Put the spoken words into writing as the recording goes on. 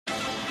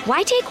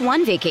Why take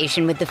one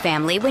vacation with the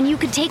family when you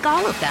could take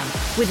all of them?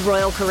 With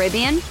Royal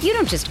Caribbean, you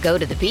don't just go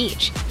to the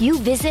beach. You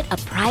visit a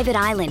private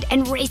island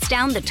and race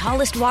down the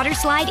tallest water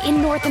slide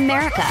in North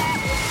America.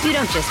 You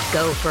don't just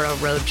go for a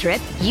road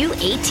trip. You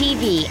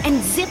ATV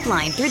and zip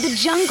line through the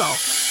jungle.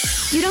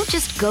 You don't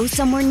just go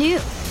somewhere new.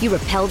 You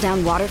rappel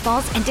down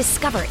waterfalls and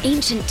discover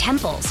ancient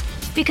temples.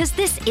 Because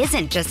this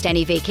isn't just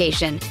any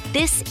vacation.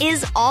 This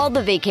is all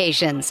the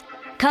vacations.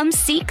 Come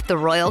seek the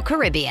Royal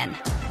Caribbean.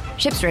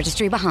 Ships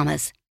Registry,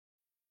 Bahamas.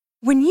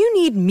 When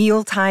you need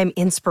mealtime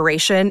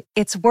inspiration,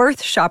 it's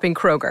worth shopping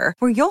Kroger,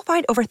 where you'll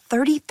find over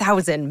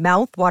 30,000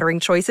 mouth-watering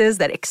choices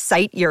that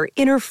excite your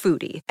inner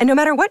foodie. And no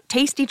matter what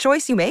tasty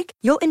choice you make,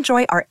 you'll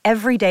enjoy our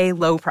everyday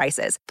low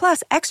prices,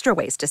 plus extra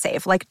ways to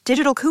save, like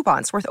digital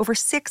coupons worth over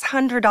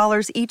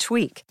 $600 each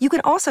week. You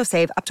can also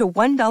save up to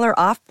 $1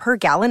 off per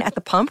gallon at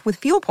the pump with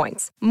fuel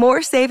points.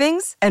 More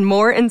savings and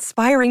more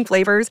inspiring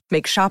flavors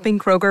make shopping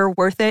Kroger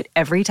worth it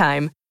every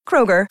time.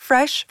 Kroger,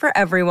 fresh for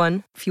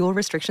everyone. Fuel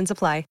restrictions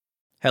apply.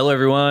 Hello,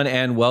 everyone,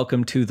 and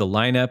welcome to The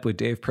Lineup with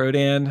Dave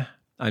Prodan.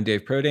 I'm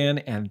Dave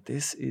Prodan, and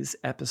this is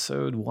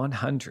episode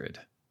 100.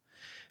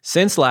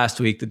 Since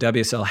last week, the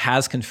WSL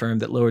has confirmed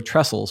that Lower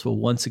Trestles will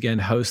once again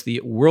host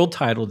the world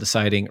title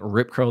deciding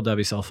Rip Curl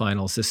WSL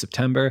finals this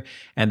September,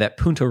 and that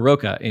Punta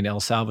Roca in El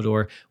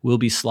Salvador will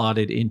be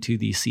slotted into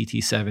the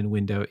CT7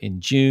 window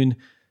in June.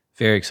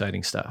 Very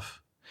exciting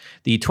stuff.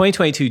 The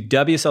 2022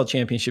 WSL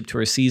Championship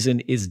Tour season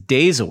is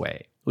days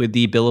away, with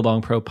the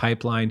Billabong Pro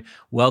Pipeline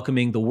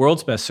welcoming the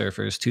world's best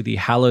surfers to the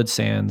hallowed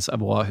sands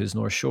of Oahu's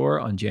North Shore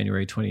on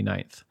January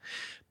 29th.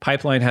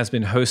 Pipeline has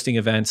been hosting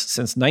events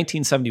since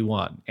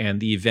 1971, and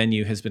the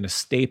venue has been a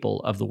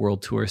staple of the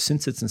World Tour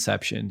since its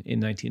inception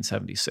in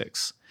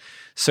 1976.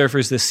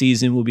 Surfers this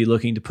season will be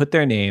looking to put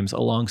their names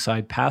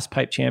alongside past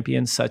pipe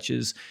champions such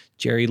as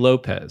Jerry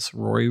Lopez,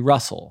 Rory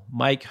Russell,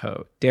 Mike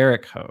Ho,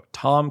 Derek Ho,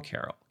 Tom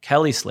Carroll,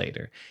 Kelly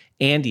Slater,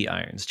 Andy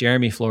Irons,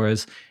 Jeremy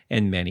Flores,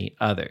 and many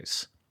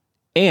others.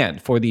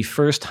 And for the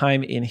first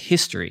time in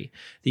history,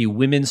 the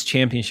Women's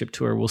Championship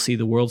Tour will see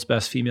the world's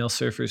best female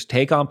surfers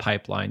take on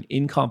Pipeline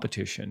in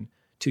competition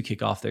to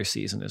kick off their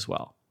season as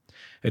well.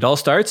 It all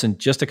starts in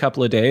just a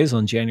couple of days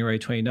on January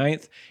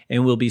 29th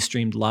and will be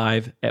streamed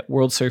live at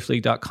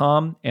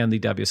worldsurfleague.com and the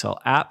WSL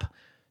app.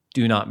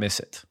 Do not miss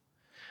it.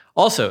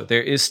 Also,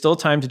 there is still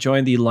time to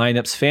join the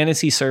Lineup's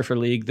Fantasy Surfer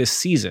League this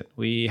season.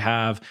 We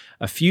have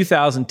a few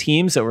thousand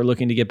teams that we're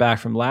looking to get back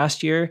from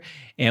last year,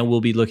 and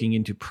we'll be looking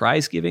into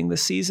prize giving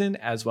this season,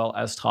 as well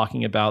as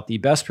talking about the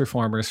best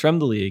performers from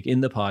the league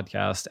in the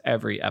podcast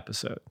every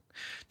episode.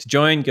 To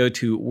join, go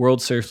to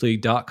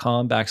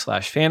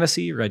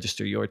worldsurfleague.com/fantasy,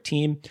 register your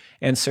team,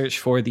 and search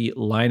for the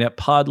Lineup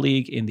Pod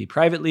League in the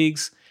private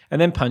leagues, and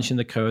then punch in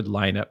the code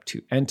LINEUP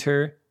to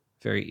enter.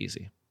 Very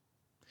easy.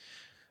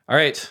 All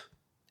right.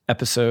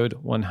 Episode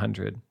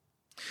 100.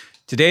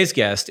 Today's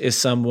guest is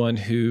someone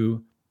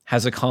who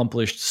has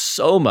accomplished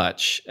so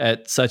much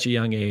at such a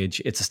young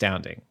age, it's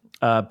astounding.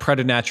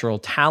 Preternatural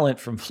talent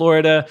from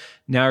Florida,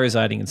 now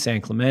residing in San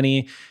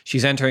Clemente.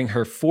 She's entering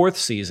her fourth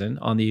season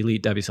on the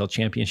Elite WSL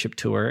Championship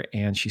Tour,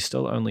 and she's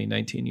still only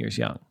 19 years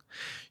young.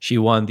 She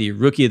won the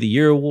Rookie of the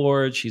Year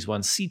award. She's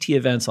won CT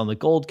events on the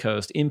Gold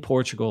Coast, in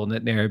Portugal, and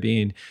at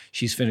Narrabeen.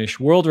 She's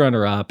finished world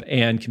runner-up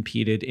and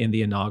competed in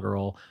the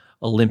inaugural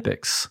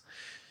Olympics.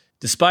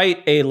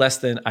 Despite a less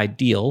than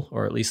ideal,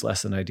 or at least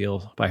less than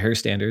ideal by her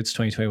standards,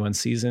 2021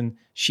 season,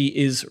 she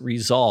is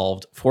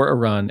resolved for a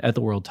run at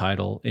the world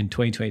title in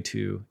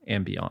 2022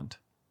 and beyond.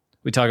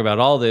 We talk about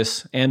all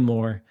this and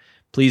more.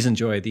 Please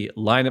enjoy the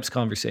Lineups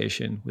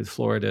conversation with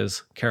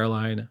Florida's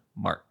Caroline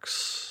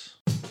Marks.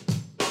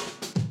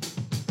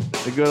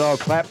 The good old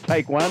clap,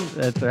 take one.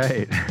 That's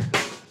right.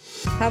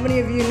 How many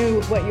of you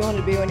knew what you wanted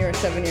to be when you were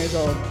 7 years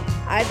old?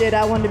 I did.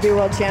 I wanted to be a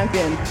world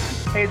champion.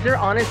 Hey, is there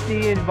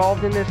honesty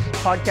involved in this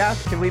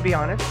podcast? Can we be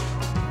honest?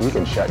 You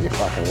can shut your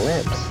fucking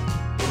lips.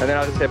 And then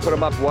I'll just say, put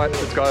them up, what?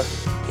 Let's go.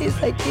 He's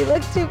like, you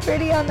look too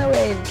pretty on the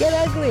wave. Get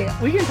ugly.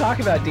 We can talk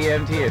about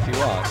DMT if you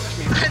want. I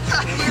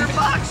thought you were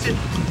boxing.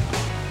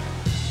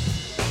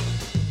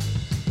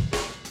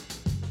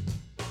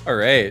 All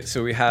right,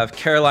 so we have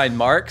Caroline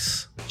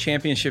Marks,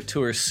 Championship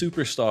Tour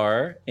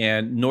superstar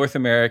and North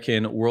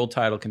American world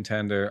title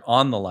contender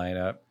on the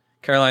lineup.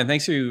 Caroline,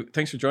 thanks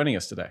for joining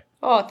us today.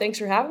 Oh, thanks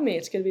for having me.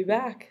 It's good to be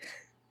back.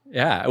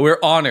 Yeah, we're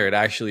honored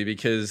actually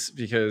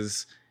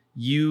because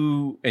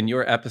you and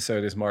your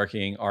episode is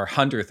marking our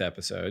 100th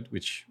episode,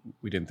 which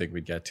we didn't think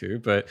we'd get to,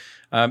 but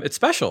it's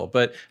special.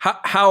 But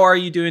how are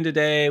you doing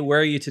today? Where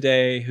are you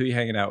today? Who are you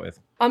hanging out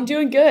with? I'm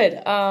doing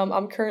good.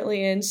 I'm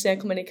currently in San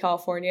Clemente,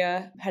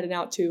 California, heading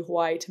out to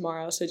Hawaii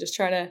tomorrow. So just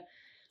trying to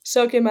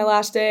soak in my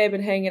last day. I've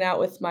been hanging out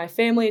with my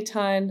family a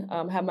ton.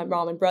 Have my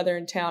mom and brother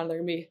in town. They're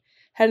going to be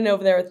heading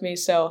over there with me.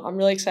 So I'm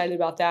really excited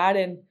about that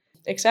and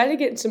excited to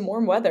get in some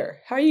warm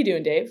weather. How are you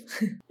doing, Dave?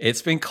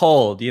 It's been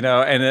cold,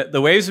 and the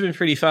waves have been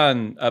pretty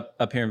fun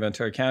up here in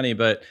Ventura County.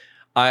 But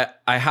I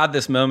had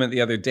this moment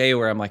the other day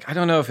where I'm like, I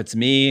don't know if it's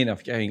me and I'm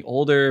getting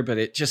older, but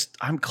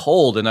I'm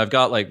cold and I've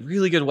got like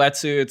really good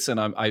wetsuits and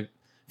I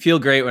feel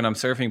great when I'm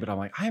surfing, but I'm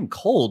like, I am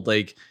cold.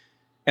 Like,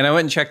 And I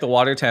went and checked the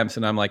water temps,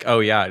 and I'm like, oh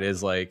yeah, it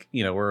is like,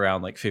 we're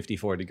around like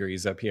 54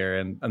 degrees up here.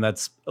 And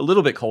that's a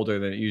little bit colder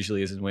than it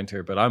usually is in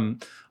winter. But I'm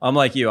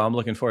like you, I'm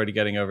looking forward to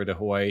getting over to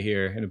Hawaii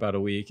here in about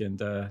a week and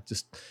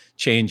just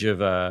change of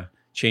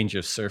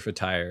surf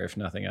attire, if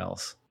nothing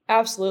else.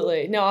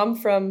 Absolutely. No, I'm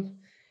from,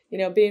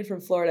 being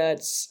from Florida,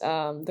 it's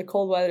the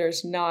cold weather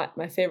is not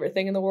my favorite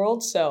thing in the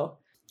world. So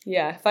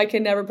yeah, if I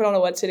can never put on a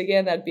wetsuit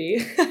again, that'd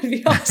be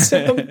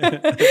awesome.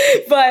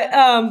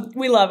 But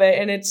we love it.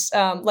 And it's,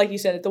 like you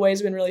said, the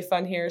wave's been really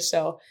fun here.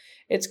 So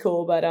it's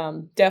cool. But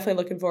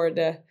definitely looking forward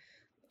to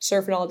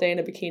surfing all day in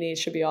a bikini. It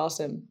should be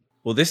awesome.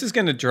 Well, this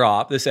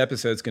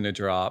episode's going to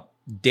drop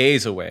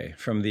days away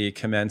from the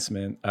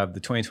commencement of the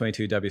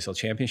 2022 WSL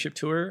Championship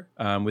Tour,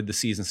 with the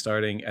season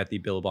starting at the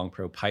Billabong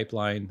Pro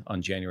Pipeline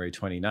on January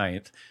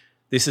 29th.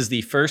 This is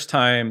the first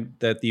time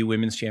that the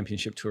Women's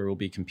Championship Tour will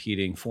be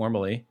competing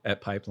formally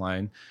at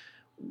Pipeline.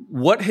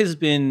 What has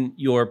been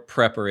your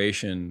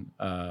preparation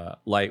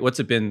like? What's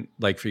it been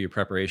like for your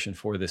preparation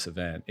for this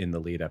event in the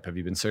lead up? Have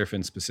you been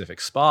surfing specific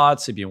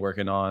spots? Have you been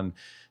working on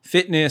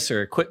fitness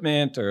or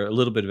equipment or a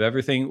little bit of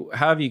everything?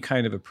 How have you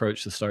kind of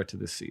approached the start to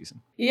this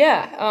season?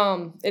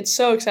 Yeah, it's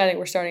so exciting.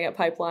 We're starting at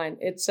Pipeline.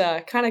 It's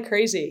kind of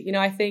crazy.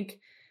 I think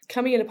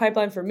coming into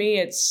Pipeline for me,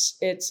 it's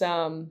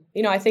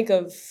I think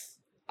of,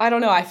 I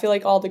don't know. I feel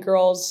like all the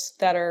girls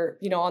that are,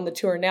 on the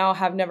tour now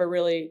have never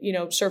really,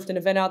 surfed an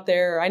event out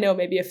there. I know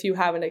maybe a few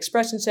have an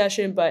expression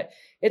session, but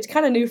it's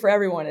kind of new for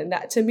everyone. And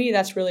that, to me,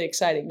 that's really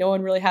exciting. No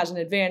one really has an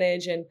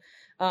advantage. And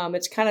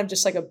it's kind of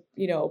just like a,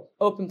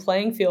 open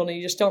playing field, and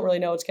you just don't really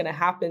know what's going to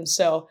happen.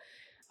 So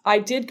I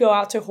did go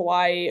out to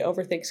Hawaii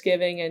over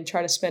Thanksgiving and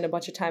try to spend a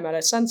bunch of time out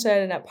at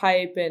Sunset and at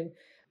Pipe. And,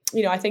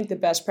 I think the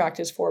best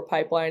practice for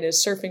Pipeline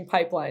is surfing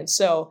Pipeline.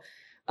 So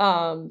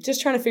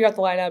just trying to figure out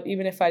the lineup,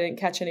 even if I didn't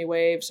catch any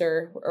waves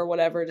or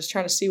whatever, just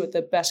trying to see what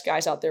the best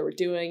guys out there were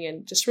doing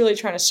and just really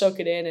trying to soak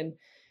it in and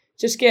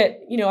just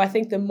get, I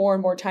think the more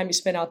and more time you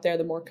spend out there,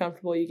 the more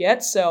comfortable you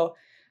get. So,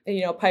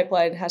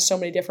 Pipeline has so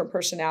many different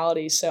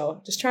personalities.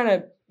 So just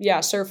trying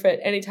to, surf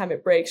it anytime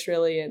it breaks,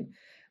 really. And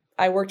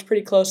I worked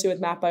pretty closely with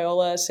Matt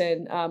Biolas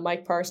and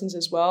Mike Parsons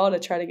as well to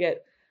try to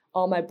get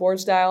all my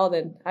boards dialed.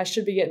 And I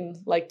should be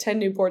getting like 10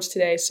 new boards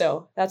today.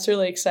 So that's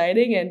really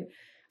exciting. And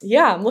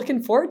yeah, I'm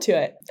looking forward to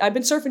it. I've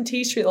been surfing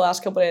T Street the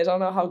last couple of days. I don't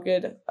know how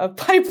good a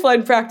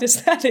Pipeline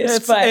practice that is.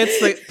 It's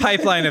the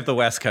Pipeline of the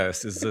West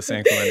Coast, is the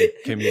San Clemente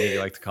community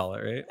like to call it,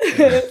 right?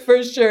 Yeah.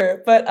 For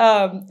sure. But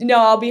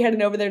I'll be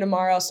heading over there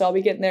tomorrow, so I'll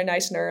be getting there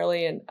nice and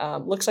early. And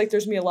looks like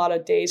there's going to be a lot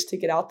of days to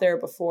get out there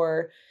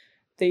before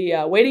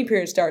the waiting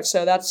period starts.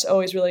 So that's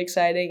always really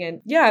exciting.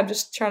 And yeah, I'm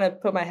just trying to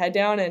put my head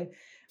down and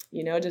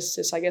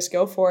just I guess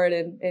go for it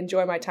and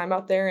enjoy my time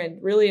out there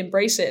and really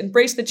embrace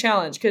the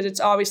challenge, because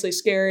it's obviously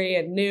scary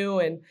and new,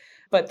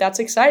 but that's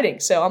exciting.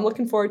 So I'm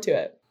looking forward to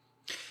it.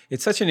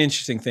 It's such an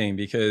interesting thing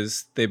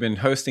because they've been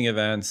hosting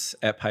events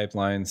at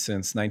Pipeline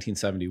since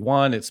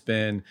 1971. It's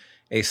been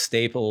a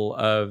staple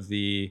of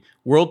the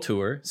World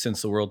Tour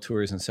since the World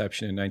Tour's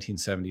inception in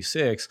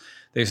 1976.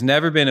 There's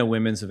never been a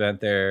women's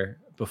event there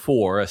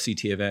before, a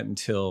CT event,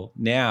 until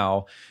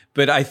now.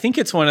 But I think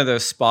it's one of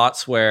those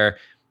spots where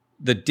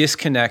the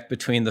disconnect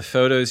between the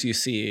photos you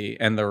see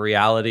and the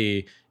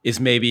reality is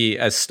maybe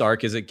as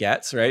stark as it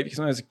gets, right? Because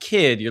when I was a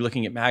kid, you're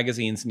looking at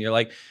magazines and you're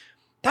like,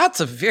 that's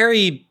a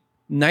very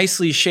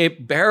nicely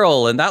shaped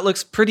barrel and that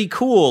looks pretty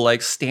cool,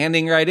 like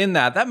standing right in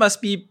that. That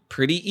must be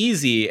pretty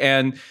easy.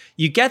 And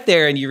you get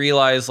there and you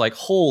realize, like,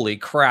 holy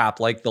crap,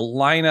 like the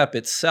lineup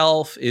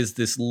itself is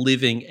this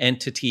living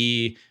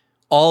entity.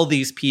 All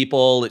these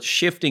people, it's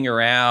shifting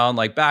around,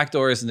 like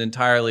backdoor is an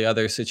entirely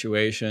other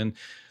situation.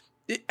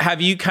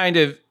 Have you kind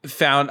of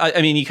found,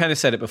 I mean, you kind of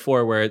said it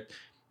before, where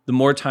the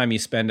more time you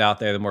spend out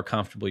there, the more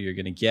comfortable you're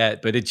going to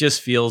get. But it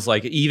just feels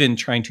like even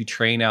trying to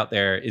train out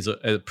there is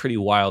a pretty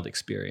wild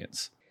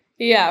experience.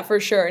 Yeah,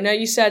 for sure. No,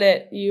 you said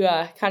it. You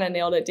kind of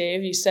nailed it,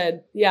 Dave. You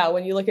said, yeah,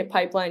 when you look at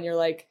Pipeline, you're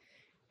like,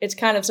 it's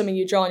kind of something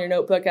you draw in your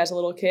notebook as a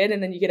little kid.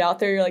 And then you get out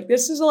there, you're like,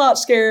 this is a lot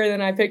scarier than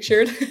I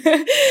pictured.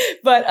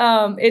 But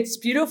it's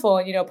beautiful.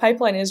 And,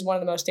 Pipeline is one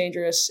of the most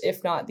dangerous,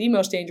 if not the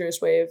most dangerous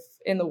wave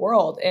in the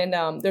world.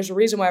 And there's a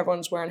reason why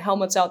everyone's wearing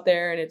helmets out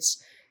there. And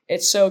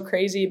it's so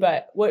crazy.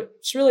 But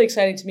what's really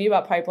exciting to me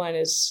about Pipeline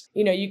is,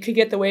 you could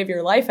get the wave of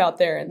your life out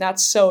there. And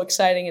that's so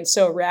exciting and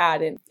so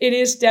rad. And it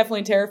is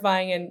definitely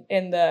terrifying.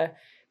 And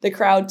the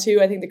crowd too.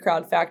 I think the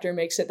crowd factor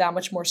makes it that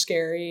much more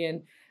scary.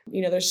 And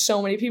there's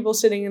so many people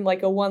sitting in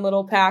like a one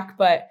little pack.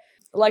 But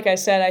like I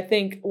said, I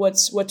think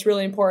what's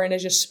really important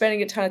is just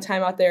spending a ton of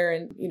time out there.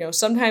 And,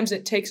 sometimes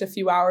it takes a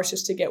few hours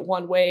just to get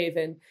one wave.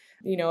 And,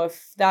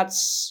 if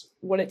that's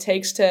what it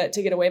takes to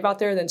get a wave out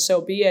there, then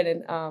so be it.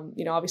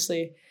 And,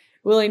 obviously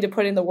willing to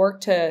put in the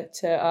work to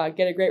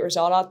get a great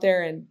result out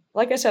there. And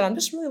like I said, I'm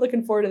just really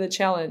looking forward to the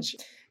challenge.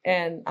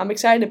 And I'm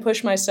excited to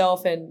push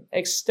myself and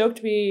stoked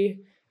to be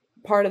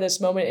part of this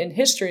moment in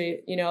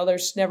history.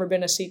 There's never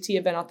been a CT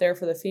event out there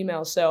for the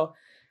females. So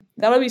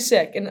that'll be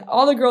sick. And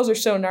all the girls are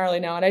so gnarly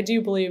now. And I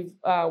do believe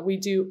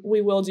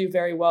we will do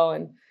very well.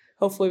 And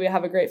hopefully we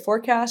have a great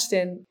forecast.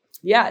 And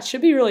yeah, it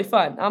should be really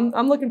fun.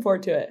 I'm looking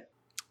forward to it.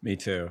 Me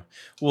too.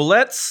 Well,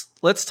 let's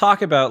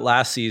talk about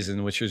last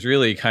season, which was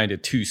really kind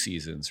of 2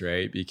 seasons,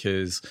 right?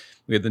 Because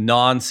we had the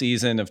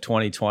non-season of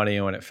 2020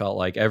 when it felt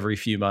like every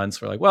few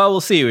months we're like, well,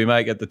 we'll see. We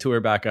might get the tour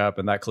back up,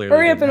 and that clearly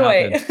hurry up and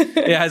wait.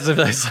 Yeah,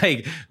 it's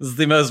like this is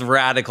the most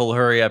radical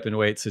hurry up and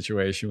wait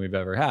situation we've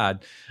ever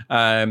had,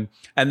 and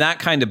that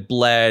kind of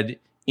bled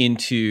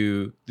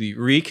into the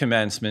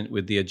recommencement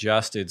with the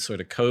adjusted sort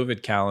of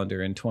COVID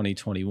calendar in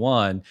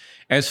 2021.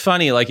 And it's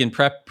funny, like in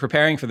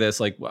preparing for this,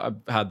 like I've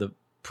had the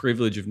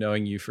privilege of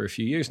knowing you for a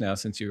few years now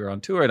since you were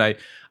on tour. And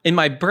in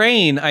my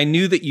brain, I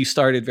knew that you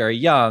started very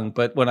young,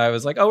 but when I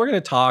was like, oh, we're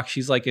going to talk,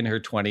 she's like in her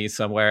 20s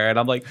somewhere. And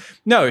I'm like,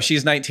 no,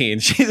 she's 19.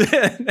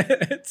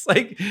 It's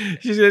like,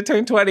 she's going to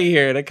turn 20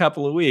 here in a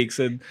couple of weeks.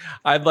 And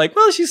I'm like,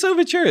 well, she's so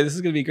mature. This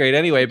is going to be great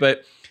anyway.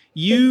 But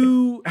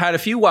you had a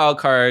few wild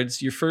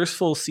cards. Your first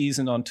full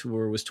season on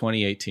tour was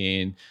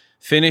 2018,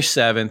 finished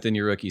 7th in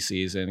your rookie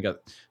season, got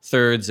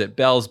 3rds at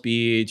Bells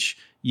Beach,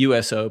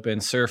 US Open,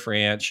 Surf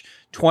Ranch.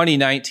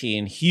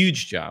 2019,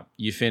 huge jump.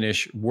 You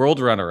finish world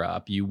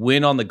runner-up. You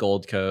win on the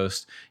Gold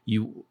Coast.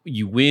 You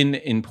win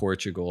in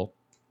Portugal.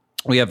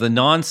 We have the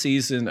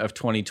non-season of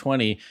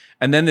 2020,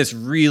 and then this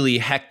really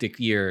hectic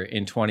year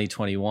in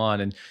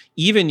 2021. And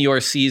even your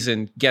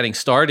season getting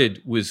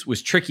started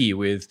was tricky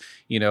with,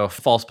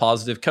 false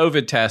positive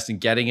COVID test and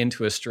getting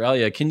into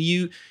Australia. Can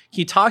you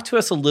talk to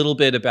us a little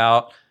bit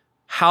about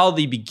how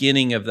the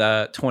beginning of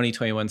the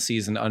 2021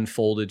 season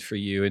unfolded for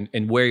you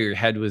and where your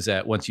head was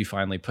at once you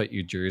finally put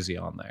your jersey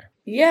on there?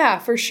 Yeah,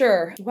 for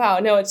sure. Wow.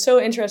 No, it's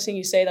so interesting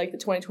you say like the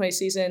 2020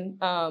 season.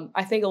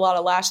 I think a lot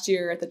of last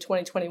year at the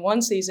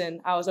 2021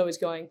 season, I was always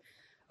going,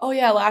 oh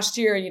yeah, last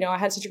year, I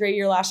had such a great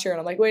year last year. And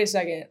I'm like, wait a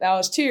second, that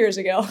was 2 years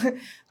ago.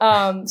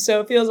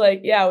 So it feels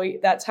like, yeah,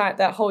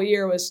 that whole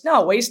year was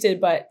not wasted,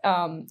 but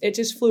it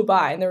just flew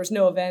by and there was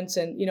no events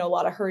and, a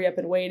lot of hurry up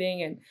and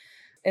waiting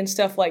and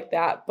stuff like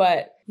that.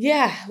 But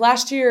yeah,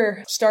 last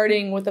year,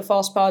 starting with the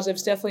false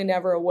positives, definitely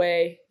never a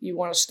way you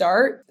want to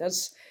start.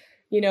 That's,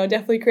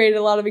 definitely created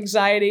a lot of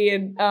anxiety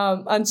and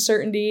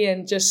uncertainty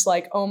and just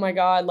like, oh my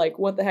God, like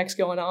what the heck's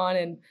going on?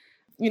 And,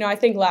 I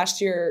think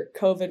last year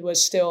COVID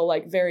was still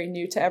like very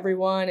new to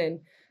everyone.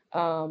 And,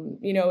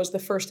 it was the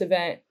first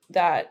event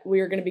that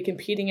we were going to be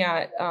competing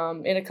at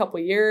in a couple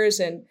of years.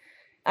 And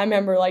I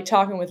remember like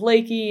talking with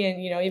Lakey and,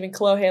 even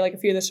Kolohe, like a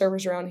few of the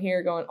surfers around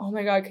here going, oh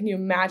my God, can you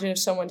imagine if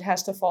someone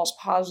tests a false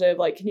positive?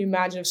 Like, can you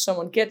imagine if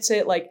someone gets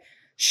it? Like,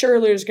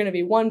 surely there's going to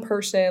be one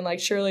person, like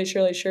surely.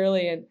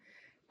 And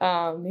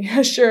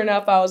sure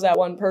enough, I was that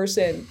one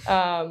person.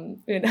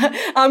 And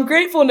I'm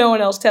grateful no one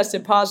else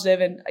tested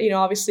positive. And,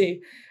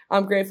 obviously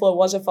I'm grateful it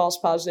was a false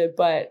positive,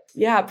 but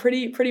yeah,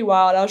 pretty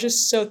wild. I was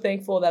just so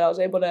thankful that I was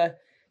able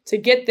to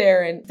get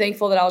there and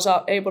thankful that I was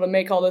able to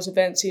make all those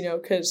events,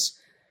 because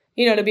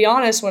to be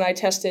honest, when I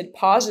tested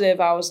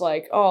positive, I was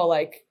like, oh,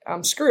 like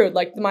I'm screwed.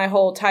 Like my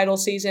whole title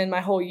season,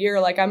 my whole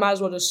year, like I might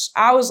as well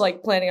I was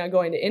like planning on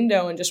going to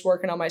Indo and just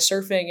working on my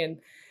surfing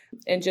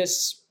and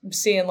just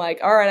seeing like,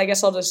 all right, I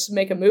guess I'll just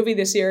make a movie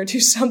this year or do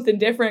something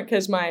different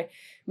because my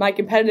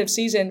competitive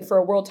season for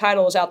a world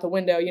title is out the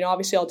window.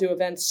 Obviously I'll do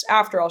events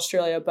after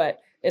Australia,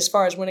 but as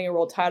far as winning a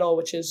world title,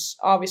 which is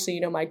obviously,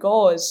 my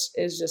goal is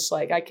just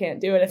like, I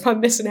can't do it if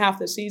I'm missing half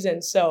the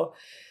season. So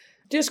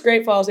just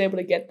grateful I was able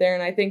to get there.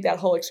 And I think that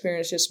whole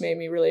experience just made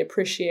me really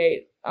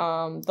appreciate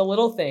the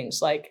little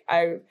things. Like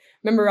I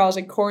remember I was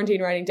in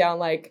quarantine writing down,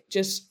 like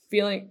just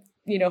feeling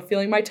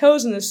my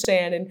toes in the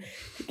sand and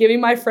giving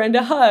my friend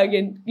a hug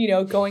and,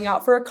 going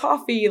out for a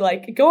coffee,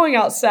 like going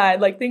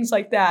outside, like things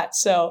like that.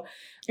 So,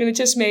 and it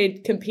just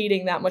made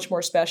competing that much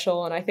more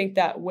special. And I think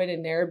that win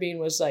in Narrabeen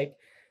was like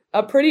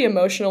a pretty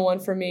emotional one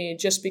for me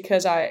just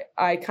because I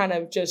kind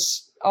of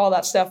just all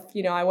that stuff,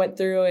 I went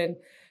through and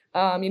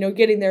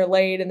getting there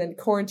late and then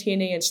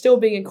quarantining and still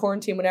being in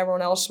quarantine when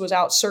everyone else was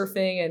out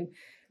surfing and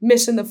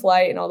missing the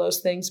flight and all those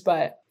things.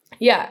 But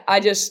yeah,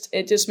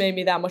 it just made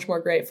me that much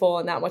more grateful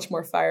and that much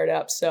more fired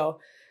up. So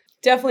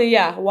definitely,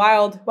 yeah,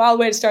 wild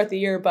way to start the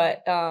year,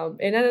 but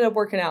it ended up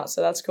working out.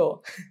 So that's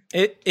cool.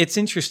 It's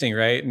interesting,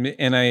 right?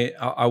 And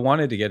I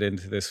wanted to get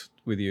into this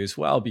with you as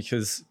well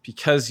because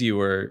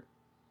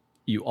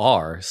you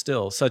are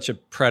still such a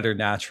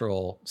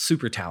preternatural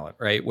super talent,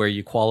 right? Where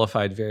you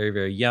qualified very,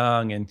 very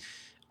young. And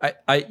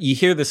you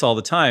hear this all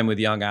the time with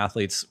young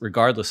athletes,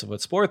 regardless of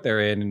what sport they're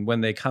in. And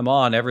when they come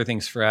on,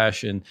 everything's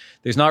fresh and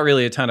there's not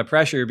really a ton of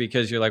pressure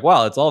because you're like,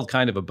 wow, it's all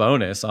kind of a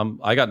bonus.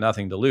 I got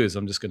nothing to lose.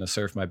 I'm just going to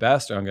surf my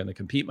best or I'm going to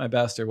compete my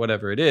best or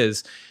whatever it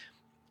is.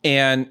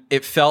 And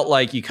it felt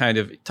like you kind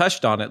of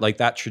touched on it, like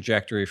that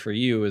trajectory for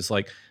you is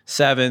like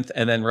 7th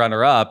and then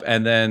runner up.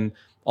 And then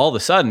all of a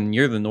sudden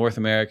you're the North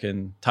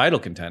American title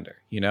contender,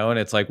 and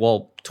it's like,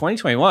 well,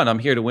 2021, I'm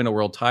here to win a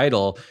world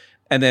title.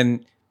 And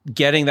then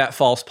getting that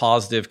false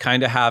positive,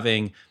 kind of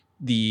having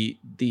the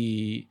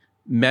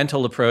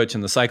mental approach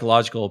and the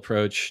psychological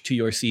approach to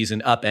your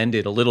season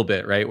upended a little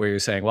bit, right? Where you're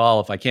saying, well,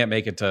 if I can't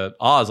make it to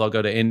Oz, I'll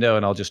go to Indo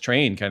and I'll just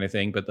train kind of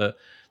thing. But the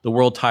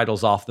world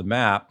title's off the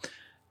map.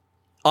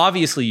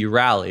 Obviously you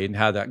rallied and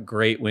had that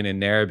great win in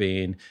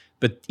Narrabeen,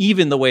 but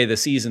even the way the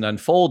season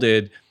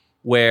unfolded,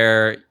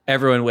 where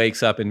everyone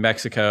wakes up in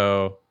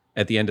Mexico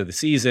at the end of the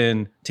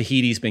season,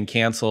 Tahiti's been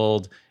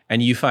canceled,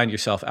 and you find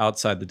yourself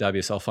outside the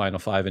WSL Final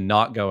Five and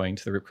not going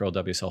to the Rip Curl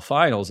WSL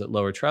Finals at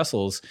Lower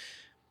Trestles.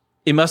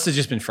 It must have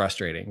just been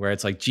frustrating, where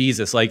it's like,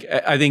 Jesus, like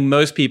I think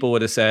most people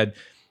would have said,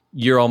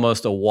 you're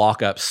almost a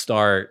walk-up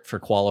start for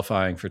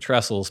qualifying for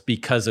Trestles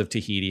because of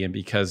Tahiti and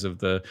because of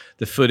the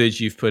footage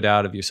you've put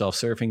out of yourself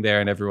surfing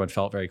there, and everyone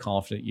felt very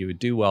confident you would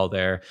do well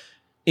there.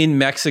 In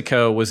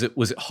Mexico, was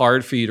it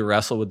hard for you to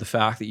wrestle with the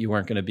fact that you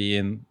weren't going to be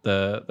in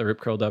the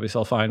Rip Curl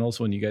WSL Finals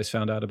when you guys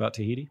found out about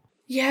Tahiti?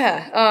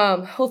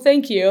 Yeah. Well,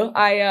 thank you.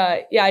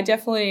 I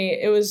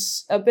definitely, it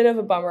was a bit of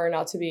a bummer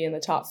not to be in the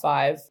top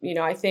 5.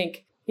 I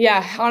think,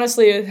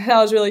 honestly, that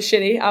was really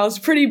shitty. I was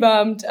pretty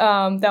bummed.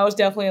 That was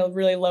definitely a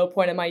really low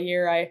point in my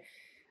year.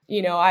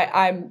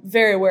 I'm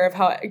very aware of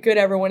how good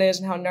everyone is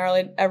and how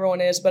gnarly everyone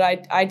is,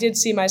 but I did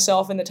see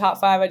myself in the top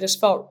 5. I just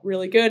felt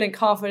really good and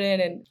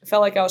confident and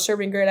felt like I was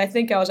surfing great. I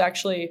think I was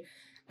actually,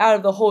 out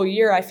of the whole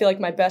year, I feel like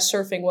my best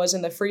surfing was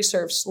in the free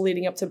surfs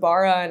leading up to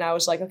Barra, and I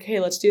was like, okay,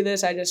 let's do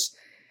this. I just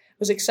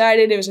was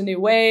excited. It was a new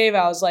wave.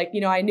 I was like,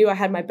 I knew I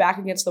had my back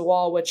against the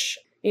wall, which,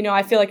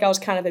 I feel like I was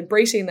kind of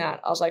embracing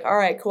that. I was like, all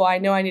right, cool. I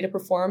know I need to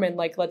perform and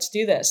like, let's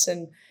do this.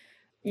 And,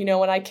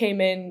 when I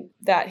came in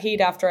that heat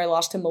after I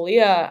lost to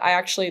Malia,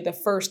 the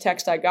first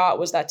text I got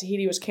was that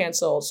Tahiti was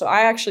canceled. So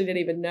I actually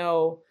didn't even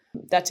know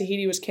that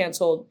Tahiti was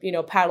canceled,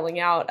 paddling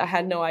out. I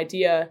had no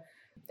idea.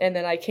 And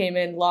then I came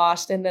in,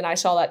 lost, and then I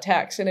saw that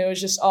text, and it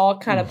was just all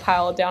kind of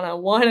piled down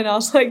on one. And I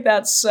was like,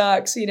 that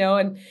sucks,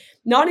 and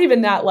not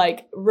even that,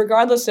 like,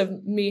 regardless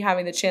of me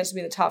having the chance to be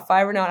in the top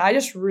 5 or not, I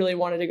just really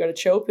wanted to go to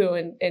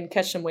Chopu and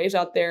catch some waves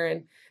out there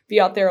and be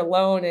out there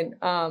alone and,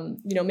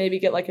 maybe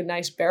get like a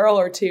nice barrel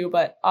or two.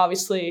 But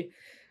obviously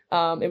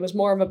it was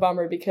more of a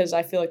bummer because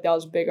I feel like that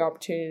was a big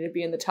opportunity to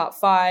be in the top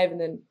 5.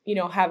 And then,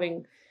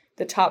 having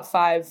the top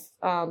 5,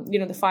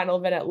 the final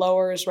event at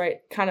Lowers, right,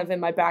 kind of in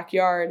my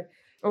backyard.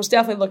 I was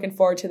definitely looking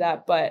forward to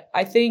that. But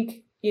I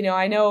think,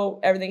 I know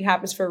everything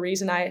happens for a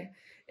reason.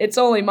 It's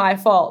only my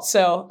fault.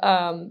 So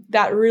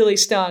that really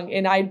stung.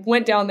 And I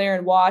went down there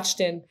and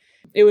watched, and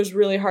it was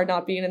really hard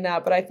not being in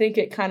that. But I think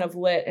it kind of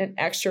lit an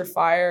extra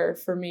fire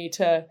for me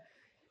to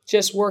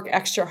just work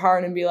extra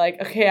hard and be like,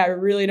 okay, I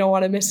really don't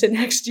want to miss it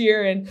next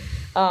year. And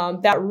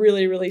that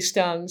really, really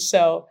stung.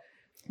 So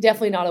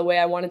definitely not a way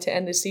I wanted to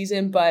end the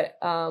season. But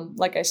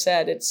like I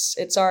said,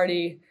 it's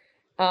already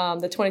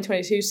the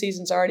 2022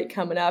 season's already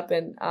coming up,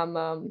 and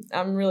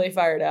I'm really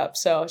fired up.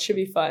 So it should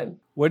be fun.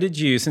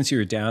 Since you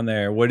were down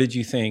there, what did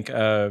you think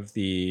of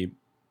the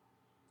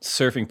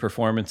surfing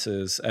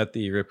performances at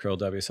the Rip Curl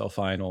WSL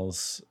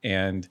Finals?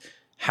 And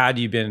had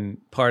you been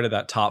part of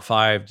that top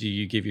 5, do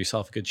you give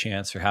yourself a good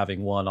chance for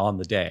having one on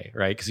the day,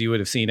 right? Because you would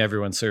have seen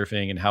everyone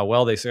surfing and how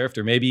well they surfed,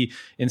 or maybe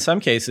in some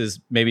cases,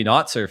 maybe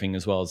not surfing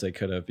as well as they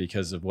could have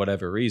because of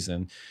whatever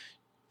reason.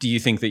 Do you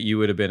think that you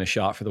would have been a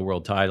shot for the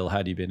world title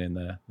had you been in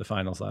the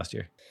finals last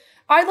year?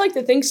 I'd like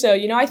to think so.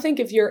 I think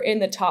if you're in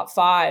the top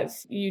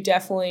 5, you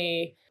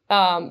definitely,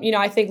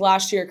 I think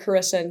last year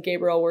Carissa and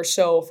Gabriel were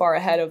so far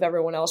ahead of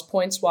everyone else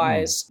points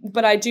wise.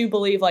 But I do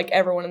believe like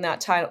everyone in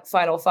that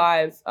final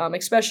 5,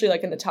 especially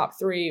like in the top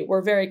 3,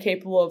 were very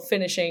capable of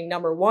finishing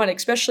number 1,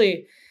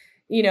 especially,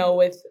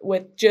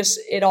 with just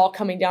it all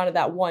coming down to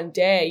that one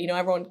day.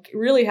 Everyone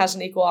really has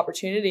an equal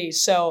opportunity.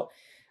 So,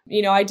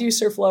 I do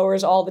surf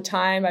Lowers all the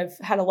time. I've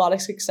had a lot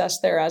of success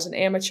there as an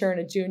amateur and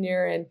a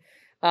junior. And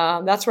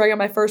that's where I got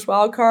my first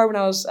wild card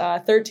when I was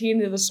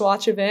 13 to the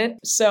Swatch event.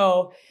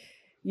 So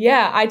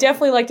yeah, I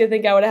definitely like to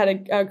think I would have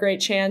had a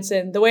great chance.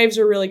 And the waves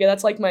were really good.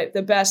 That's like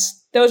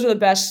those are the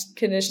best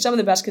conditions, some of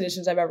the best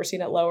conditions I've ever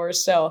seen at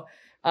Lowers. So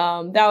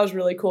that was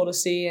really cool to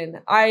see.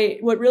 And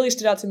what really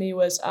stood out to me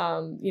was,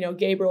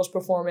 Gabriel's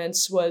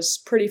performance was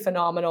pretty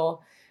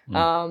phenomenal.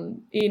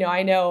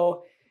 I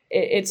know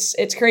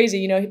it's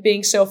crazy,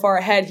 being so far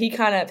ahead.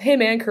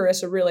 Him and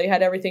Carissa really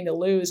had everything to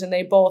lose, and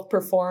they both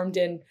performed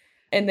and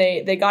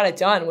they got it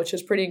done, which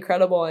was pretty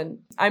incredible. And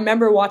I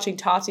remember watching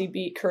Tati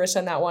beat Carissa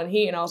in that one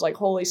heat, and I was like,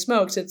 holy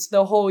smokes, it's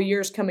the whole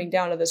year's coming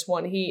down to this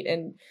one heat.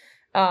 And,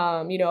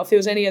 if it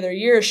was any other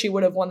year, she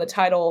would have won the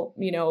title,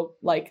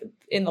 like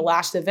in the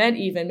last event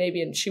even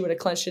maybe, and she would have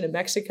clinched it in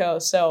Mexico.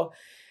 So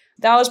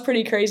that was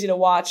pretty crazy to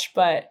watch.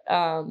 But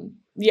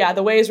yeah,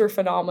 the waves were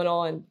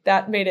phenomenal, and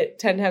that made it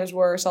 10 times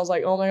worse. I was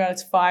like, oh my God,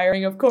 it's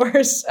firing, of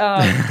course.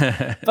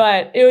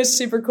 But it was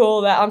super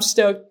cool. That I'm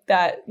stoked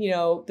that,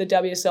 the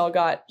WSL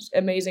got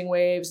amazing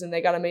waves, and they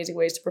got amazing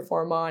waves to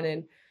perform on.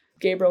 And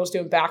Gabriel was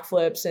doing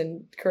backflips,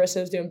 and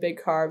Carissa was doing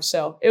big carves.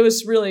 So it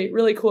was really,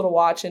 really cool to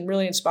watch and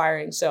really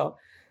inspiring. So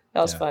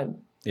that was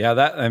fun. Yeah,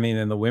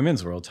 in the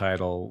women's world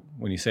title,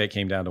 when you say it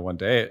came down to one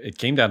day, it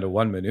came down to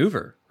one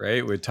maneuver,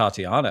 right, with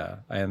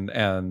Tatiana.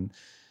 And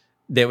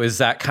there was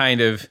that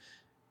kind of,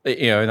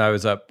 and I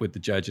was up with the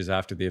judges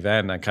after the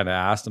event, and I kind of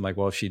asked them, like,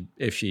 well,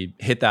 if she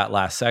hit that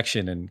last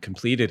section and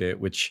completed it,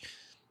 which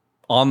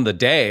on the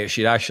day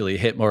she'd actually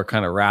hit more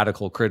kind of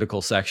radical,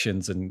 critical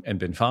sections and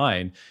been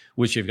fine,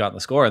 would she have gotten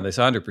the score? And they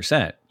said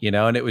 100%,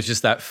 and it was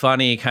just that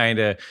funny kind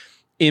of,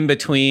 in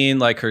between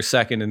like her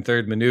second and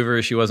third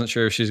maneuver, she wasn't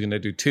sure if she was going to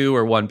do two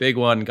or one big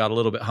one, got a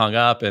little bit hung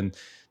up and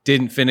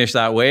didn't finish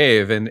that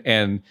wave.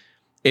 And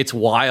it's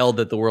wild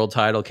that the world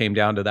title came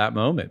down to that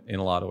moment in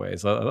a lot of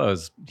ways. That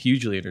was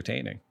hugely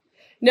entertaining.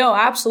 No,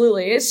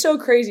 absolutely. It's so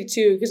crazy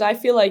too, because I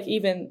feel like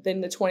even in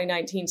the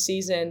 2019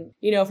 season,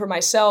 you know, for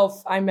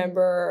myself, I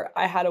remember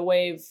I had a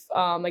wave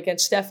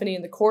against Stephanie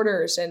in the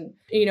quarters. And,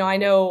 you know, I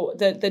know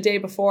the day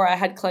before I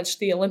had clinched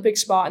the Olympic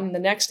spot. And the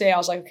next day I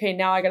was like, okay,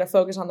 now I got to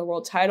focus on the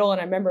world title. And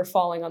I remember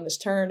falling on this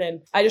turn.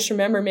 And I just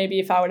remember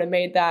maybe if I would have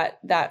made that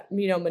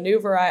you know,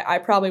 maneuver, I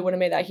probably would have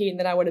made that heat. And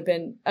then I would have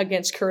been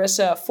against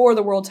Carissa for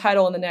the world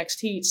title in the next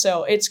heat.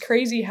 So it's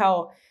crazy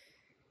how,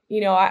 you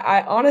know,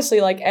 I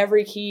honestly, like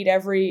every heat,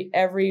 every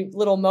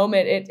little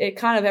moment, it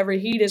kind of, every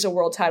heat is a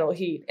world title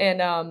heat.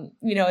 And,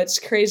 you know, it's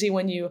crazy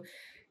when you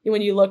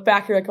look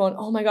back, you're like going,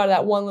 oh my God,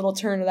 that one little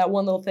turn or that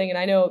one little thing. And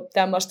I know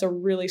that must have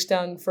really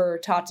stung for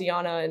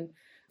Tatiana, and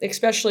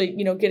especially,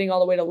 you know, getting all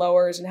the way to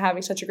lowers and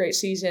having such a great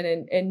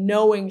season and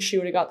knowing she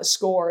would have got the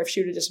score if she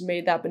would have just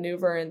made that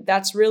maneuver. And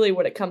that's really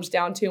what it comes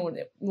down to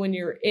when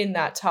you're in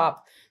that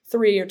top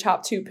 3 or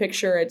top 2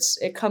 picture.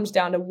 It comes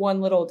down to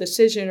one little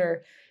decision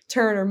or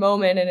turn or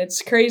moment, and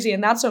it's crazy.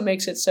 And that's what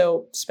makes it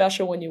so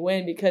special when you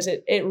win, because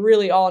it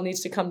really all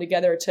needs to come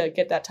together to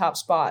get that top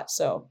spot.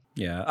 So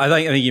yeah, I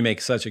think you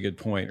make such a good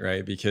point,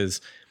 right? Because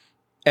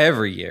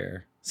every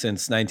year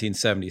since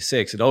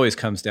 1976, it always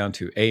comes down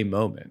to a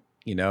moment,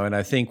 you know. And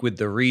I think with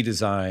the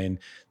redesign,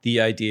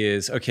 the idea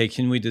is, okay,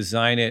 can we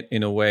design it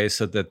in a way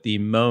so that the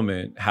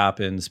moment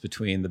happens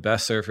between the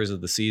best surfers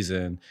of the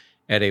season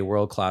at a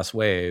world-class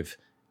wave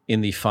in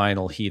the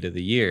final heat of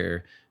the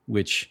year,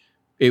 which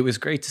it was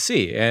great to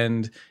see.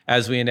 And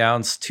as we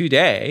announced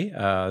today,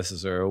 this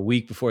is a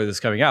week before this is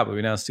coming out, but we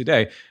announced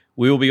today,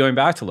 we will be going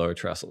back to lower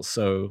trestles.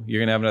 So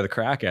you're going to have another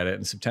crack at it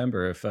in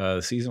September if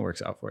the season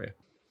works out for you.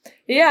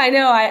 Yeah, I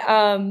know.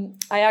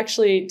 I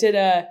actually did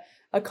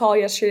a call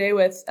yesterday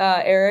with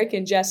Eric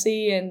and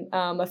Jesse and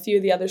a few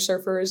of the other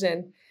surfers,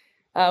 and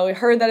we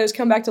heard that it was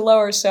come back to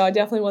lowers. So I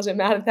definitely wasn't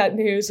mad at that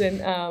news.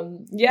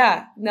 And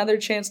yeah, another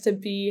chance to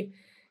be,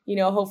 you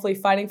know, hopefully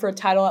fighting for a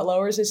title at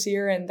lowers this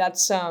year. And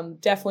that's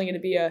definitely going to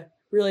be a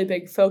really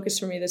big focus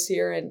for me this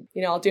year. And,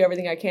 you know, I'll do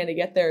everything I can to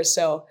get there.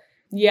 So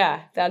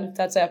yeah,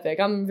 that's epic.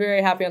 I'm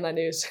very happy on that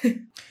news.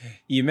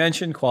 You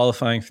mentioned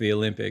qualifying for the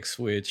Olympics,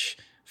 which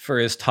for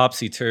as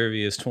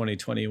topsy-turvy as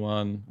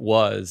 2021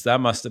 was, that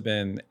must have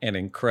been an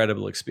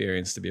incredible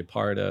experience to be a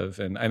part of.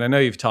 And I know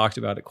you've talked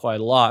about it quite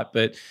a lot,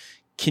 but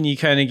can you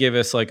kind of give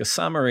us like a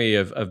summary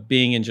of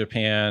being in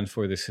Japan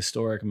for this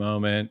historic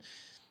moment,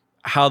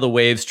 how the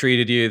waves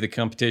treated you, the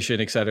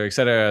competition, et cetera, et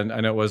cetera? And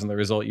I know it wasn't the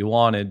result you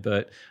wanted,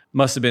 but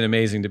must have been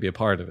amazing to be a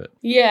part of it.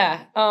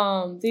 Yeah.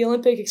 The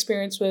Olympic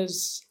experience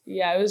was,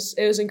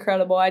 it was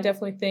incredible. I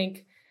definitely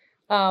think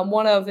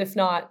one of, if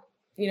not,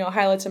 you know,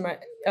 highlights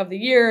of the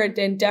year,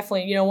 and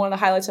definitely, you know, one of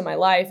the highlights of my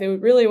life. It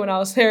really, when I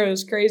was there, it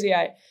was crazy.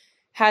 I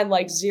had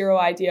like zero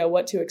idea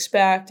what to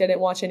expect. I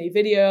didn't watch any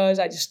videos.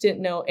 I just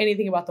didn't know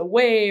anything about the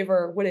wave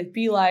or what it'd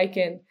be like.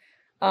 And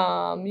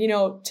you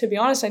know, to be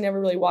honest, I never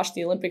really watched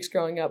the Olympics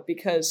growing up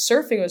because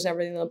surfing was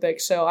never in the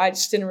Olympics. So I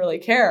just didn't really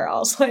care. I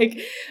was like,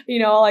 you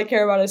know, all I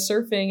care about is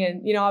surfing.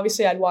 And, you know,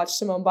 obviously I'd watch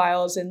Simone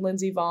Biles and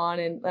Lindsey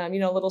Vonn and, you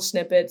know, little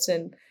snippets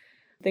and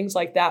things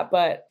like that.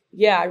 But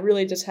yeah, I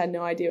really just had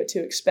no idea what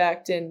to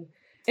expect. And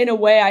in a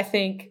way, I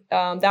think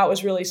that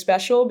was really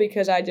special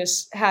because I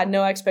just had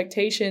no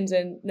expectations.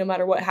 And no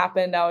matter what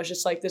happened, I was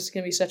just like, this is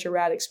going to be such a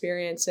rad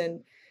experience.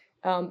 And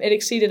it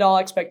exceeded all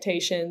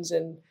expectations.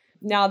 And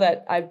now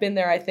that I've been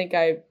there, I think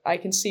I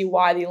can see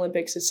why the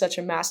Olympics is such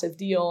a massive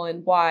deal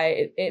and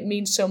why it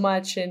means so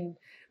much and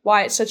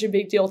why it's such a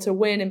big deal to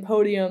win and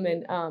podium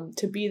and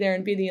to be there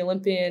and be the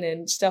Olympian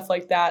and stuff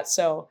like that.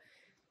 So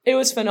it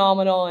was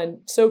phenomenal and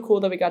so cool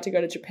that we got to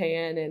go to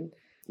Japan. And,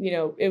 you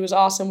know, it was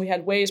awesome. We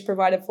had waves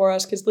provided for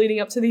us because leading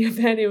up to the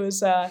event, it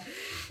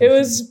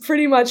was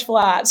pretty much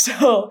flat.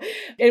 So,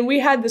 and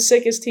we had the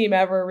sickest team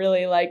ever,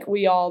 really. Like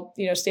we all,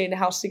 you know, stayed in the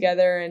house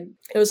together and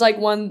it was like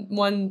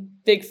one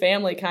big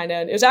family kind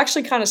of. It was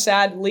actually kind of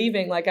sad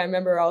leaving. Like I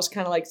remember I was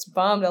kind of like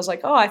bummed. I was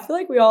like, oh, I feel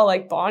like we all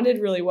like bonded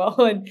really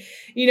well and,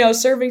 you know,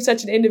 serving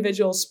such an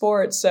individual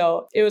sport.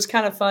 So it was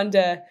kind of fun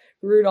to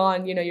root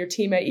on, you know, your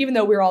teammate, even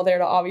though we were all there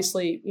to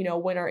obviously, you know,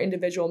 win our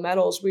individual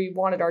medals. We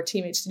wanted our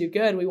teammates to do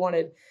good. We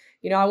wanted,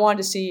 you know, I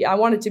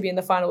wanted to be in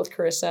the final with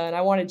Carissa and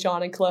I wanted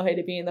John and Kolohe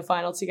to be in the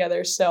final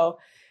together. So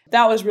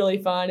that was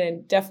really fun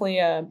and definitely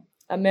a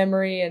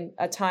memory and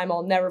a time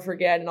I'll never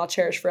forget and I'll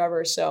cherish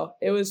forever. So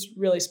it was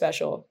really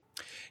special.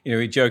 You know,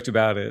 we joked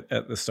about it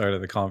at the start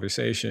of the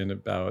conversation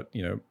about,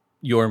 you know,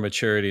 your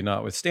maturity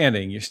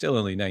notwithstanding, you're still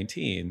only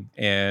 19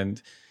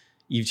 and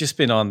you've just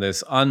been on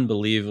this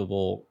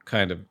unbelievable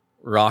kind of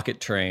rocket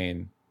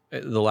train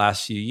the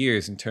last few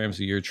years in terms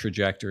of your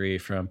trajectory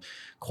from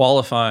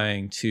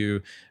qualifying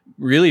to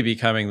really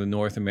becoming the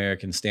North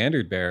American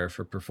standard bearer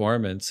for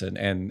performance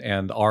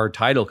and our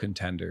title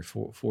contender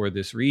for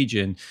this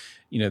region,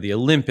 the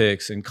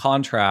Olympics and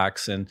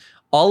contracts and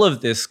all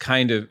of this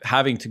kind of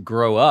having to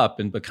grow up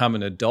and become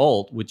an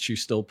adult, which you're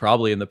still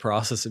probably in the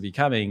process of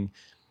becoming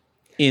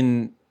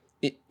in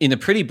a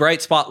pretty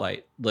bright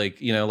spotlight.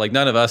 Like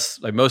none of us,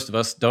 like most of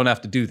us don't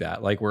have to do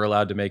that. Like we're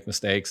allowed to make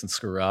mistakes and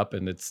screw up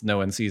and no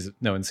one sees it.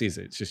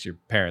 It's just your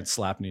parents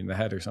slapping you in the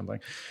head or something.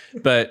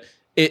 But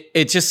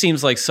it just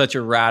seems like such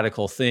a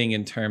radical thing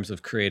in terms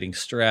of creating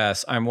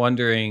stress. I'm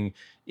wondering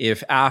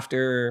if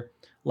after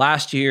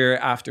last year,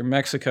 after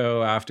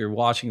Mexico, after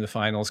watching the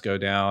finals go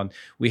down,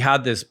 we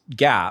had this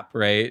gap,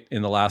 right,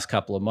 in the last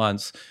couple of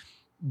months.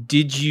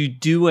 Did you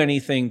do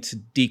anything to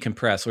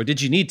decompress, or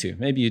did you need to?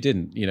 Maybe you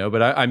didn't,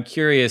 but I'm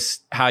curious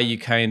how you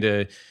kind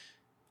of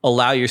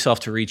allow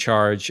yourself to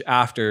recharge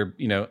after,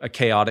 a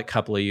chaotic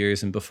couple of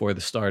years and before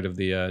the start of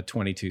the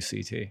 22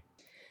 CT.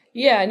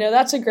 Yeah, no,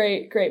 that's a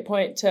great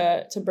point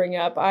to bring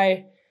up.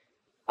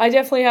 I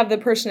definitely have the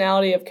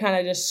personality of kind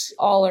of just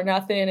all or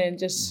nothing and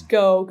just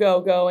go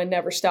and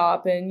never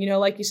stop. And,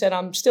 like you said,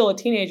 I'm still a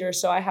teenager,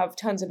 so I have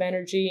tons of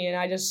energy and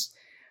I just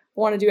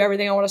want to do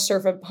everything. I want to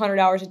surf 100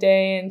 hours a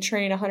day and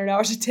train 100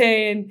 hours a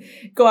day and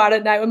go out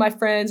at night with my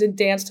friends and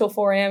dance till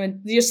 4 a.m. and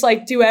just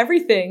like do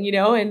everything,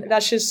 and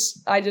that's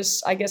just, I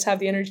guess have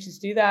the energy to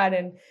do that.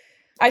 And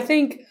I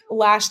think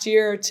last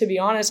year, to be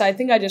honest, I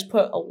think I just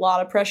put a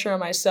lot of pressure on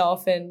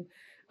myself and,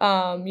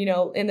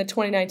 in the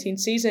 2019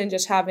 season,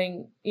 just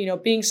having,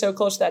 being so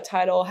close to that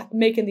title,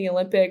 making the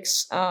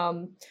Olympics,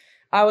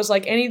 I was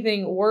like,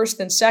 anything worse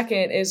than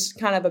second is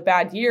kind of a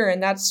bad year.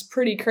 And that's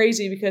pretty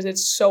crazy because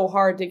it's so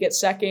hard to get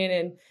second.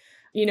 And,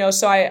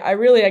 so I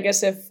really, I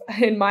guess if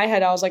in my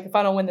head, I was like, if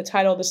I don't win the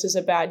title, this is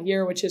a bad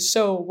year, which is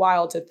so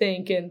wild to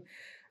think. And,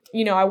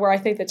 where I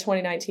think the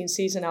 2019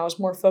 season, I was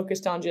more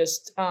focused on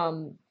just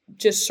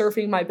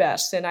surfing my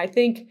best. And I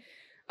think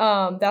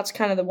that's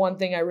kind of the one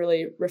thing I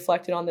really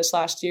reflected on this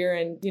last year.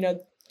 And,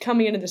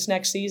 coming into this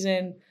next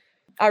season,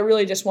 I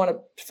really just want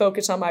to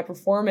focus on my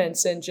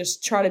performance and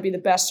just try to be the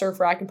best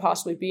surfer I can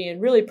possibly be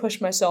and really push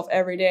myself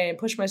every day and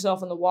push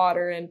myself in the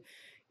water. And,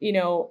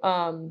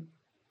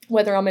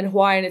 whether I'm in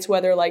Hawaii and it's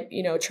whether like,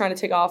 trying to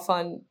take off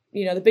on,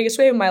 the biggest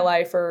wave of my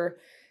life or,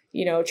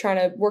 trying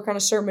to work on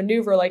a certain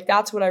maneuver, like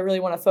that's what I really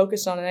want to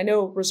focus on. And I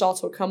know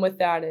results will come with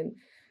that. And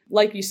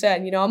like you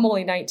said, I'm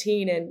only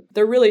 19 and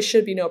there really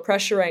should be no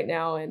pressure right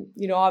now. And,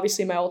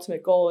 obviously my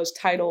ultimate goal is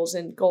titles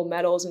and gold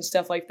medals and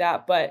stuff like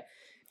that. But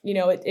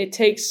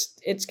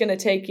it's going to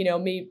take,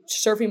 me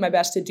surfing my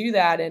best to do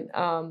that. And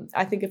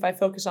I think if I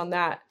focus on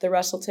that, the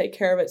rest will take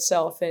care of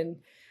itself. And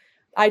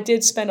I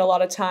did spend a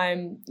lot of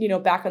time,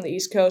 back on the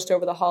East Coast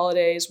over the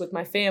holidays with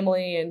my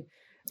family and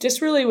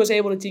just really was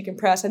able to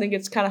decompress. I think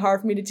it's kind of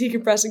hard for me to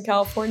decompress in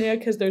California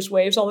because there's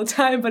waves all the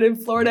time. But in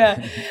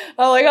Florida,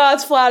 I'm like, oh,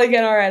 it's flat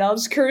again. All right, I'll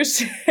just cruise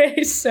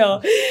today.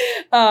 So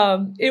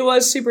it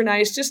was super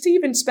nice just to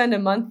even spend a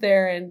month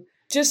there and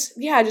just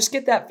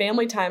get that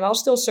family time. I was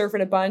still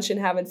surfing a bunch and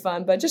having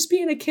fun, but just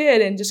being a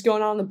kid and just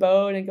going on the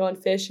boat and going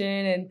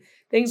fishing and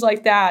things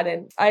like that.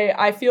 And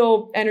I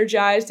feel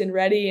energized and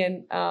ready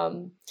and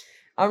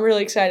I'm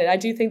really excited. I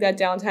do think that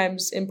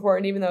downtime's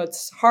important, even though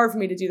it's hard for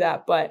me to do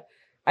that, but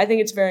I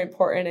think it's very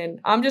important. And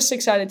I'm just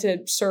excited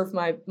to surf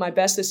my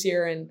best this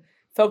year and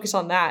focus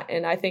on that.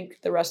 And I think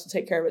the rest will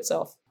take care of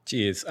itself.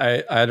 Geez,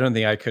 I don't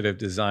think I could have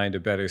designed a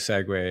better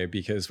segue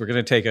because we're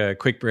going to take a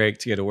quick break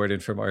to get a word in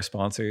from our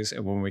sponsors.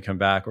 And when we come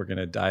back, we're going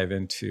to dive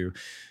into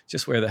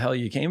just where the hell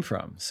you came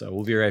from. So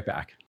we'll be right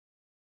back.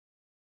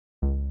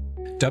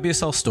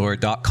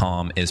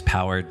 WSLstore.com is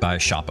powered by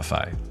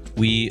Shopify.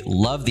 We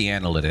love the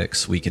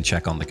analytics we can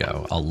check on the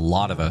go. A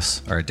lot of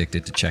us are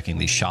addicted to checking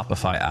the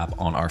Shopify app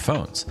on our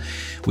phones.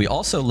 We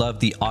also love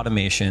the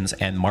automations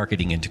and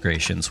marketing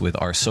integrations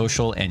with our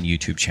social and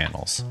YouTube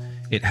channels.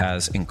 It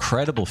has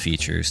incredible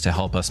features to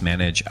help us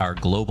manage our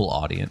global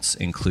audience,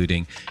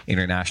 including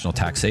international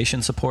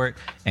taxation support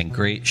and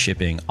great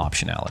shipping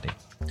optionality.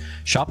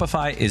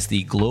 Shopify is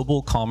the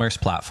global commerce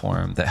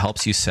platform that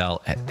helps you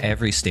sell at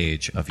every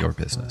stage of your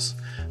business.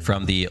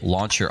 From the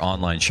launch your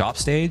online shop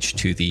stage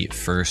to the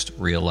first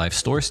real life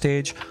store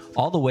stage,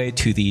 all the way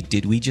to the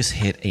did we just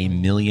hit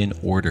 1 million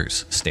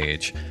orders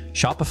stage,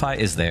 Shopify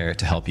is there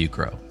to help you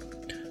grow.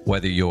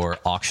 Whether you're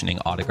auctioning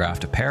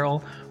autographed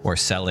apparel or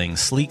selling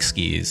sleek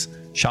skis,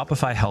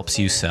 Shopify helps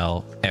you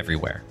sell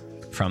everywhere.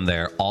 From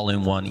their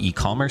all-in-one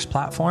e-commerce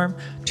platform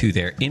to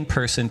their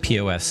in-person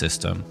POS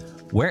system,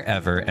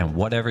 wherever and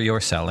whatever you're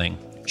selling,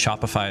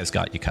 Shopify has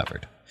got you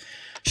covered.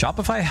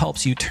 Shopify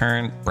helps you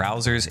turn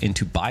browsers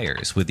into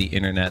buyers with the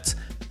internet's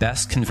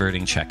best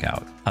converting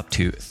checkout, up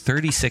to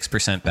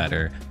 36%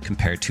 better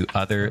compared to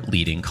other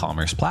leading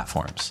commerce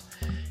platforms.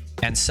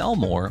 And sell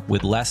more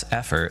with less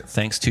effort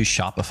thanks to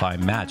Shopify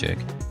Magic,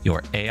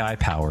 your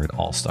AI-powered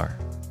all-star.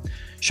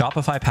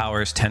 Shopify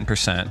powers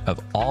 10% of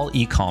all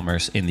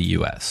e-commerce in the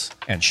US,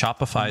 and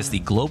Shopify is the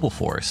global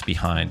force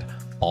behind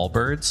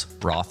Allbirds,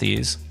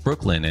 Rothy's,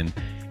 Brooklinen,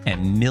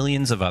 and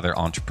millions of other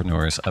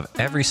entrepreneurs of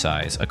every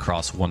size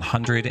across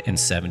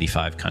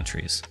 175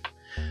 countries.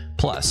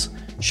 Plus,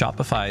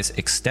 Shopify's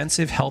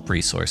extensive help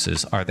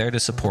resources are there to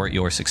support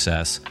your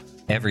success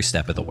every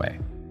step of the way.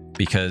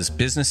 Because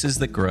businesses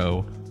that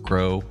grow,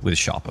 grow with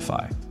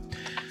Shopify.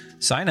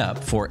 Sign up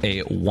for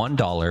a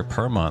 $1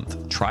 per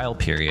month trial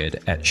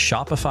period at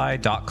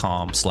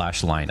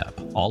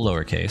shopify.com/lineup, all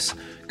lowercase.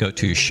 Go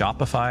to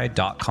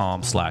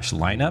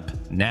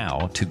shopify.com/lineup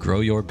now to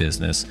grow your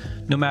business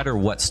no matter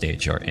what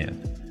stage you're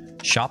in.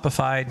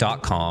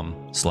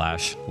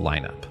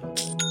 Shopify.com/lineup.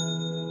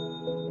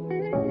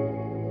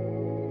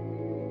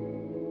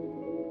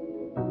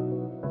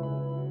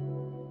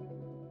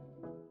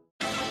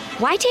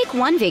 Why take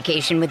one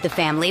vacation with the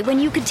family when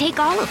you could take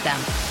all of them?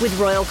 With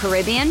Royal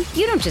Caribbean,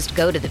 you don't just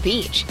go to the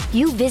beach.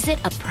 You visit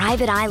a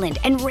private island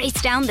and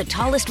race down the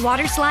tallest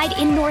water slide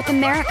in North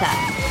America.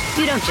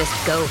 You don't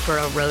just go for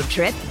a road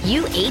trip.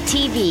 You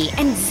ATV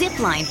and zip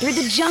line through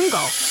the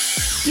jungle.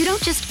 You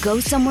don't just go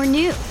somewhere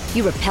new.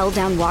 You rappel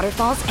down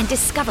waterfalls and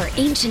discover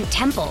ancient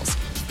temples.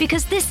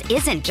 Because this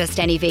isn't just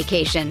any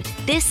vacation.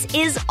 This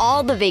is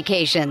all the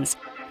vacations.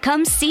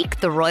 Come seek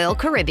the Royal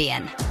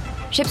Caribbean.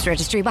 Ships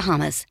Registry,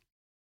 Bahamas.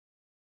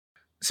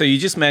 So you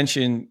just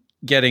mentioned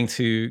getting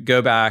to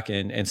go back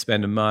and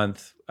spend a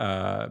month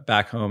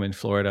back home in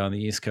Florida on the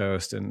East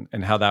Coast and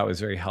how that was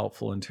very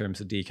helpful in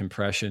terms of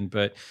decompression.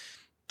 But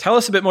tell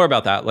us a bit more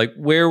about that. Like,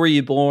 where were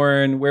you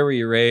born? Where were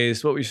you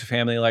raised? What was your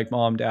family like?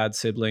 Mom, dad,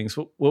 siblings?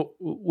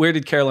 Where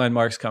did Caroline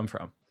Marks come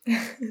from?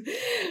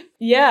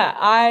 Yeah,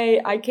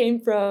 I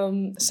came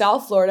from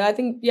South Florida. I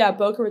think,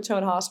 Boca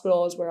Raton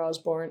Hospital is where I was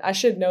born. I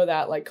should know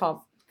that like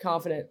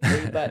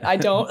confidently, but I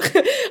don't.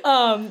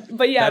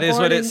 But yeah, that is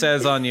what it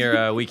says on your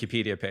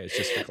Wikipedia page.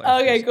 Just for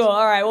okay, cool.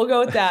 All right, we'll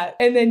go with that.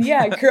 And then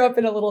I grew up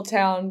in a little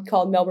town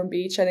called Melbourne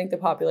Beach. I think the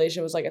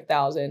population was like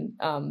 1,000.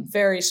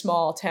 Very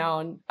small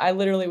town. I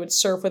literally would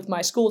surf with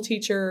my school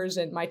teachers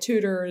and my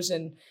tutors,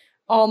 and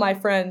all my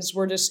friends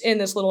were just in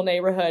this little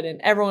neighborhood, and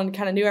everyone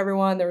kind of knew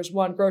everyone. There was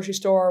one grocery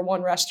store,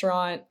 one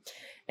restaurant,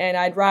 and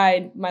I'd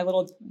ride my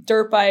little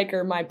dirt bike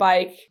or my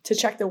bike to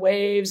check the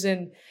waves.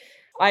 And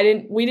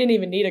we didn't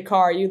even need a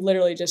car. You'd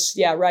literally just,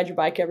 ride your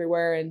bike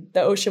everywhere. And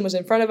the ocean was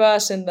in front of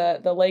us and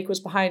the lake was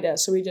behind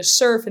us. So we just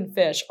surf and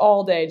fish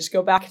all day, just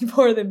go back and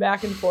forth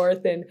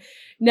and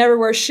never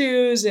wear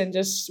shoes and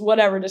just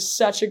whatever, just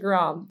such a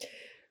grom.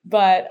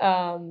 But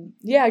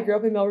I grew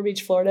up in Melbourne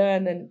Beach, Florida,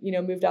 and then,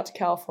 moved out to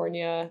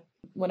California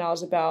when I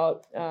was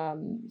about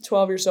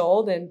 12 years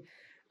old, and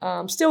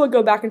still would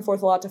go back and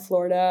forth a lot to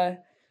Florida,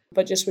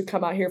 but just would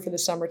come out here for the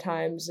summer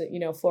times.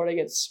 Florida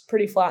gets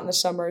pretty flat in the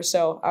summer,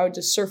 so I would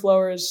just surf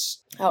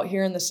lowers out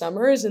here in the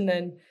summers, and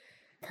then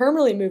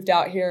permanently moved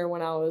out here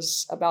when I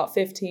was about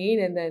 15,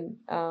 and then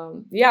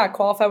I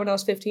qualified when I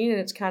was 15, and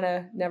it's kind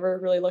of never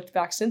really looked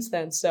back since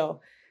then.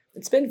 So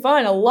it's been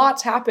fun. A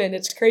lot's happened.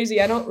 It's crazy.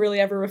 I don't really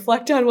ever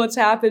reflect on what's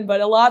happened, but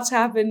a lot's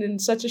happened in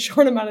such a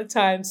short amount of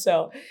time.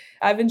 So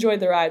I've enjoyed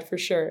the ride for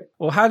sure.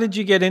 Well, how did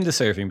you get into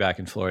surfing back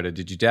in Florida?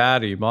 Did your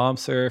dad or your mom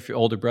surf? Your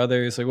older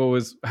brothers? Like, what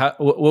was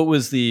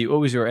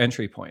your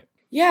entry point?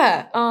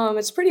 Yeah,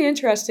 it's pretty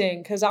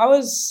interesting because I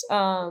was,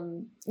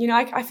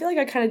 I feel like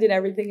I kind of did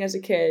everything as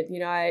a kid.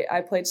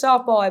 I played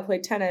softball, I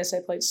played tennis, I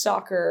played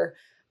soccer.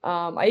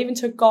 I even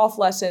took golf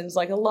lessons,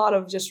 like a lot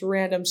of just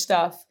random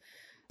stuff.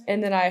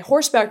 And then I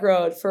horseback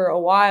rode for a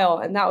while,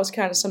 and that was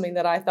kind of something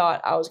that I thought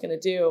I was going to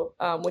do,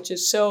 which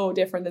is so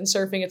different than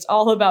surfing. It's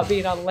all about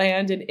being on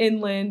land and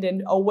inland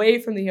and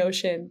away from the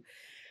ocean.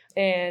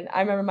 And I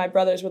remember my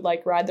brothers would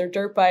like ride their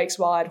dirt bikes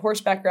while I'd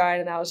horseback ride,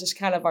 and that was just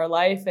kind of our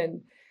life. And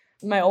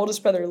my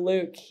oldest brother,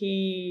 Luke,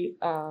 he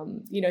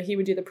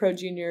would do the pro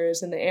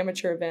juniors and the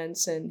amateur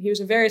events, and he was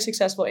a very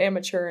successful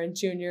amateur and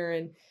junior.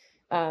 And,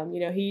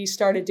 he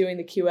started doing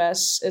the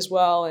QS as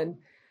well. And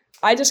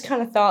I just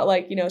kind of thought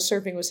like,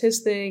 surfing was his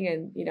thing,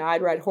 and,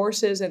 I'd ride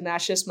horses, and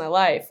that's just my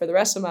life for the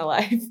rest of my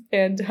life.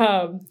 And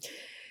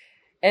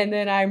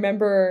then I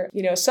remember,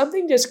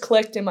 something just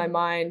clicked in my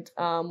mind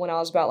when I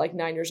was about like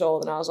 9 years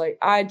old, and I was like,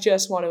 I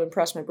just want to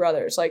impress my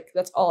brothers. Like,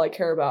 that's all I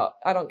care about.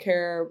 I don't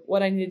care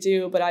what I need to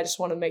do, but I just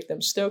want to make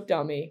them stoked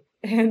on me.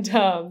 And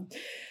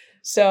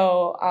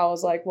so I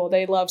was like, well,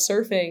 they love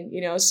surfing,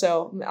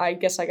 so I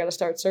guess I got to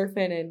start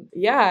surfing. And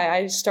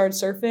I started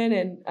surfing,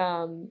 and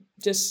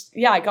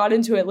I got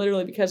into it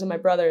literally because of my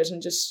brothers,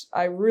 and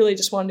I really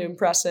just wanted to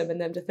impress them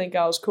and them to think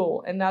I was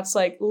cool. And that's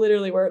like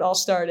literally where it all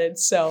started.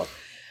 So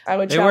I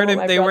would travel with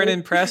my They brother. weren't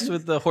impressed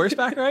with the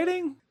horseback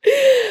riding?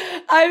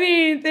 I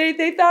mean,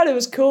 they thought it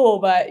was cool,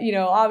 but,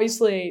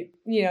 obviously,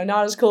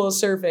 not as cool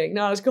as surfing,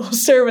 not as cool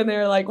as surfing. They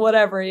were like,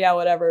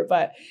 whatever.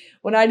 But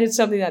when I did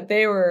something that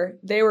they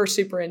were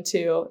super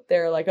into,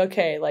 they're like,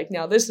 okay, like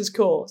now this is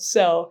cool.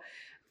 So,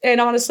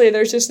 and honestly,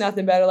 there's just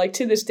nothing better. Like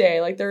to this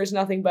day, like there is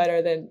nothing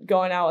better than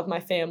going out with my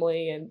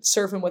family and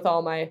surfing with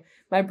all my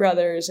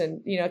brothers,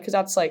 and, cause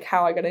that's like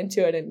how I got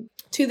into it. And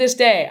to this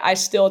day, I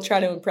still try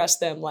to impress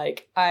them.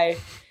 Like I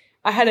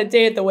I had a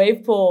day at the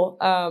wave pool,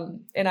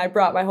 and I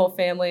brought my whole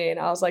family, and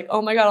I was like,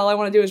 oh my God, all I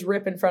want to do is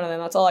rip in front of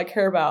them. That's all I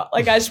care about.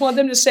 Like, I just want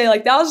them to say,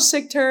 like, that was a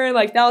sick turn.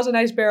 Like, that was a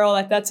nice barrel.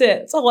 Like, that's it.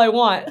 That's all I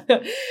want.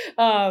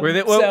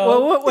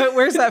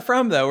 Where's that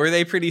from, though? Were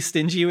they pretty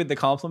stingy with the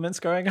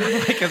compliments growing up?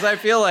 Because I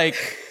feel like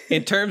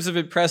in terms of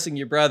impressing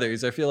your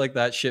brothers, I feel like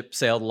that ship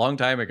sailed a long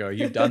time ago.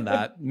 You've done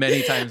that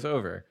many times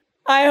over.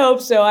 I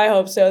hope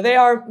so. They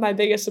are my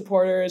biggest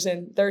supporters,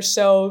 and they're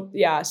so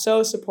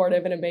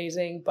supportive and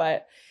amazing.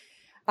 But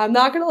I'm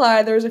not going to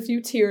lie, there was a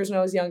few tears when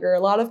I was younger, a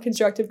lot of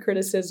constructive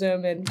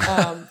criticism and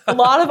a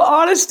lot of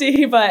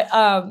honesty. But,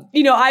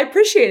 I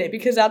appreciate it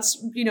because that's,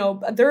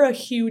 they're a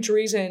huge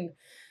reason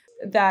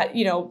that,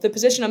 the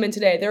position I'm in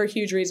today, they're a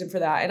huge reason for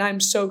that. And I'm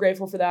so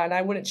grateful for that. And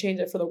I wouldn't change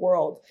it for the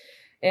world.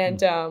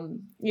 And,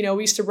 we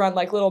used to run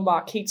like little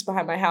mock heats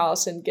behind my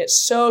house and get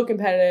so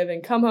competitive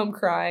and come home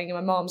crying. And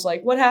my mom's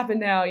like, what happened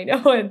now? And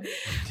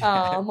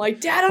I'm like,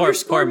 Dad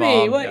underscored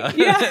me. Mom,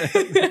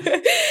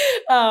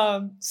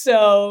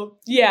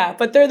 yeah.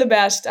 But they're the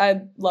best.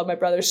 I love my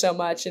brothers so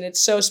much. And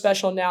it's so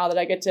special now that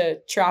I get to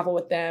travel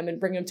with them and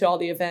bring them to all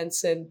the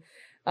events and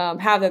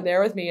have them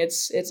there with me.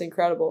 It's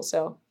incredible.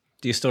 So,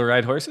 do you still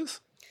ride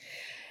horses?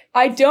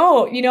 I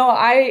don't,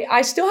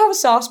 I still have a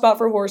soft spot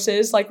for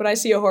horses. Like when I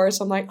see a horse,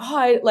 I'm like,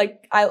 I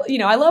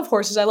love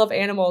horses. I love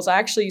animals. I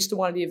actually used to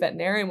want to be a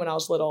veterinarian when I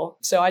was little.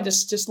 So I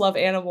just love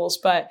animals,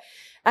 but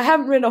I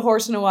haven't ridden a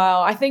horse in a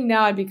while. I think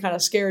now I'd be kind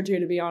of scared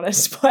to be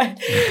honest, but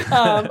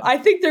I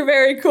think they're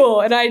very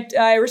cool and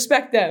I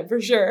respect them for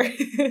sure.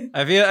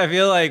 I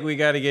feel like we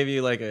got to get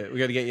you like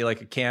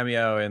a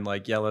cameo in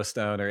like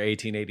Yellowstone or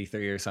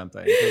 1883 or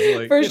something.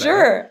 Like, for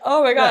sure.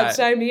 Oh my God,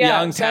 sign me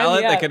up. Young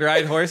talent that could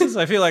ride horses.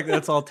 I feel like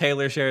that's all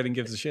Taylor Sheridan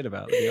gives a shit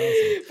about. That'd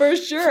be awesome. For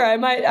sure.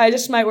 I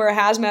just might wear a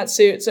hazmat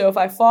suit. So if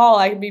I fall,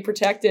 I can be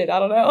protected. I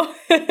don't know.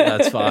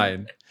 That's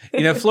fine.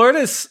 Florida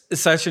is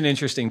such an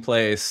interesting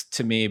place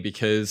to me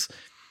because,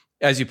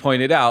 as you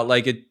pointed out,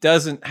 like it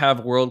doesn't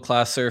have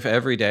world-class surf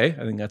every day.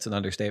 I think that's an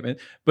understatement,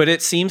 but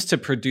it seems to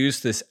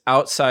produce this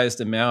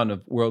outsized amount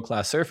of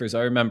world-class surfers.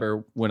 I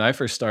remember when I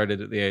first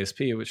started at the ASP,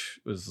 which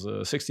was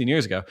 16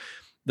 years ago,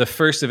 the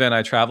first event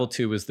I traveled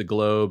to was the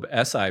Globe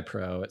SI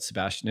Pro at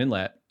Sebastian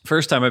Inlet.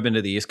 First time I've been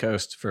to the East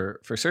Coast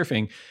for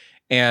surfing.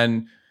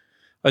 And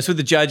I was with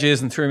the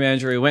judges and tour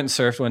manager. We went and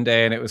surfed one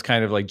day and it was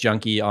kind of like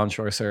junky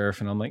onshore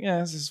surf. And I'm like, yeah,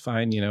 this is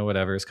fine.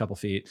 Whatever. It's a couple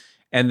feet.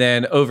 And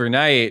then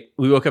overnight,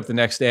 we woke up the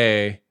next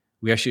day.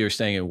 We actually were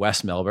staying in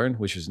West Melbourne,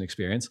 which was an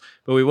experience.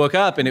 But we woke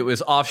up and it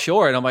was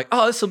offshore. And I'm like,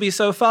 oh, this will be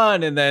so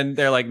fun. And then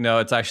they're like, no,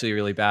 it's actually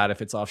really bad.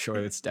 If it's offshore,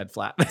 it's dead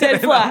flat.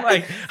 Dead flat.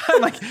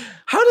 I'm like,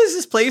 how does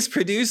this place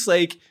produce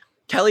like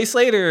Kelly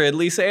Slater and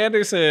Lisa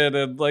Anderson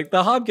and like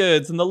the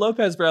Hobgoods and the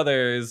Lopez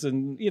brothers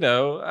and,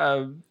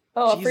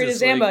 Frida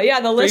Zamba.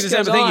 Yeah, the list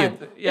goes on.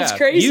 Yeah, it's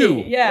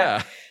crazy.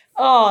 Yeah.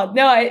 Oh,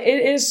 no, it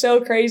is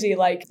so crazy.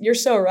 Like, you're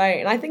so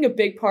right. And I think a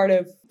big part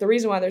of the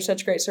reason why there's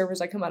such great surfers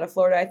that come out of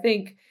Florida,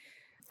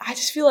 I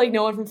just feel like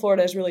no one from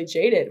Florida is really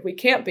jaded. We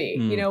can't be.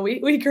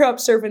 We grew up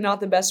surfing not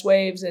the best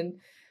waves. And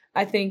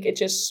I think it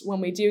just,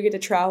 when we do get to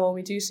travel and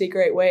we do see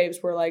great waves,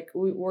 we're like,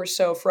 we're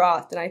so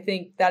frothed. And I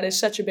think that is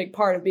such a big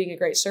part of being a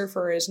great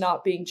surfer is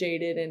not being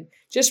jaded and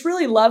just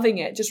really loving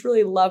it, just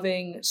really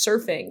loving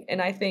surfing.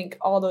 And I think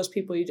all those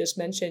people you just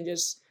mentioned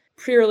just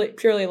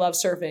purely love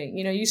surfing.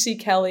 You see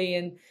Kelly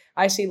and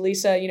I see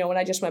Lisa, when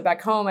I just went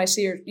back home, I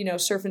see her,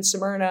 surfing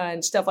Smyrna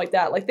and stuff like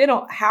that. Like they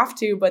don't have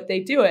to, but they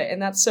do it.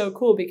 And that's so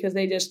cool because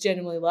they just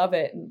genuinely love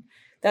it. And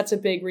that's a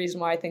big reason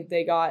why I think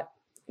they got,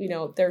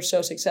 they're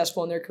so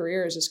successful in their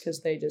careers is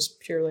because they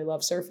just purely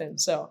love surfing.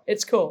 So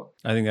it's cool.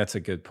 I think that's a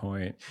good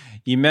point.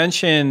 You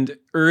mentioned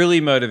early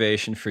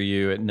motivation for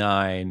you at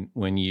 9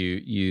 when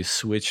you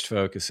switched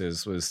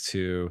focuses was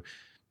to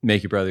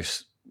make your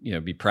brothers,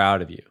 be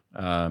proud of you.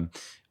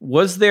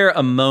 Was there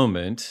a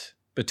moment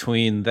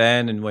between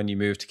then and when you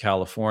moved to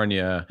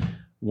California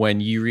when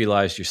you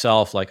realized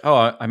yourself like,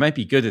 oh, I might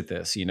be good at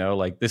this,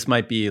 like this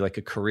might be like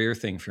a career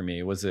thing for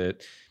me? Was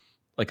it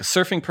like a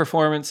surfing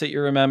performance that you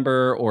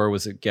remember, or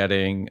was it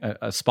getting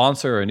a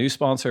sponsor or a new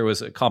sponsor?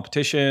 Was it a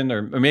competition,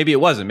 or maybe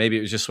it wasn't, maybe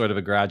it was just sort of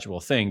a gradual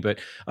thing, but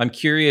I'm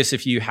curious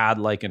if you had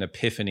like an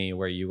epiphany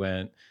where you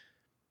went,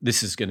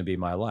 this is going to be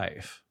my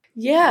life.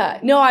 Yeah,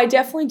 no, I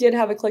definitely did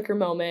have a clicker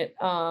moment.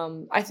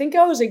 I think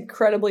I was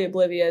incredibly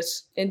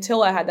oblivious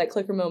until I had that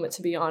clicker moment,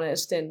 to be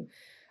honest. And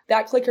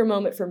that clicker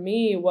moment for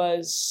me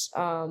was,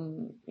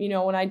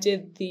 when I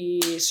did the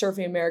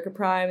Surfing America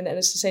Prime and the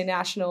NSSA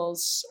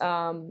Nationals,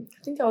 I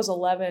think I was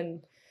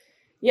 11.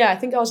 Yeah, I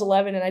think I was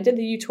 11. And I did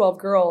the U12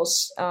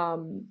 girls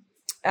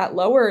at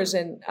Lowers.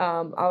 And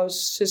I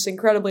was just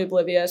incredibly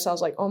oblivious. I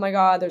was like, oh my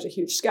God, there's a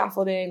huge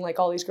scaffolding. Like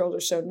all these girls are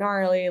so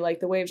gnarly. Like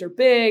the waves are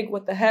big.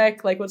 What the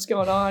heck? Like what's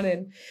going on?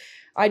 And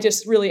I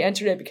just really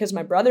entered it because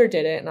my brother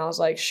did it. And I was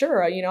like,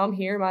 sure, I'm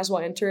here. Might as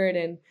well enter it.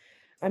 And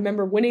I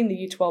remember winning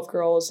the U12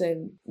 girls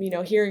and,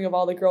 hearing of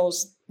all the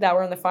girls that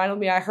were in the final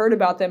with me. I heard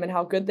about them and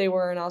how good they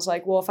were. And I was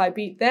like, well, if I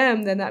beat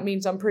them, then that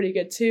means I'm pretty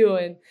good too.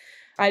 And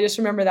I just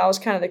remember that was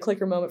kind of the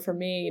clicker moment for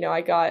me.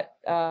 I got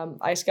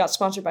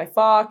sponsored by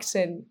Fox,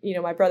 and,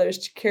 my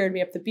brothers carried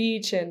me up the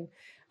beach, and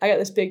I got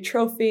this big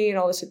trophy and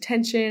all this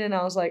attention. And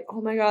I was like,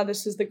 oh my God,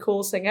 this is the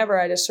coolest thing ever.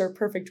 I just surfed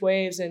perfect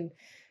waves. And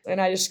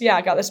I just,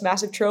 I got this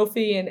massive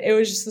trophy, and it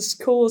was just this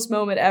coolest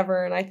moment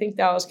ever. And I think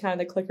that was kind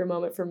of the clicker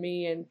moment for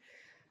me. And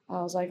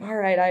I was like, all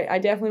right, I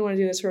definitely want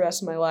to do this for the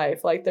rest of my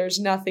life. Like, there's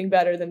nothing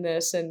better than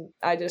this. And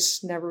I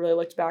just never really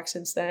looked back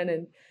since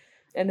then.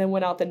 And then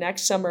went out the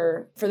next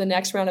summer for the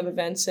next round of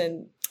events.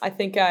 And I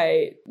think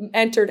I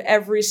entered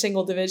every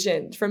single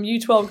division, from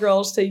U12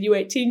 girls to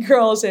U18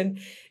 girls and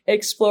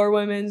Explore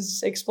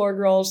women's, Explore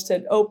girls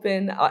to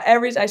open. I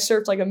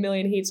surfed like 1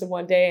 million heats in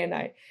one day, and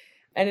I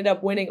ended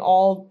up winning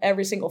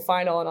every single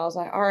final. And I was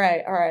like, all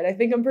right, I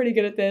think I'm pretty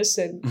good at this.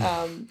 And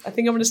I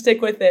think I'm going to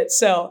stick with it.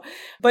 So,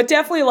 but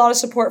definitely a lot of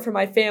support from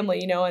my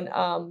family,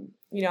 and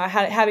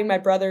having my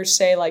brothers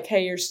say like,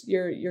 hey,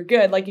 you're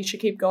good. Like, you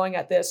should keep going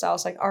at this. I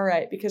was like, all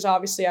right, because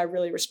obviously I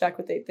really respect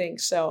what they think.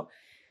 So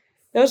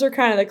those are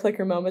kind of the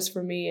clicker moments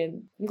for me.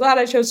 And I'm glad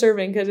I chose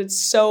surfing because it's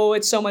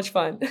so much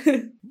fun.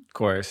 Of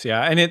course.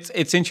 Yeah. And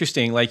it's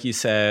interesting. Like you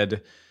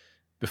said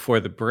before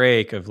the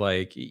break, of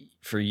like,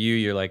 for you,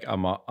 you're like,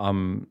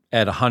 I'm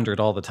at 100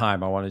 all the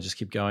time. I want to just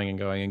keep going and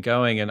going and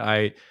going. And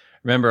I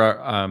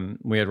remember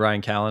we had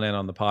Ryan Callanan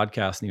on the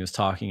podcast, and he was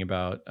talking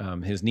about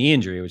his knee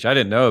injury, which I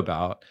didn't know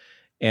about.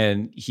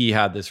 And he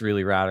had this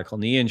really radical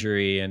knee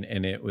injury.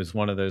 And it was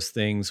one of those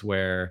things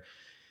where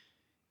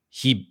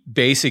he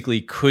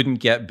basically couldn't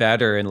get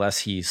better unless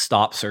he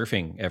stopped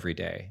surfing every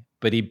day.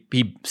 But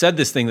he said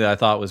this thing that I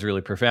thought was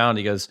really profound.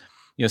 He goes,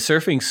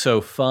 surfing's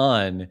so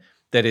fun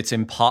that it's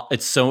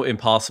so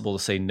impossible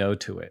to say no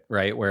to it,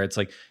 right? Where it's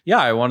like, yeah,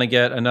 I want to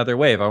get another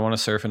wave. I want to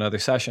surf another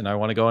session. I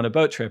want to go on a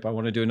boat trip. I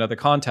want to do another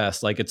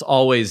contest. Like, it's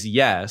always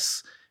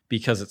yes,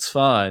 because it's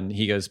fun.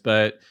 He goes,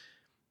 but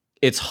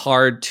it's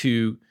hard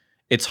to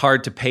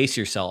pace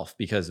yourself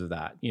because of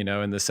that,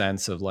 in the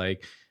sense of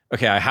like,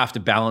 okay, I have to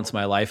balance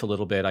my life a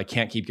little bit. I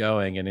can't keep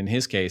going. And in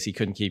his case, he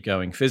couldn't keep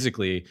going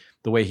physically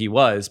the way he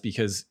was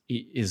because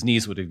his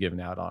knees would have given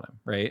out on him,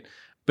 right?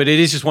 But it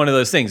is just one of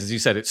those things, as you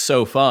said, it's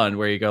so fun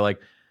where you go like,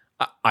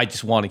 I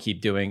just want to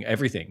keep doing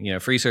everything,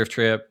 free surf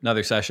trip,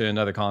 another session,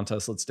 another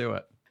contest, let's do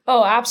it.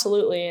 Oh,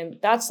 absolutely. And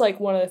that's like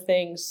one of the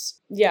things,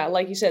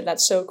 like you said,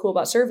 that's so cool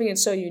about surfing and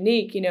so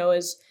unique,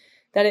 is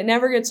that it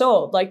never gets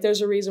old. Like,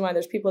 there's a reason why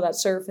there's people that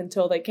surf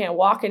until they can't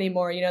walk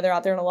anymore. They're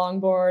out there on a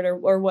longboard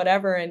or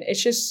whatever. And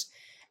it's just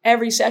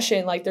every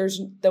session, like,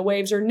 the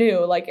waves are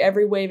new. Like,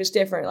 every wave is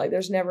different. Like,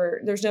 there's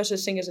no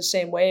such thing as the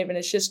same wave. And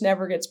it just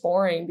never gets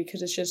boring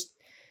because it's just,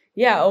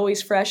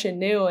 always fresh and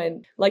new.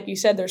 And like you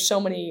said, there's so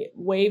many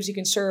waves you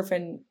can surf.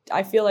 And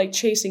I feel like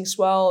chasing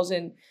swells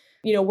and,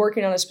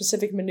 working on a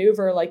specific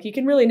maneuver, like, you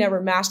can really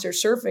never master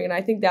surfing. And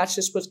I think that's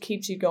just what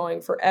keeps you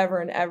going forever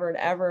and ever and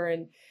ever.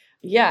 And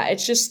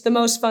it's just the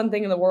most fun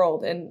thing in the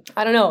world. And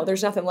I don't know,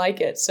 there's nothing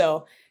like it.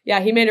 So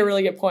he made a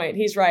really good point.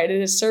 He's right.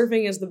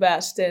 Surfing is the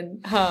best.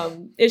 And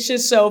it's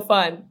just so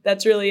fun.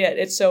 That's really it.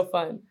 It's so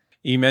fun.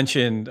 You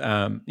mentioned,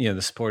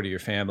 the support of your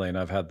family, and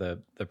I've had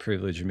the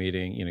privilege of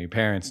meeting, your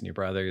parents and your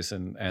brothers,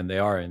 and they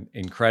are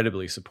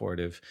incredibly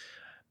supportive.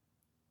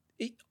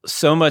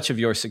 So much of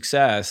your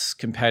success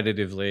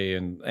competitively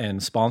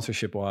and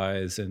sponsorship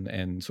wise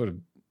and sort of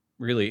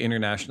really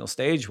international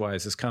stage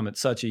wise has come at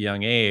such a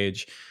young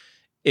age.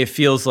 It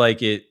feels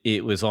like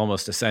it was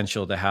almost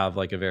essential to have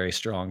like a very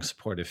strong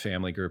supportive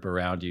family group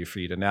around you for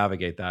you to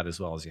navigate that as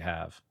well as you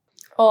have.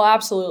 Oh,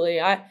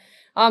 absolutely.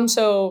 I'm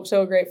so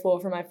grateful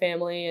for my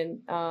family and,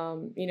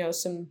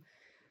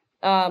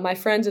 my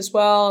friends as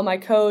well, my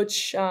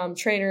coach,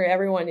 trainer,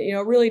 everyone. It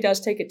really does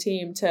take a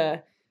team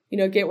to,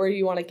 get where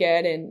you want to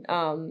get. And,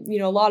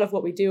 a lot of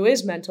what we do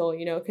is mental,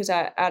 because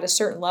at a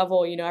certain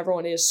level,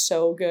 everyone is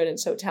so good and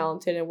so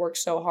talented and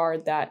works so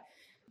hard that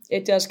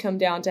it does come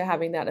down to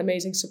having that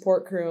amazing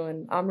support crew.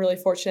 And I'm really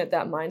fortunate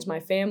that mine's my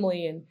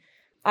family. And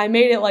I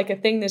made it like a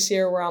thing this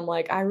year where I'm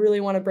like, I really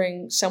want to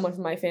bring someone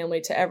from my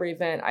family to every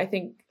event. I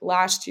think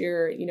last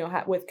year,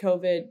 with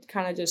COVID,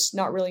 kind of just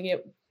not really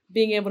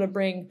being able to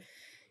bring,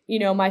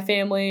 my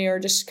family, or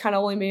just kind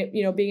of only,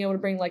 being able to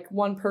bring like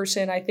one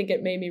person. I think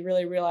it made me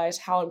really realize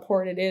how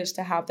important it is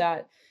to have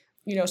that,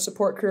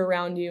 support crew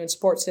around you and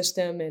support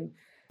system. And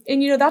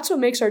that's what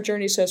makes our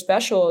journey so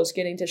special, is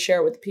getting to share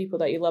it with the people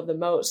that you love the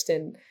most.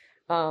 And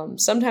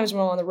sometimes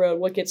when I'm on the road,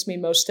 what gets me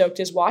most stoked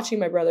is watching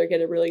my brother get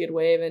a really good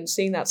wave and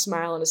seeing that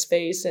smile on his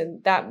face.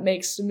 And that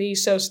makes me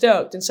so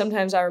stoked. And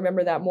sometimes I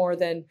remember that more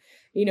than,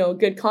 a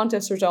good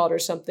contest result or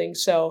something.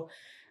 So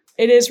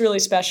it is really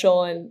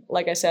special. And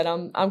like I said,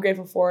 I'm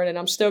grateful for it. And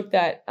I'm stoked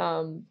that,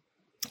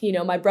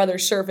 my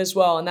brothers surf as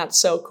well. And that's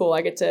so cool.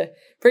 I get to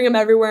bring them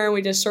everywhere and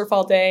we just surf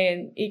all day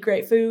and eat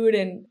great food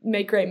and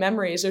make great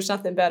memories. There's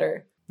nothing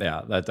better.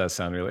 Yeah, that does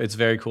sound really, it's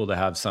very cool to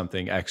have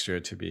something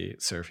extra to be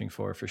surfing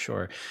for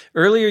sure.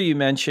 Earlier you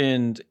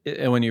mentioned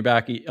when you're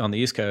back on the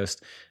East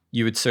Coast,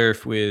 you would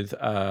surf with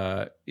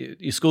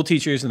your school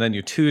teachers and then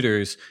your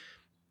tutors.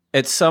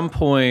 At some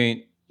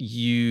point,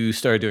 you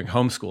started doing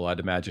homeschool, I'd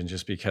imagine,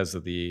 just because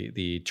of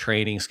the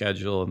training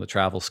schedule and the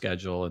travel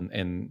schedule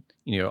and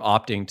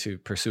opting to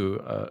pursue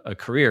a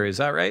career. Is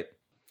that right?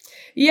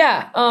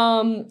 Yeah.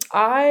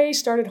 I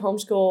started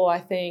homeschool, I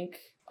think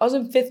I was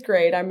in 5th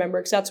grade, I remember,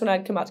 because that's when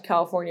I'd come out to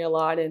California a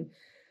lot. And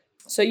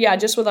so, yeah,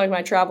 just with like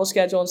my travel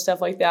schedule and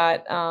stuff like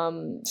that,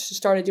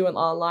 started doing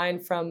online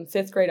from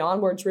 5th grade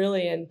onwards,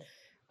 really, and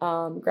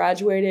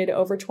graduated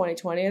over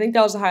 2020. I think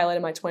that was the highlight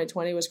of my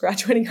 2020 was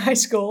graduating high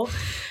school.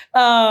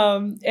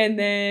 And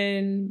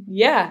then,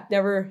 yeah,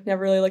 never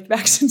really looked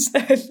back since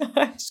then.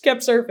 I just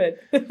kept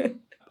surfing.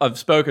 I've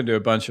spoken to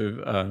a bunch of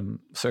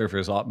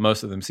surfers,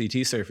 most of them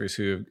CT surfers,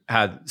 who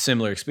had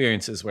similar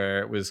experiences where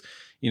it was,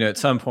 at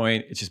some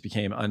point it just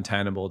became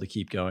untenable to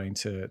keep going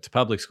to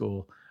public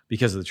school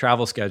because of the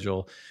travel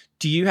schedule.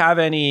 Do you have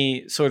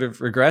any sort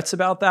of regrets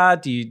about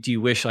that? Do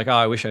you wish like,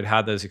 I wish I'd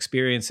had those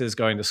experiences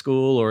going to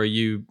school, or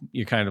you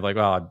kind of like,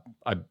 I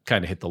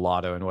kind of hit the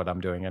lotto in what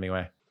I'm doing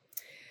anyway?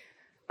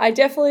 I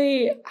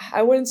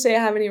wouldn't say I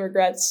have any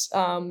regrets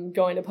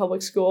going to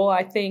public school.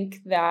 I think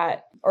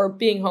that, or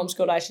being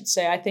homeschooled, I should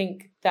say, I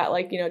think that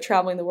like,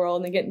 traveling the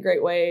world and getting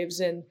great waves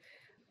and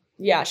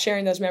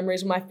sharing those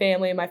memories with my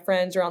family and my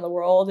friends around the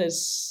world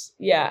is,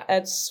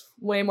 it's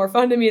way more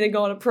fun to me than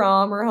going to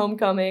prom or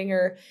homecoming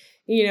or,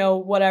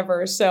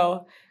 whatever.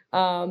 So,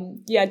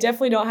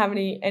 definitely don't have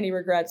any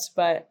regrets,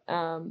 but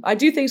I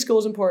do think school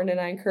is important and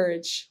I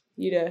encourage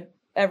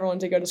everyone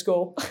to go to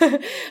school.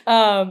 But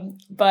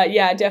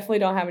I definitely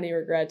don't have any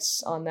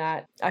regrets on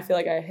that. I feel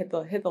like I hit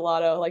the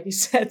lotto, like you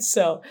said.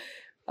 So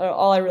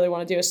all I really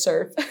want to do is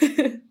surf.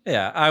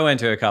 Yeah, I went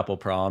to a couple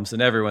proms,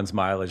 and everyone's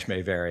mileage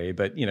may vary,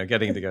 but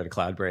getting to go to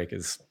Cloudbreak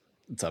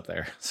it's up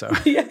there. So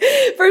yeah,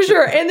 for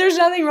sure. And there's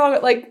nothing wrong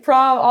with like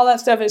prom, all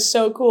that stuff is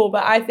so cool.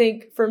 But I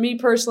think for me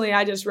personally,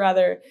 I just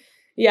rather,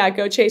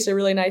 go chase a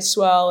really nice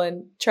swell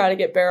and try to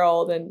get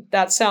barreled. And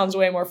that sounds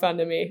way more fun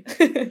to me.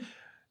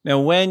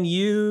 Now, when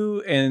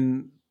you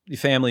and the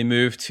family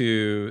moved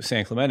to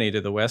San Clemente,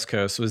 to the West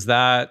Coast, was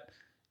that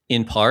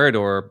in part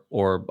or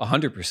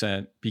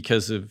 100%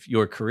 because of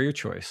your career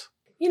choice?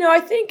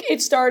 I think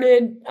it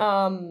started,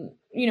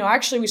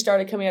 actually we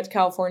started coming out to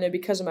California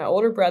because of my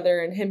older brother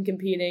and him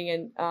competing.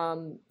 And,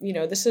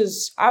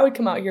 I would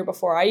come out here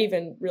before I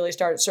even really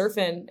started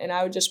surfing, and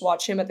I would just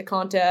watch him at the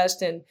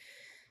contest. And,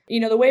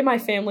 the way my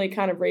family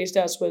kind of raised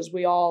us was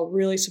we all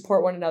really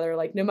support one another.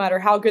 Like no matter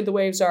how good the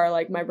waves are,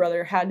 like my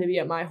brother had to be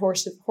at my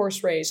horse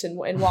race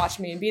and watch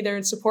me and be there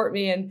and support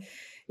me. And,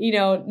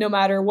 no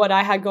matter what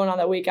I had going on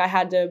that week, I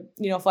had to,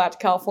 fly out to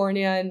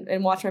California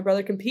and watch my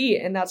brother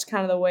compete. And that's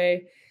kind of the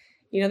way,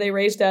 they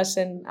raised us,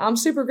 and I'm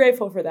super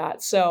grateful for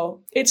that.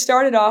 So it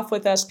started off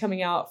with us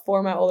coming out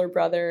for my older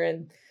brother,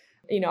 and,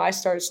 I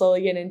started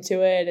slowly getting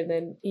into it. And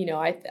then,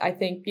 I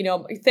think,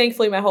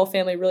 thankfully my whole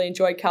family really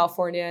enjoyed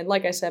California. And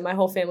like I said, my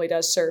whole family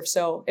does surf.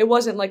 So it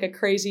wasn't like a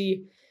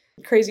crazy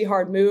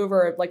hard move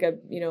or like a,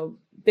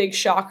 big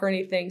shock or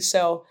anything.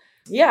 So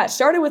it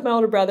started with my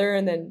older brother,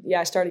 and then,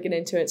 I started getting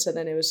into it. So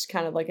then it was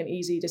kind of like an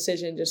easy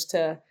decision just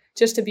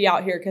to be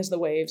out here because of the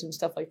waves and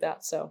stuff like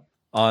that. So.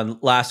 On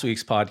last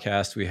week's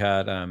podcast, we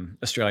had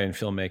Australian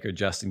filmmaker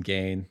Justin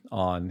Gain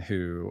on,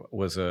 who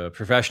was a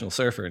professional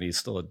surfer, and he's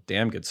still a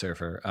damn good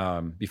surfer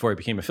before he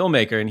became a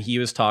filmmaker. And he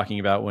was talking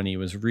about when he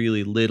was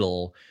really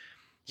little,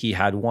 he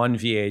had one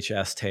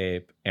VHS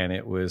tape, and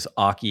it was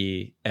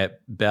Aki at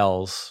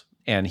Bell's,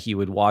 and he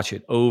would watch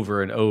it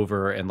over and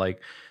over and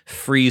like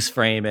freeze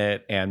frame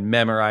it and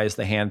memorize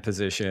the hand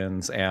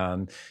positions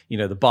and,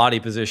 the body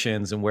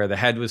positions and where the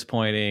head was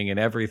pointing and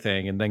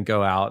everything, and then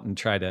go out and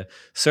try to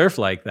surf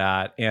like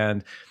that.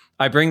 And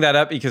I bring that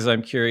up because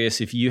I'm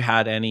curious if you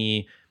had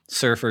any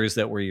surfers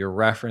that were your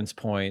reference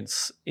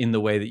points in the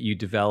way that you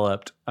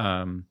developed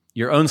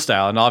your own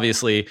style. And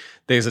obviously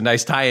there's a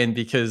nice tie-in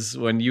because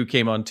when you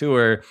came on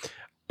tour,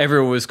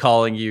 everyone was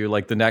calling you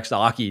like the next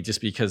Aki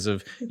just because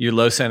of your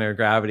low center of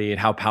gravity and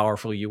how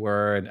powerful you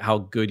were and how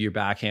good your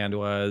backhand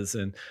was.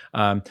 And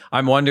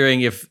I'm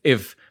wondering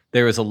if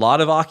there was a lot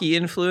of Aki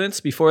influence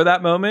before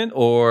that moment,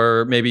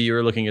 or maybe you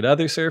were looking at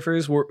other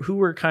surfers. Who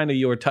were kind of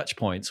your touch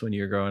points when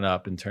you were growing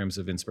up in terms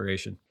of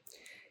inspiration?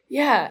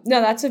 Yeah,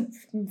 no, that's a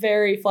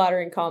very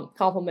flattering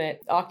compliment.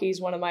 Aki's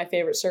one of my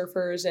favorite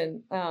surfers,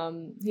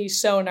 and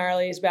he's so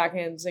gnarly. His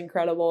backhand's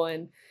incredible.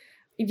 And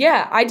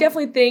yeah, I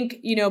definitely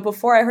think,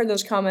 before I heard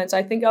those comments,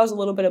 I think I was a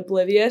little bit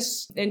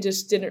oblivious and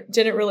just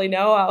didn't really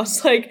know. I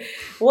was like,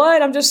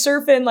 what? I'm just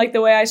surfing like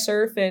the way I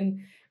surf. And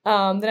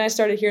then I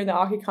started hearing the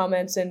Aki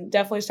comments and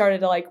definitely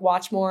started to like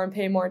watch more and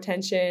pay more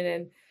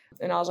attention.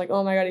 And I was like,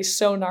 oh my God, he's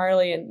so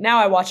gnarly. And now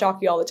I watch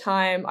Aki all the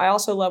time. I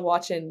also love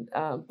watching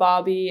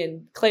Bobby,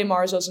 and Clay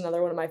Marzo's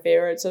another one of my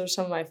favorites. Those are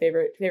some of my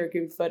favorite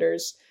goofy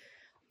footers.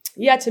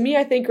 Yeah, to me,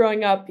 I think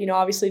growing up,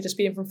 obviously just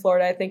being from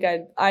Florida, I think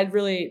I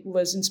really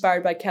was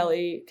inspired by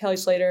Kelly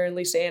Slater and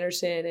Lisa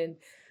Anderson,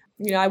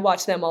 and I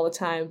watch them all the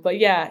time. But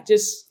yeah,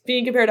 just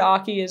being compared to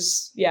Aki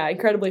is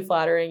incredibly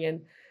flattering,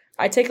 and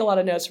I take a lot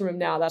of notes from him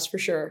now. That's for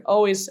sure.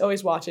 Always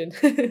watching.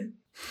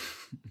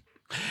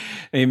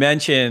 You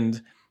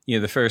mentioned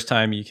the first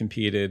time you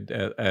competed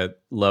at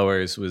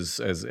lowers was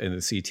in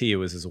the CT, it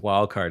was as a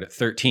wild card at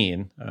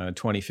 13,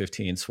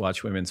 2015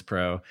 Swatch Women's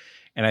Pro.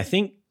 And I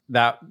think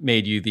that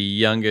made you the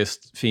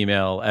youngest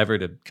female ever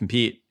to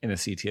compete in a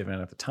CT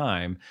event at the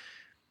time.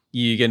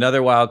 You get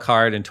another wild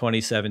card in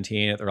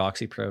 2017 at the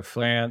Roxy Pro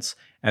France,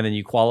 and then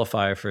you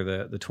qualify for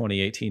the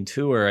 2018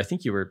 tour. I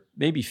think you were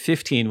maybe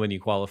 15 when you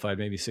qualified,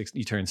 maybe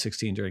you turned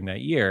 16 during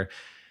that year.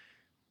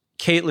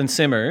 Caitlin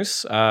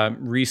Simmers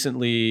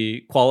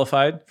recently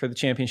qualified for the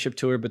championship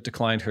tour, but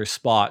declined her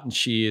spot. And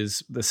she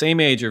is the same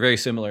age or very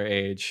similar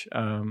age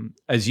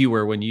as you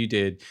were when you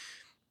did.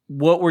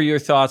 What were your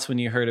thoughts when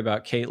you heard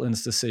about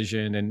Caitlin's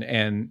decision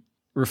and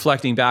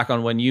reflecting back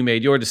on when you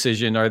made your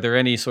decision? Are there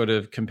any sort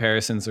of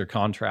comparisons or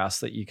contrasts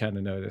that you kind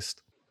of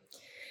noticed?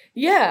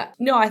 Yeah,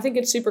 no, I think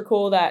it's super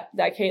cool that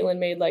Caitlin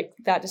made like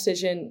that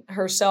decision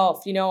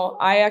herself.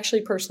 I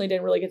actually personally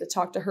didn't really get to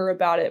talk to her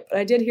about it, but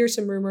I did hear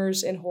some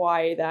rumors in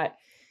Hawaii that,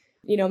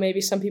 maybe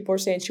some people were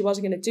saying she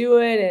wasn't going to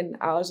do it. And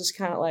I was just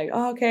kind of like,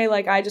 oh, okay,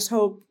 like, I just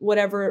hope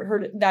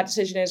whatever that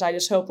decision is, I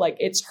just hope like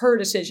it's her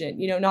decision,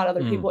 not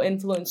other people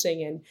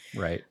influencing. And,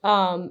 right.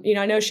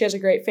 I know she has a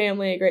great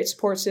family, a great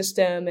support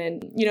system.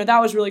 And, that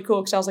was really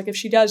cool because I was like, if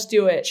she does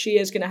do it, she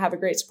is going to have a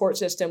great support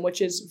system,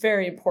 which is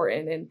very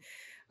important. And,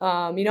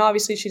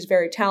 obviously she's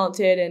very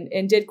talented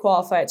and did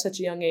qualify at such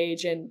a young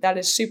age, and that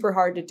is super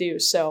hard to do.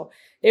 So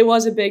it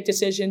was a big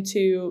decision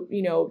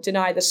to,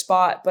 deny the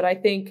spot. But I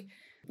think,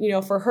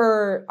 for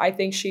her, I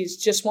think she's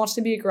just wants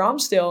to be a Grom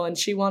still, and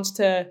she wants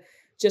to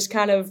just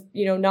kind of,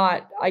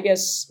 not, I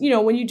guess,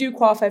 when you do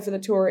qualify for the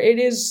tour,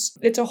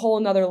 it's a whole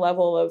nother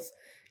level of,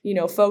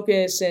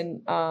 focus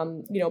and,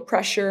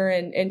 pressure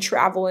and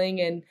traveling.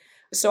 And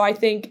so I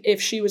think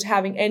if she was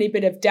having any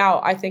bit of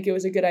doubt, I think it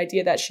was a good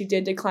idea that she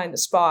did decline the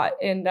spot.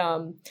 And,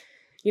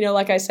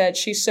 like I said,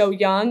 she's so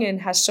young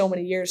and has so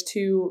many years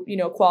to,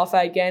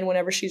 qualify again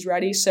whenever she's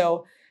ready.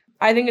 So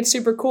I think it's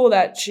super cool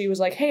that she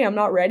was like, hey, I'm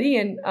not ready.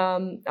 And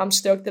I'm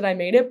stoked that I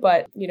made it.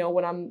 But,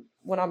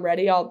 when I'm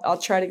ready,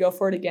 I'll try to go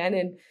for it again.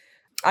 And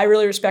I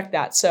really respect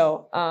that.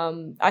 So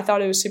I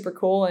thought it was super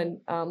cool.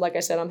 And like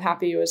I said, I'm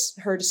happy it was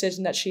her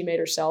decision that she made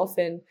herself.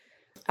 And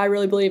I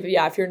really believe,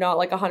 if you're not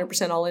like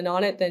 100% all in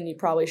on it, then you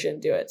probably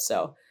shouldn't do it.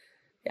 So,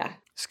 yeah.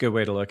 It's a good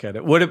way to look at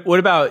it. What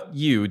about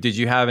you? Did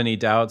you have any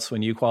doubts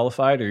when you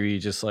qualified, or were you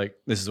just like,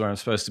 this is where I'm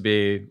supposed to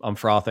be, I'm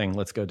frothing,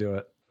 let's go do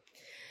it?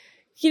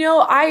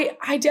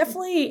 I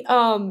definitely,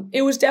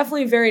 it was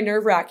definitely very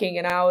nerve wracking.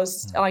 And I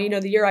was,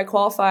 the year I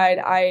qualified,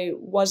 I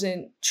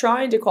wasn't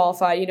trying to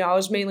qualify. I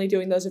was mainly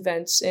doing those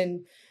events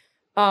and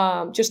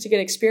just to get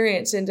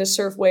experience and to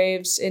surf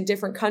waves in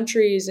different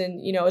countries.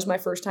 And, it was my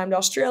first time to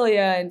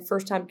Australia and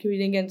first time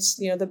competing against,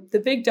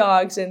 the big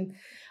dogs. And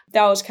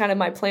that was kind of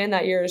my plan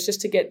that year, is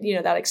just to get,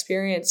 that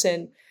experience.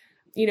 And,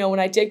 when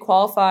I did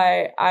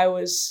qualify, I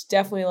was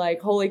definitely like,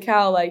 holy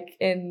cow, like,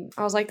 and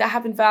I was like, that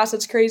happened fast.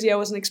 That's crazy. I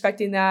wasn't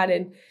expecting that.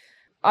 And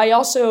I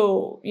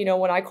also,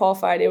 when I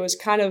qualified, it was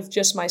kind of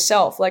just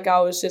myself. Like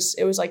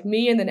it was like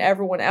me and then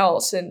everyone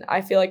else. And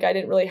I feel like I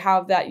didn't really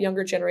have that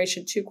younger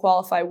generation to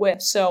qualify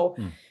with. So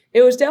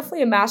it was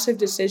definitely a massive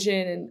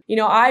decision.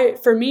 And,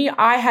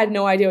 I had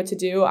no idea what to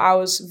do. I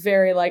was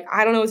very like,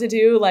 I don't know what to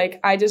do. Like,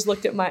 I just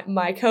looked at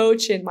my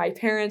coach and my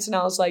parents and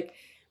I was like,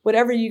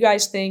 whatever you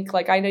guys think,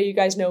 like, I know you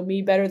guys know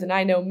me better than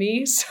I know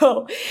me.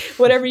 So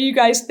whatever you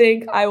guys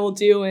think, I will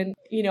do. And,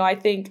 I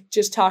think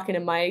just talking to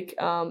Mike,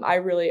 I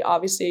really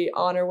obviously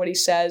honor what he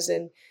says.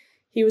 And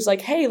he was like,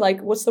 hey, like,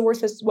 what's the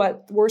worst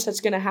that's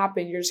going to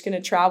happen? You're just going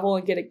to travel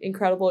and get an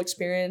incredible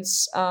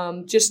experience.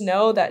 Just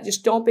know that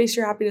just don't base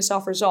your happiness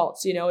off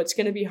results. It's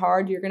going to be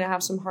hard. You're going to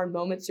have some hard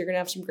moments. You're going to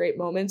have some great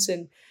moments,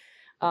 and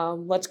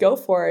let's go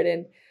for it.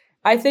 And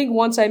I think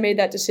once I made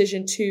that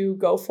decision to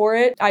go for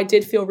it, I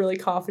did feel really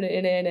confident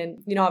in it.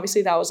 And,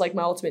 obviously that was like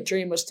my ultimate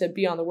dream, was to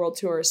be on the world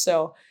tour.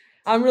 So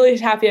I'm really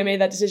happy I made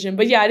that decision.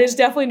 But yeah, it is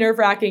definitely nerve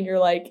wracking. You're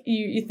like,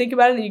 you think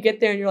about it and you get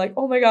there and you're like,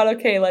 oh my God,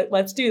 okay,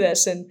 let's do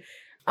this. And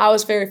I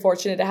was very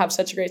fortunate to have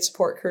such a great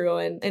support crew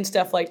and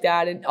stuff like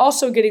that. And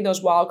also getting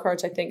those wild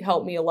cards, I think,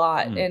 helped me a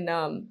lot. And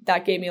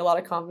that gave me a lot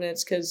of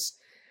confidence, because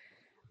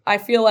I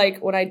feel like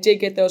when I did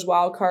get those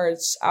wild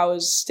cards, I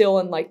was still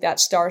in like that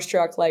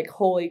starstruck, like,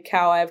 holy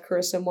cow, I have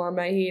Carissa Moore in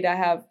my heat. I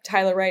have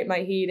Tyler Wright in my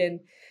heat. And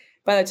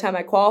by the time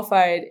I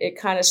qualified, it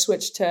kind of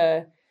switched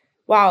to,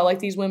 wow, like,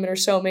 these women are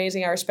so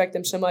amazing. I respect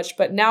them so much,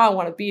 but now I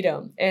want to beat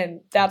them. And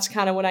that's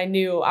kind of when I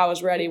knew I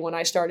was ready, when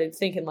I started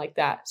thinking like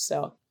that.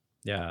 So,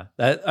 yeah,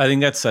 I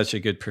think that's such a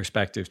good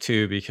perspective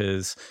too,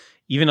 because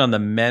even on the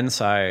men's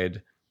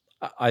side,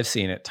 I've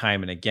seen it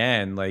time and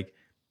again, like,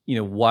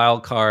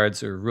 wild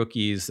cards or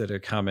rookies that are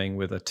coming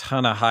with a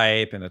ton of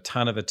hype and a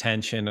ton of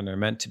attention and are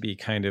meant to be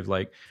kind of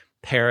like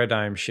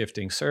paradigm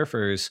shifting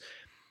surfers.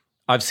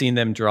 I've seen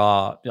them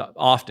draw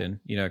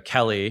often,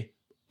 Kelly,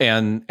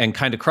 and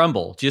kind of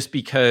crumble just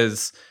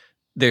because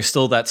there's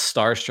still that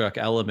starstruck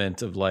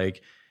element of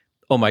like,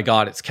 oh my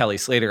God, it's Kelly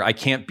Slater. I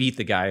can't beat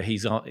the guy.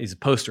 He's a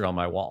poster on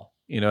my wall.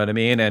 You know what I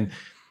mean? And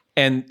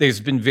And there's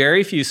been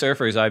very few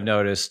surfers I've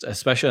noticed,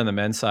 especially on the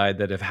men's side,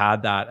 that have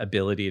had that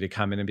ability to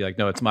come in and be like,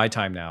 no, it's my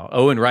time now.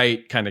 Owen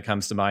Wright kind of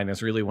comes to mind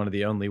as really one of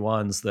the only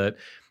ones that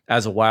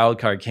as a wild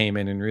card came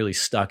in and really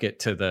stuck it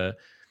to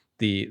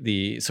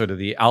the sort of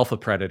the alpha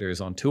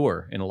predators on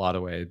tour in a lot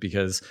of ways,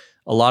 because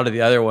a lot of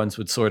the other ones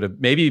would sort of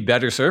maybe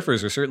better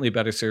surfers or certainly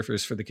better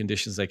surfers for the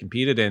conditions they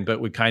competed in, but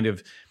would kind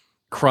of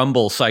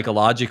crumble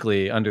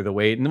psychologically under the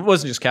weight. And it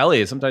wasn't just Kelly,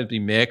 it'd sometimes be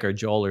Mick or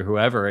Joel or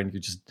whoever. And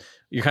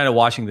you're kind of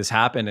watching this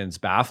happen and it's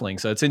baffling.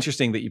 So it's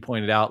interesting that you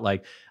pointed out,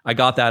 like, I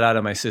got that out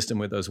of my system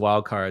with those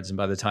wild cards. And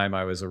by the time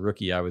I was a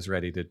rookie, I was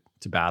ready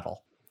to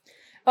battle.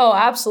 Oh,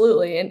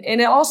 absolutely.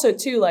 And it also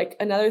too, like,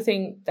 another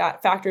thing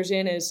that factors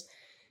in is,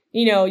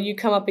 you know, you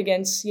come up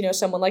against, you know,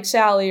 someone like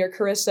Sally or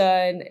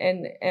Carissa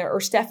and or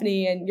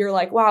Stephanie, and you're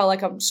like, wow,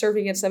 like I'm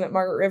surfing against them at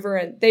Margaret River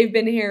and they've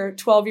been here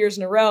 12 years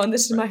in a row and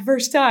this is my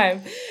first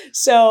time.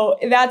 So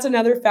that's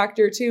another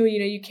factor too. You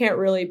know, you can't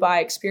really buy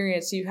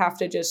experience. You have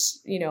to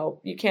just, you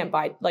know, you can't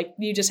buy, like,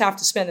 you just have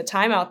to spend the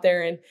time out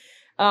there. And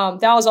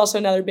that was also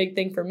another big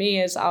thing for me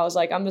is I was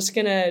like, I'm just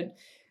going to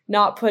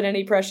not put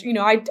any pressure. You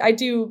know, I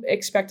do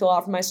expect a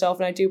lot from myself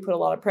and I do put a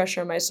lot of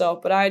pressure on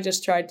myself, but I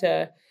just tried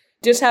to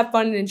just have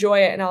fun and enjoy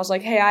it. And I was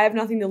like, hey, I have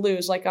nothing to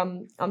lose. Like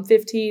I'm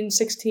 15,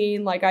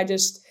 16. Like I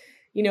just,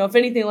 you know, if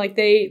anything, like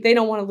they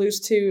don't want to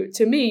lose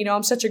to me, you know,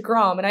 I'm such a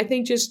Grom. And I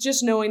think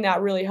just knowing that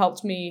really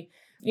helped me,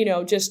 you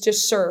know, just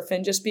surf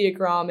and just be a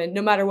Grom. And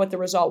no matter what the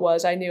result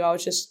was, I knew I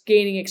was just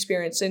gaining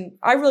experience. And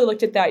I really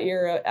looked at that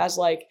year as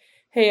like,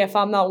 hey, if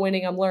I'm not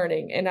winning, I'm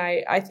learning. And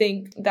I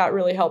think that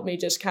really helped me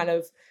just kind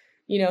of,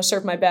 you know,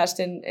 surf my best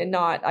and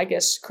not, I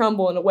guess,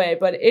 crumble in a way.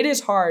 But it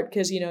is hard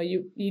because, you know,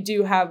 you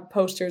do have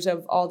posters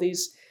of all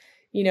these,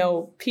 you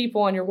know,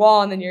 people on your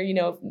wall, and then you're, you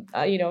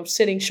know,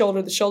 sitting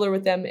shoulder to shoulder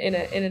with them in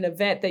an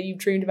event that you've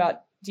dreamed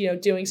about, you know,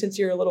 doing since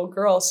you're a little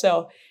girl.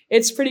 So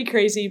it's pretty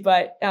crazy,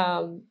 but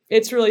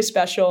it's really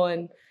special,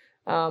 and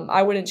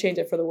I wouldn't change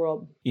it for the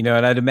world. You know,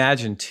 and I'd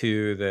imagine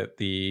too that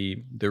the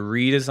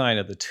redesign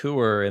of the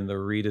tour and the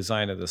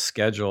redesign of the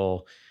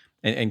schedule.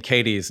 And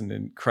Katie is an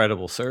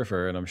incredible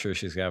surfer, and I'm sure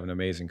she's going to have an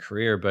amazing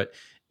career, but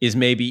is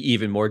maybe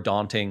even more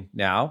daunting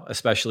now,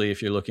 especially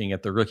if you're looking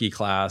at the rookie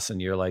class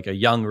and you're like a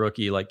young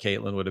rookie like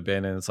Caitlin would have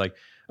been. And it's like,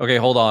 okay,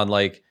 hold on.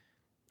 Like,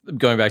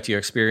 going back to your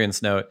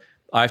experience note,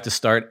 I have to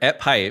start at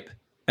Pipe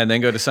and then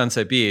go to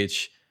Sunset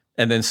Beach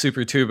and then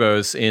Super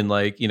Tubos in,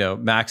 like, you know,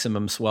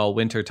 maximum swell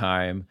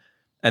wintertime,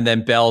 and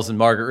then Bells and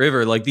Margaret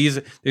River. Like,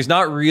 there's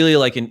not really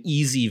like an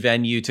easy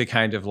venue to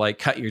kind of like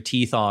cut your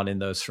teeth on in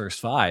those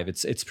first five.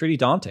 It's pretty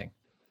daunting.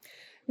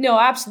 No,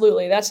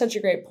 absolutely. That's such a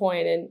great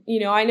point. And, you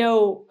know, I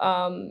know,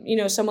 you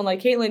know, someone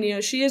like Caitlin, you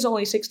know, she is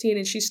only 16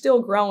 and she's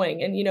still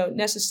growing, and, you know,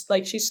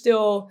 like she's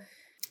still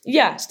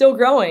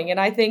growing. And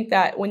I think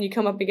that when you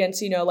come up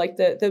against, you know, like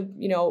the,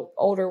 you know,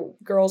 older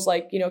girls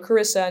like, you know,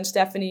 Carissa and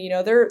Stephanie, you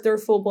know, they're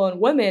full blown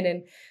women.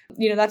 And,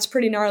 you know, that's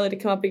pretty gnarly to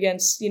come up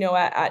against, you know,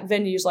 at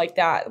venues like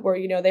that where,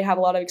 you know, they have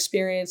a lot of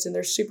experience and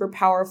they're super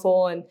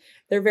powerful and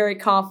they're very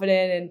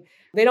confident and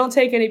they don't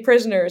take any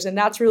prisoners. And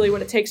that's really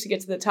what it takes to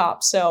get to the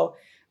top. So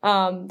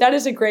that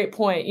is a great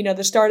point. You know,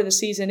 the start of the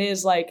season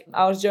is like,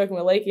 I was joking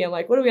with Lakey, I'm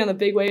like, what are we on the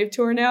big wave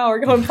tour now? We're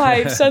going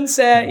Pipe,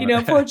 Sunset, you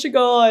know,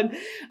 Portugal. And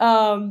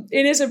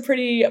it is a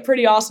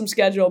pretty awesome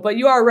schedule. But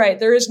you are right.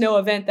 There is no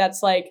event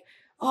that's like,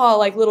 oh,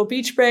 like little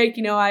beach break,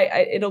 you know,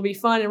 it'll be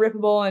fun and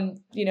rippable. And,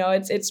 you know,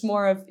 it's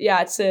more of,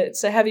 yeah,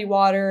 it's a heavy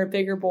water,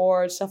 bigger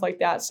board, stuff like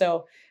that.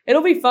 So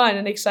it'll be fun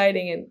and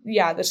exciting. And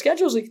yeah, the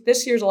schedules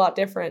this year's a lot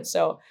different.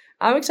 So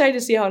I'm excited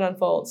to see how it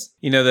unfolds.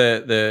 You know,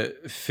 the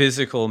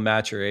physical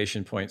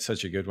maturation point,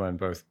 such a good one,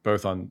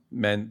 both on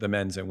the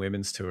men's and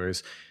women's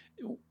tours.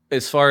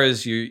 As far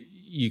as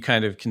you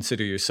kind of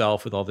consider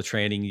yourself with all the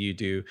training you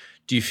do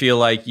you feel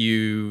like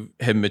you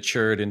have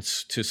matured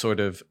into sort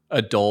of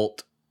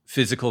adult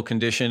physical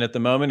condition at the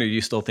moment, or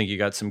you still think you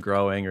got some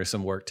growing or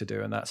some work to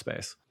do in that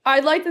space?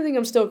 I'd like to think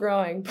I'm still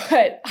growing,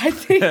 but I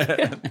think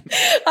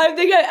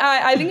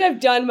I think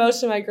I've done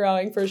most of my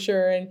growing for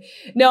sure. And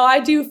no, I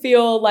do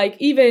feel like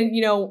even,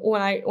 you know,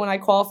 when I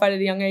qualified at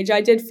a young age,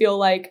 I did feel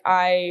like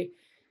I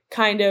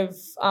kind of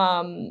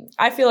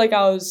I feel like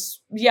I was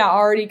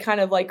already kind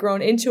of like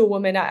grown into a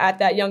woman at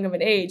that young of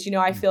an age. You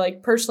know, I feel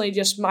like personally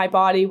just my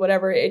body,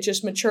 whatever, it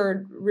just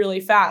matured really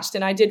fast.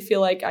 And I did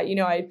feel like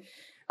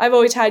I've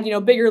always had, you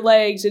know, bigger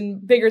legs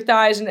and bigger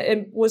thighs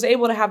and was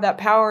able to have that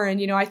power.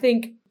 And, you know, I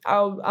think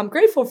I'm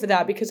grateful for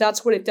that because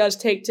that's what it does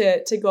take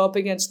to go up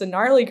against the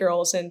gnarly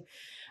girls. And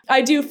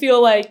I do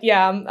feel like,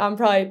 yeah, I'm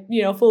probably,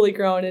 you know, fully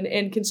grown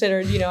and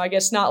considered, you know, I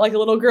guess not like a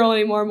little girl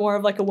anymore, more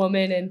of like a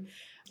woman. And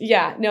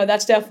yeah, no,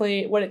 that's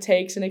definitely what it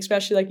takes. And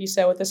especially like you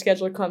said, with the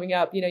scheduler coming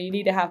up, you know, you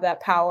need to have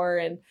that power.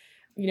 And,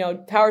 you know,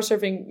 power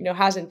surfing, you know,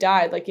 hasn't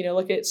died. Like, you know,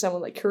 look at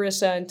someone like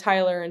Carissa and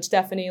Tyler and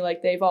Stephanie,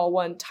 like they've all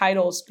won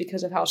titles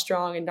because of how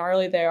strong and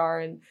gnarly they are.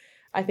 And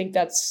I think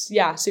that's,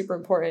 yeah, super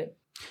important.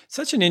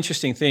 Such an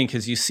interesting thing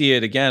because you see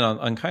it again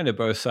on kind of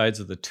both sides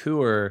of the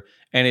tour,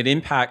 and it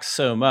impacts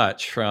so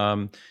much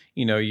from,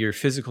 your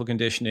physical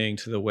conditioning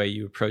to the way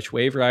you approach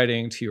wave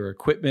riding, to your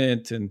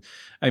equipment. And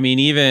I mean,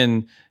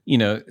 even,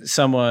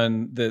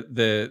 someone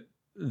that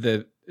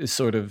is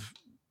sort of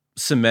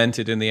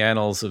cemented in the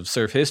annals of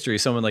surf history,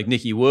 someone like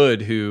Nicky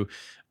Wood, who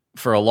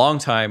for a long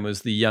time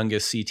was the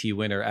youngest CT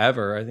winner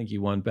ever. I think he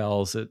won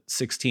bells at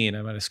 16.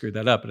 I might have screwed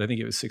that up, but I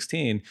think it was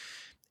 16.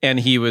 And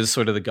he was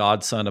sort of the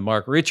godson of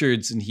Mark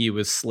Richards, and he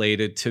was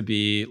slated to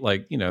be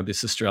like,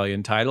 this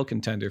Australian title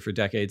contender for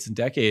decades and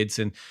decades.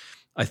 And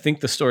I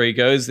think the story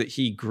goes that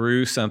he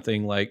grew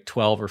something like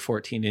 12 or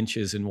 14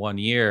 inches in 1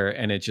 year,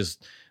 and it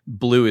just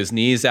blew his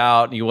knees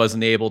out, and he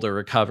wasn't able to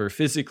recover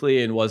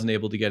physically and wasn't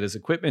able to get his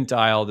equipment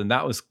dialed. And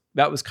that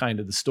was kind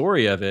of the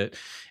story of it.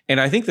 And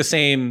I think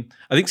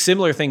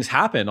similar things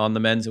happen on the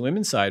men's and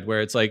women's side,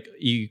 where it's like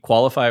you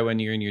qualify when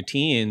you're in your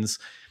teens,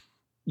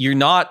 you're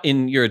not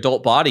in your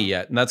adult body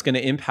yet. And that's going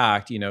to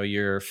impact,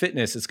 your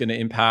fitness. It's going to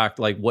impact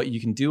like what you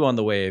can do on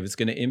the wave. It's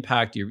going to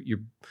impact your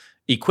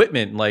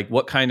equipment, like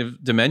what kind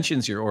of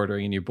dimensions you're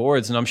ordering in your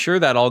boards. And I'm sure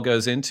that all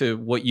goes into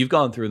what you've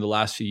gone through in the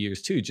last few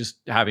years too, just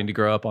having to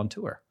grow up on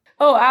tour.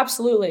 Oh,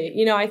 absolutely.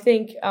 I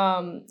think,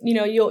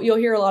 you'll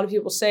hear a lot of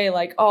people say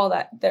like, oh,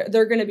 that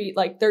they're going to be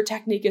like, their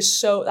technique is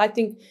so, I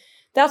think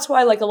that's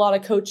why like a lot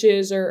of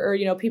coaches or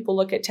people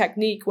look at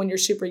technique when you're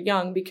super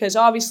young, because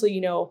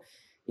obviously,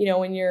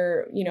 when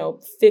you're,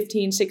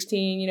 15,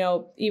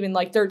 16, even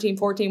like 13,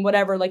 14,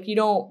 whatever, like you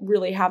don't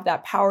really have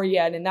that power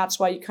yet. And that's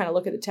why you kind of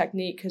look at the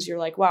technique, because you're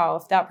like, wow,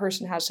 if that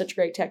person has such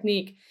great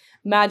technique,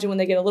 imagine when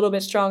they get a little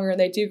bit stronger and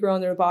they do grow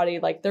in their body,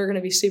 like they're going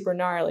to be super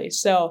gnarly.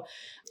 So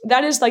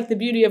that is like the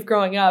beauty of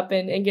growing up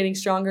and getting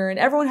stronger. And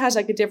everyone has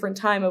like a different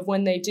time of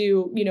when they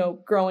do,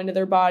 grow into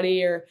their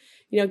body or,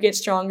 get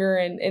stronger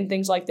and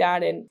things like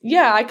that. And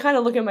yeah, I kind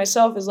of look at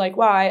myself as like,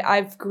 wow,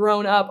 I've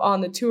grown up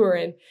on the tour.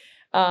 And,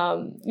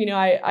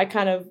 I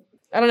kind of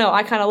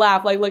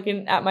laugh like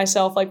looking at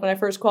myself, like when I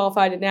first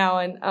qualified it now.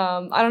 And,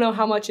 I don't know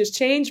how much has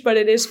changed, but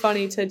it is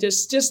funny to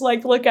just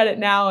like look at it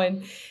now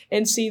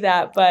and see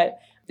that. But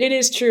it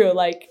is true.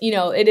 Like,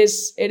 it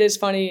is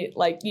funny.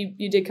 Like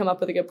you did come up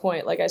with a good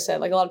point. Like I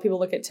said, like a lot of people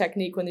look at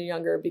technique when they're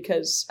younger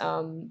because,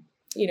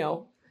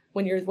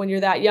 when you're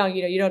that young,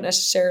 you don't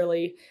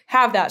necessarily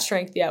have that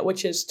strength yet,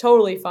 which is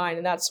totally fine.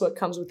 And that's what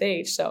comes with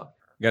age. So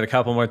we got a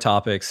couple more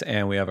topics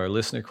and we have our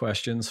listener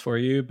questions for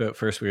you. But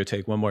first, we're going to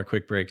take one more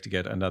quick break to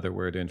get another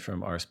word in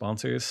from our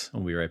sponsors.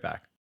 We'll be right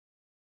back.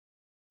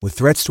 With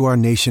threats to our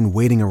nation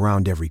waiting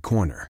around every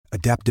corner,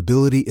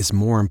 adaptability is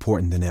more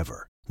important than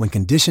ever. When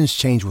conditions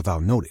change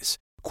without notice,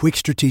 quick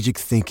strategic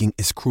thinking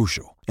is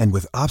crucial. And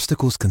with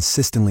obstacles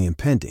consistently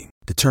impending,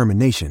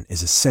 determination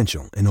is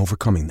essential in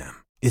overcoming them.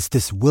 It's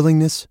this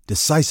willingness,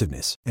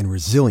 decisiveness, and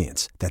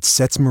resilience that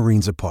sets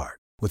Marines apart.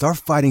 With our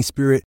fighting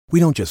spirit, we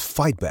don't just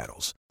fight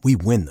battles, we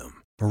win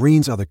them.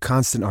 Marines are the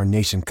constant our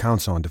nation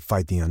counts on to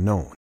fight the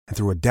unknown. And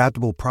through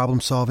adaptable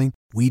problem solving,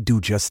 we do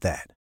just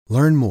that.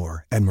 Learn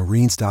more at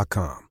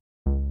marines.com.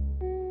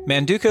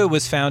 Manduka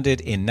was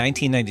founded in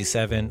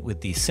 1997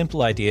 with the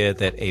simple idea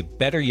that a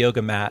better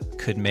yoga mat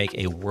could make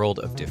a world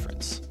of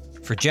difference.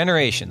 For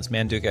generations,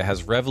 Manduka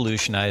has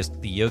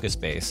revolutionized the yoga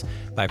space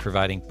by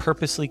providing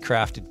purposely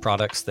crafted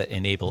products that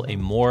enable a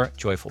more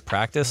joyful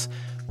practice,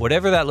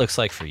 whatever that looks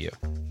like for you.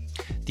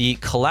 The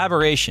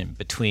collaboration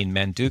between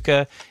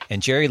Manduka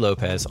and Gerry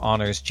Lopez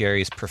honors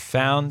Gerry's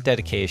profound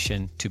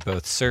dedication to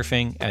both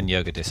surfing and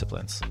yoga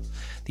disciplines.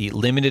 The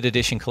limited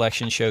edition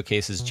collection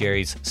showcases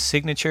Gerry's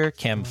signature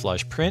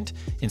camouflage print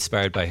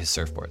inspired by his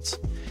surfboards.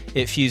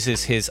 It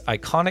fuses his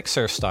iconic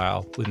surf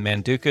style with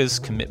Manduka's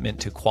commitment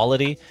to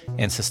quality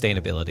and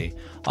sustainability,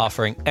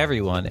 offering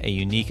everyone a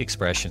unique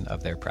expression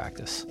of their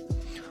practice.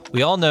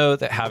 We all know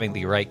that having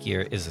the right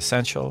gear is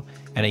essential,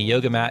 and a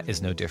yoga mat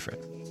is no different.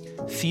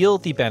 Feel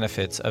the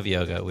benefits of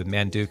yoga with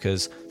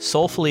Manduka's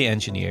soulfully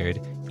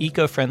engineered,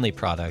 eco-friendly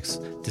products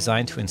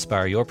designed to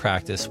inspire your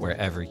practice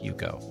wherever you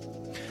go.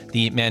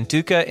 The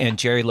Manduka and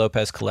Gerry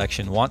Lopez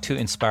collection want to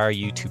inspire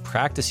you to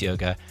practice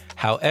yoga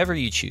however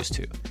you choose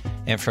to.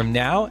 And from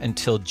now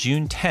until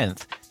June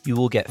 10th, you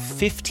will get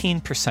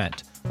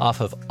 15%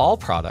 off of all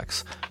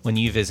products when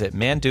you visit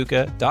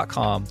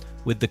manduka.com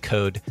with the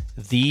code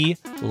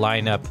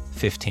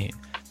THELINEUP15.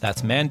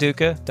 That's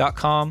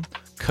manduka.com,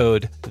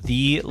 code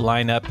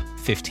THELINEUP15.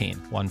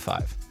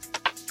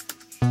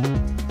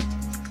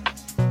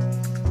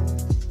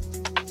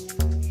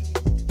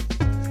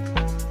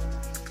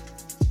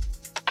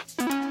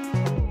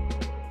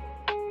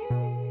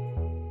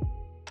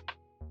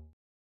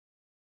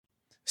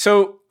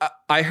 So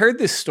I heard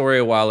this story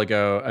a while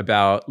ago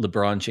about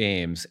LeBron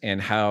James and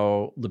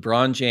how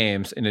LeBron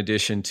James, in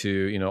addition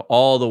to,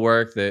 all the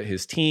work that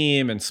his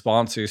team and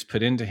sponsors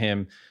put into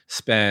him,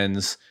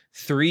 spends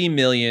 $3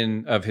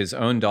 million of his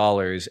own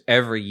dollars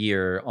every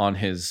year on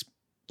his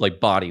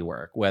body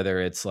work,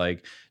 whether it's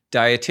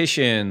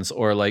dietitians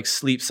or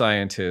sleep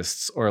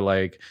scientists or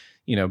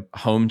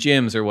home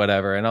gyms or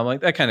whatever. And I'm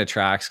like, that kind of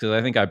tracks, because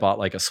I think I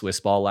bought a Swiss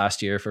ball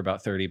last year for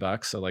about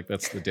 $30. So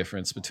that's the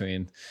difference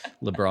between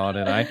LeBron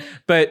and I.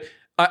 But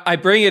I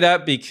bring it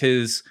up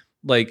because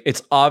like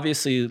it's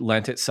obviously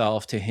lent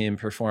itself to him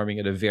performing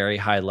at a very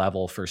high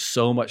level for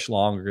so much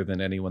longer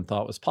than anyone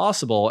thought was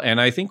possible. And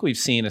I think we've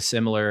seen a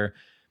similar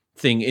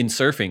thing in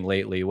surfing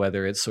lately,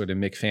 whether it's sort of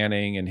Mick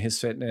Fanning and his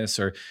fitness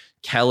or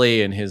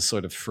Kelly and his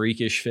sort of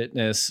freakish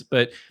fitness.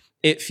 But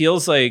it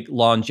feels like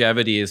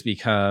longevity has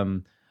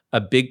become a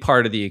big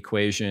part of the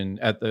equation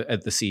at the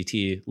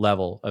CT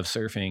level of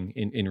surfing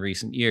in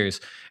recent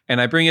years.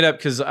 And I bring it up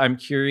because I'm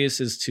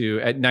curious as to,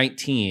 at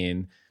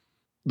 19,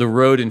 the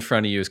road in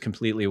front of you is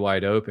completely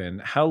wide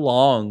open. How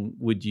long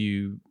would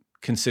you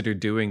consider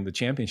doing the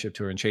championship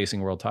tour and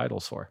chasing world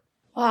titles for?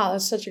 Wow,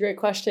 that's such a great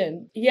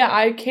question. Yeah,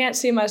 I can't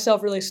see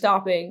myself really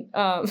stopping.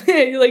 Like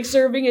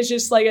surfing is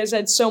just, like I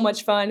said, so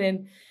much fun.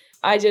 And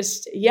I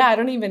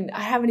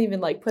haven't even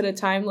like put a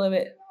time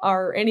limit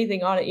or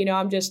anything on it. You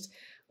know,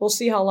 we'll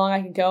see how long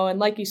I can go. And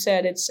like you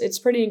said, it's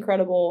pretty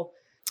incredible,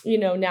 you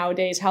know,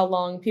 nowadays how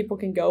long people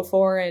can go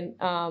for. And,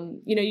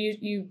 you know,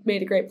 you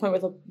made a great point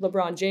with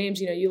LeBron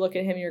James. You know, you look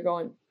at him and you're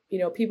going, you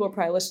know, people are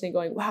probably listening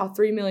going, wow,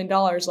 $3 million,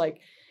 like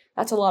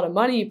that's a lot of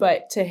money.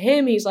 But to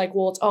him, he's like,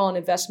 well, it's all an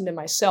investment in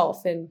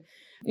myself. And,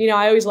 you know,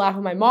 I always laugh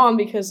at my mom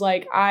because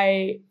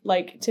I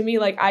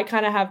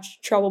kind of have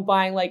trouble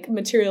buying like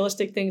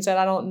materialistic things that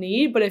I don't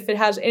need. But if it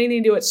has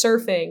anything to do with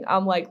surfing,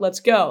 I'm like, let's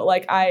go.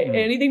 Like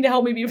anything to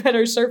help me be a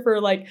better surfer,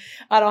 like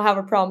I don't have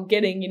a problem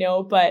getting, you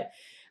know. But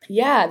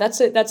yeah, that's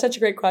such a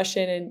great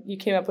question. And you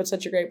came up with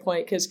such a great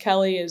point because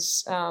Kelly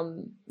is,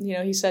 you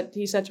know, he's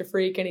such a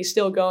freak and he's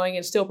still going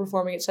and still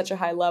performing at such a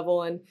high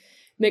level. And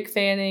Mick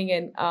Fanning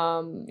and,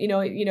 you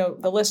know,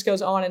 the list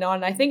goes on. And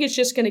I think it's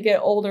just going to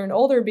get older and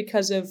older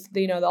because of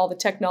the, you know, all the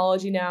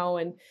technology now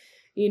and,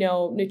 you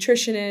know,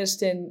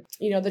 nutritionists and,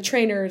 you know, the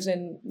trainers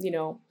and, you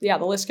know, yeah,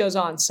 the list goes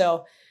on.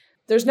 So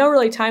there's no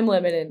really time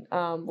limit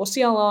and we'll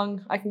see how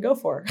long I can go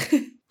for.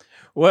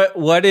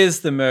 What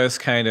is the most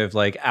kind of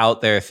like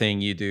out there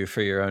thing you do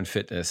for your own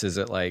fitness? Is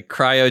it like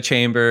cryo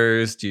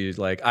chambers? Do you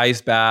like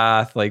ice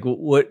bath? Like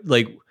what,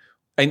 like,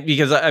 and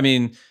because I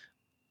mean,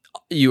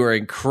 you are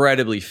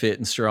incredibly fit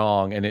and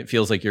strong, and it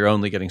feels like you're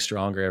only getting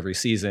stronger every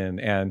season.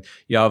 And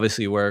you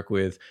obviously work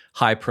with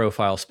high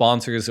profile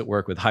sponsors that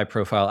work with high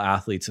profile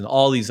athletes and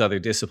all these other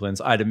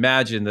disciplines. I'd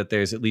imagine that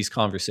there's at least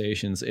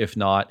conversations, if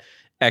not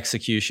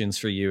executions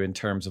for you in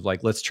terms of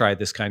like, let's try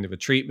this kind of a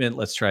treatment.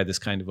 Let's try this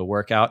kind of a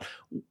workout.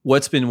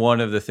 What's been one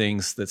of the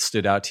things that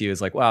stood out to you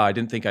is like, wow, I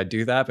didn't think I'd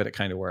do that, but it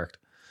kind of worked.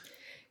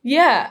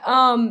 Yeah.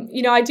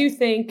 You know, I do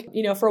think,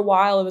 you know, for a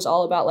while it was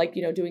all about like,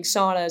 you know, doing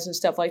saunas and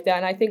stuff like that.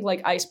 And I think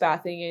like ice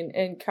bathing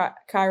and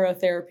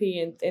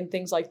cryotherapy and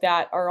things like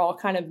that are all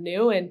kind of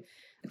new. And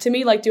to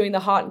me, like doing the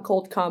hot and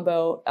cold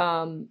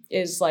combo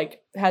is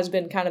like, has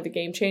been kind of a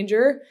game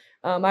changer.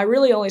 I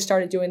really only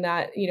started doing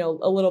that, you know,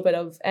 a little bit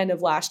of end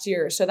of last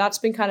year. So that's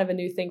been kind of a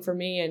new thing for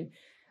me. And,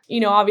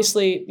 you know,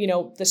 obviously, you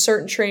know, the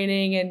certain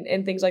training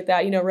and things like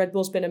that, you know, Red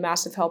Bull's been a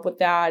massive help with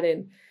that.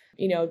 And,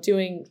 you know,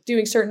 doing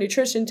certain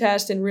nutrition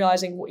tests and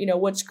realizing, you know,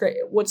 what's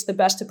the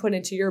best to put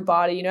into your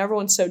body. You know,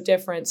 everyone's so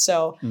different.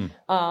 So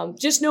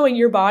just knowing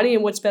your body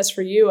and what's best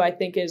for you, I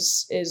think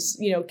is,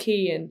 you know,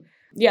 key. And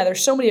yeah,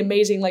 there's so many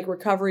amazing like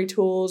recovery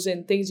tools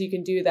and things you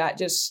can do that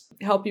just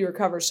help you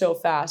recover so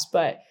fast.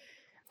 But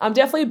I'm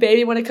definitely a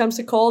baby when it comes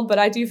to cold, but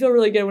I do feel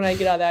really good when I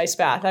get out of the ice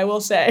bath, I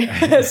will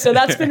say. So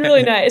that's been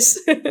really nice.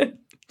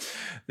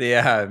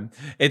 Yeah.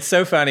 It's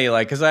so funny.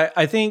 Like, cause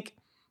I think,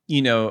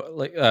 you know,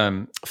 like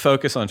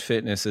focus on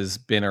fitness has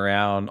been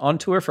around on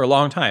tour for a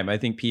long time. I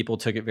think people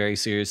took it very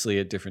seriously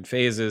at different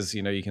phases.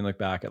 You know, you can look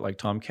back at like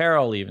Tom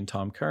Carroll, even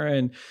Tom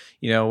Curran.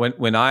 You know,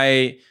 when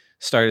I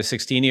started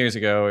 16 years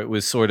ago, it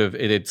was sort of,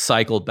 it had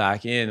cycled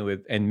back in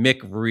with, and Mick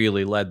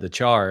really led the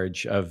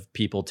charge of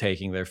people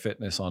taking their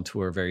fitness on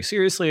tour very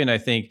seriously. And I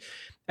think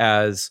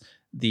as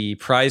the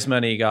prize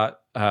money got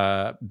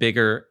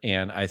bigger,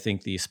 and I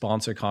think the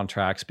sponsor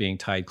contracts being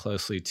tied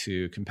closely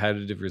to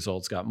competitive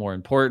results got more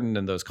important,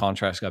 and those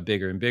contracts got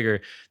bigger and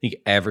bigger, I think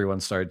everyone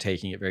started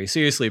taking it very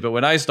seriously. But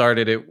when I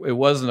started, it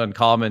wasn't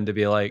uncommon to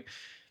be like,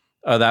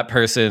 oh, that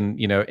person,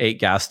 you know, ate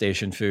gas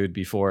station food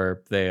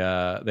before they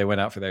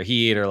went out for their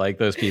heat, or like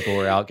those people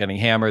were out getting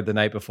hammered the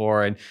night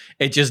before, and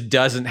it just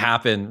doesn't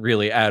happen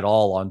really at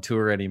all on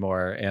tour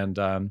anymore. And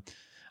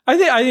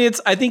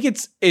I think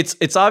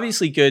it's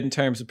obviously good in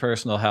terms of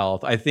personal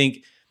health. I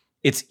think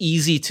it's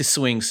easy to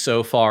swing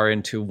so far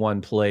into one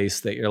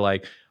place that you're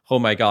like, oh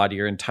my God,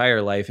 your entire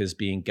life is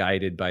being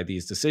guided by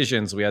these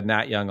decisions. We had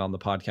Nat Young on the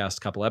podcast a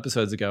couple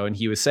episodes ago, and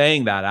he was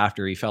saying that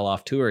after he fell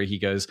off tour, he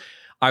goes,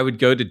 I would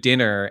go to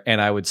dinner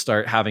and I would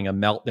start having a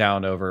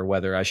meltdown over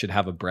whether I should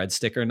have a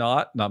breadstick or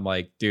not. And I'm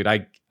like, dude,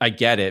 I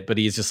get it. But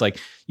he's just like,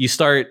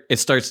 it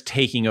starts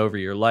taking over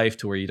your life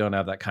to where you don't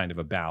have that kind of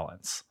a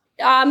balance.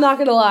 I'm not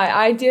going to lie.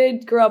 I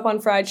did grow up on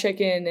fried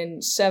chicken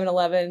and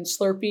 7-Eleven,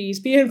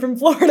 Slurpees, being from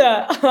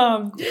Florida.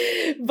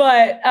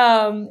 But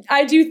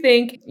I do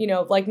think, you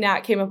know, like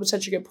Nat came up with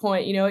such a good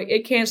point, you know,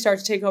 it can start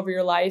to take over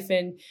your life.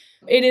 And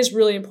it is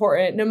really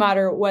important, no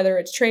matter whether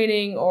it's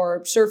training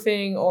or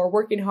surfing or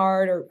working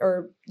hard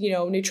or you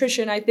know,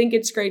 nutrition. I think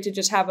it's great to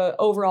just have an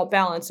overall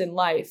balance in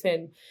life.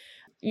 And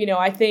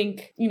I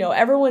think,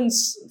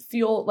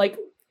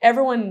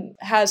 everyone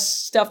has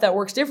stuff that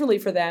works differently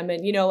for them.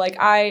 And,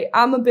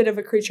 I'm a bit of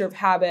a creature of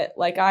habit.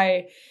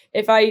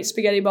 If I eat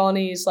spaghetti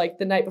bolognese,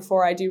 the night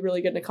before I do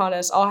really good in a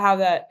contest, I'll have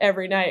that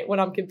every night when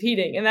I'm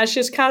competing. And that's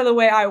just kind of the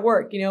way I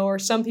work, or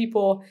some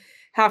people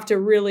have to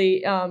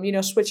really,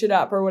 switch it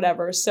up or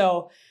whatever.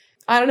 So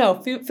I don't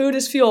know, food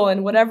is fuel,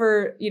 and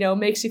whatever,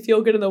 makes you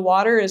feel good in the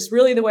water is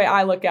really the way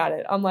I look at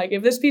it. I'm like,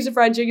 if this piece of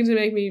fried chicken is going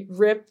to make me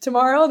rip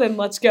tomorrow, then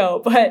let's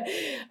go. But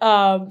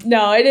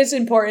no, it is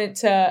important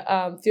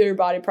to fuel your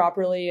body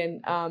properly,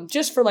 and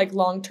just for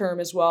long term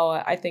as well.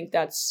 I think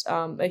that's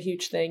a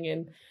huge thing.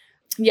 And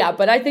yeah,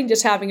 but I think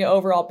just having an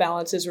overall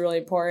balance is really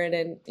important,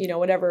 and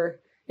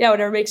whatever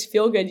makes you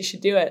feel good, you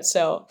should do it.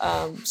 So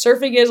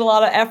surfing is a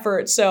lot of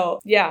effort. So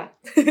yeah.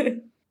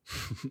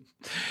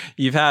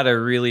 You've had a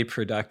really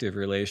productive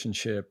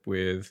relationship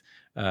with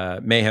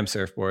Mayhem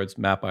Surfboards,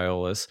 Matt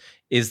Biolos.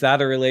 Is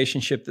that a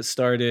relationship that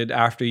started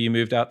after you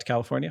moved out to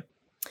California?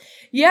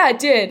 Yeah, it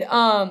did.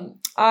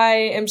 I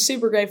am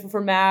super grateful for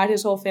Matt.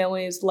 His whole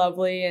family is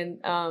lovely. And,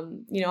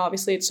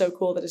 obviously it's so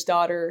cool that his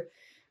daughter,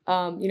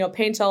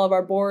 paints all of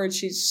our boards.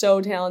 She's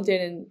so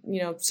talented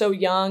and, so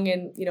young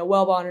and,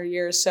 well beyond her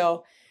years.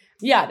 So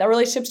yeah, that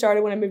relationship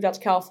started when I moved out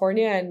to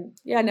California, and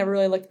yeah, I never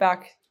really looked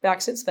back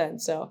since then.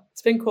 So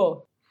it's been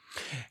cool.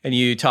 And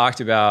you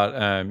talked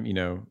about,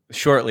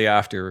 shortly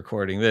after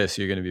recording this,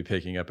 you're going to be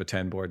picking up a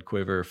 10-board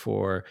quiver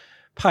for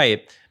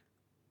pipe.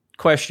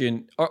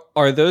 Question,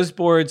 are those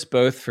boards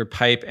both for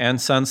pipe and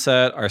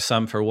Sunset? Are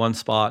some for one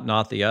spot,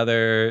 not the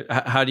other?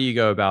 How do you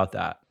go about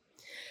that?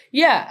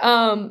 Yeah,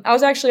 I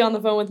was actually on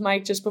the phone with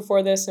Mike just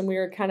before this, and we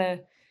were kind of,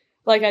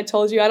 like I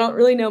told you, I don't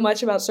really know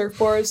much about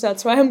surfboards.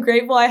 That's why I'm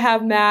grateful I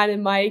have Matt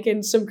and Mike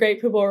and some great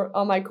people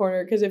on my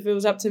corner, because if it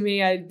was up to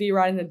me, I'd be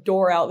riding a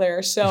door out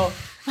there. So,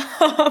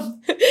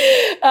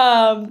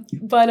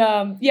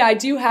 yeah, I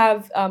do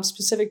have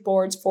specific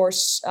boards for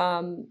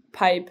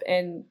pipe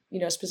and,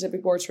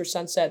 specific boards for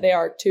Sunset. They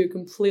are two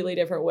completely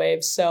different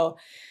waves. So,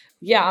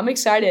 yeah, I'm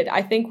excited.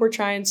 I think we're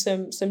trying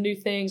some new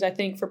things. I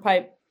think for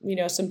pipe,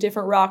 some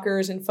different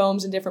rockers and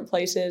foams in different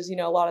places.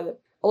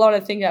 A lot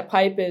of the thing that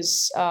pipe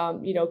is,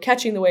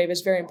 catching the wave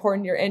is very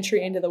important, your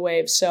entry into the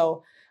wave.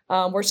 So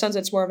where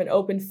Sunset's more of an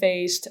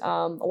open-faced,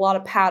 a lot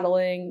of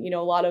paddling,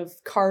 a lot of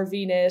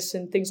carviness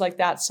and things like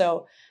that.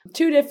 So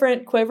two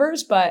different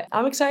quivers, but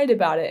I'm excited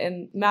about it.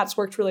 And Matt's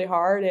worked really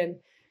hard, and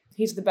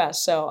he's the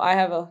best. So I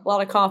have a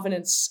lot of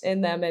confidence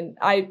in them. And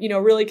I,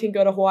 really can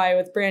go to Hawaii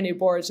with brand new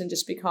boards and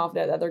just be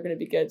confident that they're going to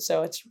be good.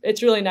 So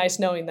it's really nice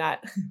knowing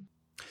that.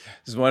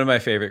 This is one of my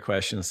favorite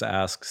questions to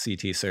ask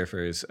CT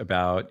surfers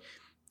about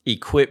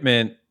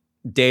equipment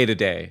day to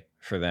day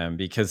for them,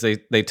 because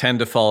they tend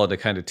to fall into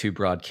kind of two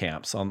broad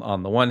camps.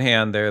 On the one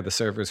hand, they're the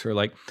surfers who are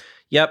like,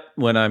 yep,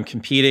 when I'm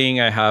competing,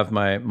 I have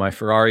my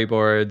Ferrari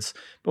boards,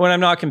 but when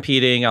I'm not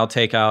competing, I'll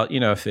take out,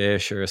 a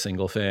fish or a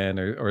single fin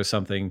or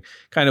something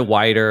kind of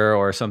wider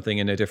or something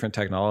in a different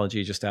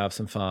technology just to have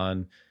some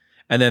fun.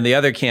 And then the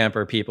other camp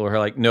are people who are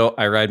like, no,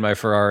 I ride my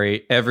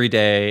Ferrari every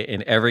day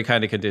in every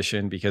kind of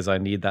condition because I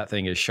need that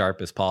thing as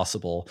sharp as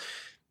possible.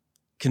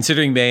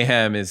 Considering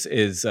Mayhem is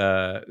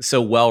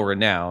so well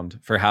renowned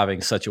for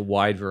having such a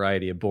wide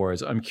variety of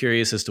boards, I'm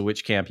curious as to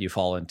which camp you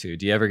fall into.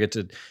 Do you ever get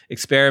to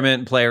experiment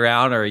and play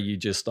around, or are you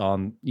just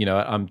on,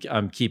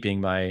 I'm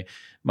keeping my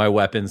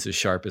weapons as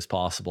sharp as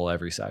possible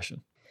every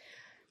session?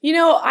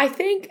 I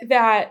think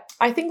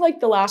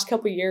the last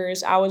couple of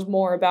years, I was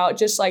more about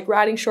just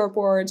riding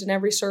shortboards, and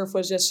every surf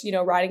was just,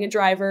 riding a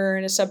driver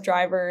and a sub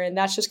driver. And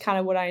that's just kind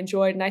of what I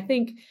enjoyed. And I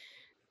think,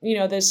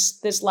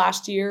 this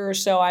last year or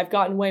so, I've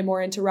gotten way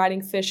more into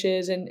riding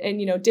fishes and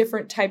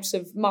different types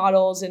of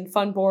models and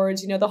fun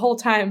boards. The whole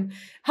time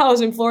I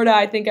was in Florida,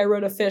 I think I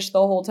rode a fish the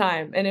whole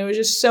time, and it was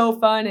just so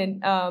fun.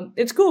 And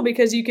it's cool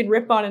because you can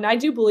rip on it. And I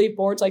do believe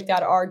boards like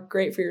that are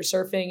great for your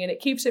surfing, and it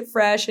keeps it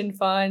fresh and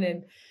fun.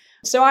 And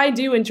so I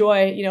do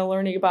enjoy,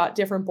 learning about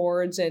different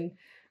boards and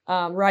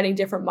riding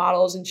different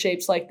models and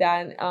shapes like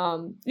that.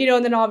 And,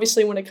 and then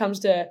obviously when it comes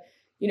to,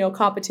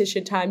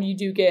 competition time, you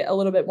do get a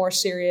little bit more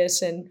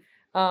serious and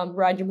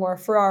ride your more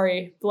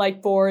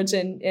Ferrari-like boards,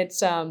 and it's,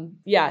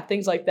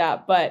 things like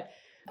that. But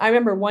I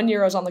remember one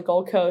year I was on the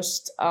Gold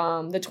Coast,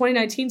 the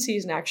 2019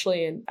 season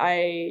actually, and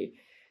I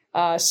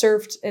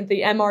surfed at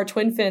the MR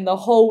Twin Fin the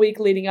whole week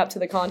leading up to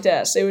the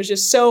contest. It was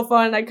just so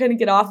fun. I couldn't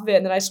get off of it.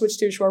 And then I switched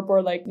to a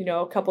shortboard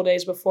a couple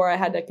days before I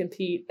had to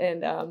compete,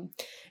 and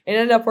it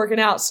ended up working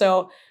out.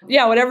 So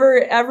yeah,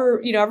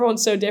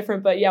 everyone's so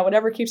different, but yeah,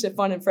 whatever keeps it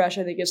fun and fresh,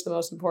 I think is the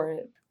most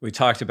important. We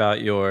talked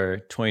about your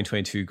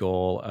 2022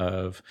 goal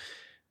of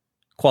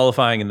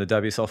qualifying in the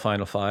WSL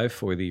Final 5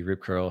 for the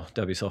Rip Curl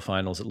WSL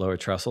Finals at Lower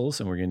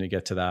Trestles, and we're going to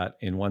get to that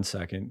in 1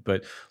 second.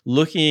 But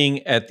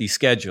looking at the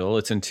schedule,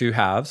 it's in two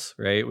halves,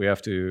 right? We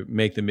have to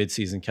make the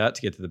midseason cut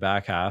to get to the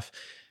back half.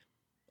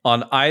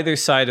 On either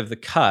side of the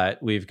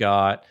cut, we've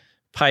got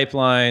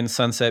Pipeline,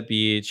 Sunset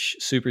Beach,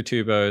 Super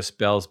Tubos,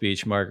 Bells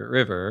Beach, Margaret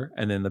River.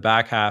 And then the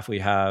back half, we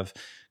have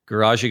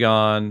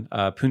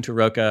Garajagan, Punta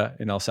Roca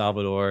in El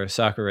Salvador,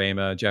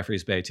 Saquarema,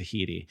 Jeffreys Bay,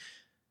 Tahiti.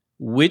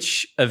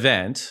 which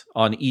event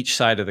on each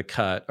side of the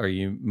cut are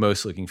you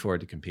most looking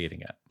forward to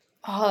competing at?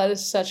 Oh, that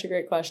is such a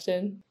great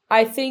question.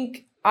 I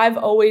think I've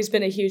always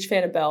been a huge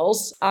fan of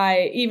bells.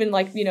 I even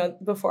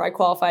before I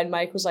qualified,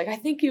 Mike was like, I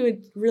think you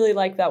would really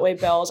like that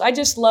wave bells. I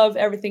just love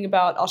everything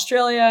about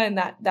Australia and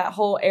that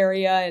whole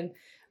area. And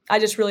I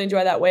just really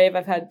enjoy that wave.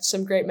 I've had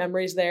some great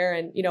memories there.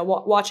 And,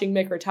 watching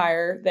Mick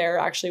retire there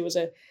actually was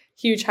a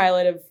huge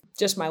highlight of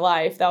just my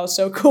life. That was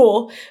so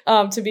cool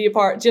to be a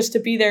part, just to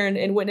be there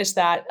and witness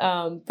that.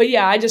 But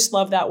yeah, I just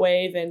love that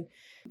wave. And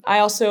I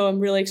also am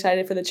really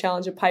excited for the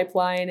challenge of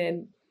Pipeline.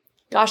 And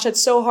gosh,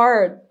 that's so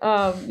hard.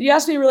 You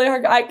asked me really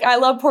hard. I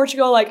love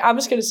Portugal. I'm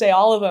just going to say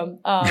all of them.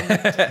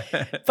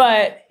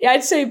 But yeah,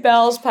 I'd say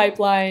bells,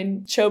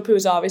 Pipeline, Chopu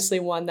is obviously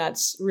one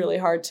that's really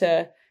hard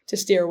to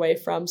steer away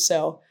from.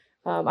 So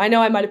I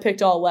know I might have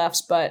picked all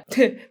lefts, but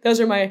those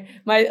are my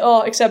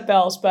except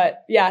bells.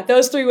 But yeah,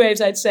 those 3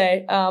 waves I'd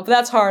say. But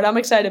that's hard. I'm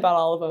excited about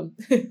all of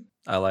them.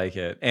 I like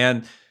it.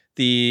 And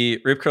the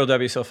Rip Curl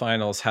WSL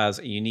Finals has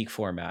a unique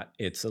format.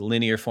 It's a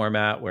linear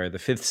format where the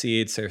 5th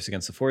seed surfs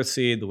against the 4th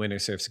seed, the winner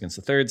surfs against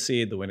the 3rd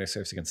seed, the winner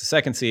surfs against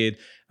the 2nd seed,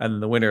 and then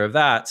the winner of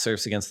that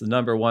surfs against the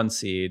number 1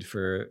 seed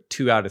for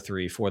 2 out of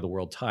 3 for the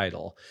world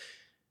title.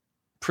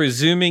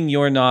 Presuming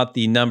you're not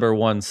the number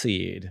 1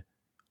 seed,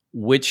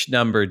 which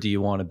number do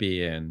you want to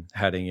be in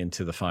heading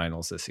into the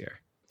finals this year?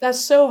 That's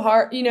so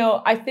hard.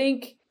 I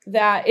think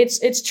that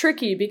it's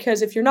tricky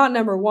because if you're not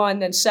number 1,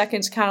 then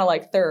second's kind of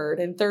like third,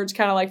 and third's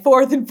kind of like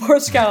fourth, and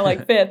fourth's kind of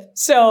like fifth.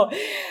 So,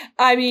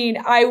 I mean,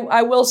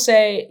 I will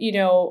say,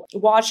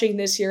 watching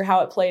this year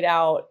how it played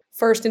out,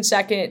 first and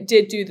second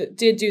did do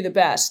the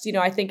best.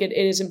 I think it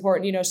is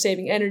important,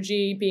 saving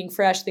energy, being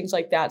fresh, things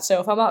like that. So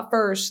if I'm not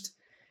first,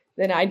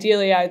 then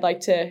ideally I'd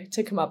like to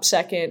come up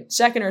second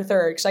or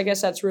third, because I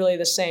guess that's really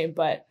the same.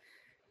 But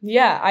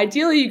yeah,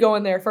 ideally you go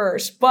in there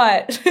first,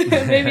 but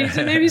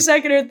maybe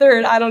second or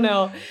third. I don't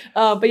know.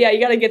 But yeah, you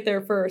got to get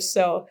there first.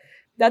 So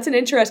that's an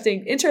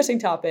interesting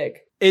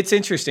topic. It's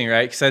interesting,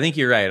 right? Because I think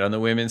you're right. On the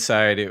women's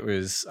side, I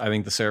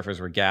think the surfers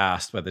were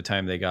gassed by the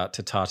time they got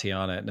to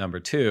Tatiana at number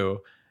 2.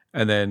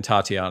 And then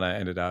Tatiana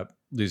ended up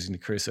losing to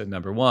Carissa at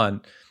number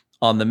 1.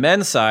 On the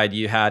men's side,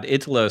 you had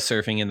Italo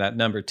surfing in that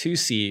number 2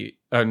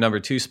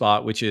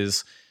 spot, which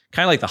is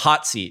kind of like the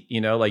hot seat,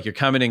 you're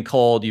coming in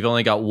cold. You've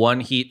only got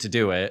 1 heat to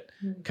do it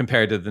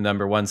compared to the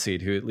number 1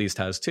 seed who at least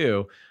has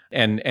 2.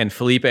 And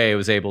Felipe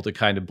was able to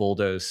kind of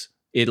bulldoze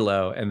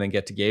Italo and then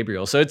get to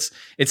Gabriel. So it's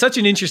such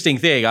an interesting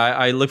thing.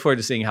 I look forward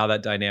to seeing how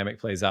that dynamic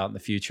plays out in the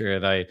future.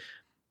 And I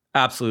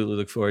absolutely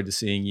look forward to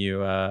seeing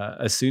you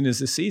as soon as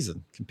this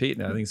season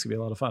competing. I think it's gonna be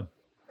a lot of fun.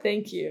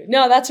 Thank you.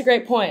 No, that's a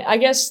great point. I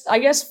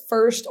guess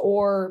first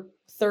or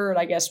third,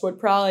 would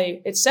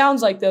probably, it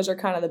sounds like those are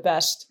kind of the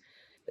best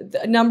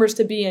numbers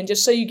to be in,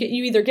 just so you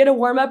either get a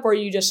warm up or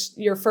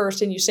you're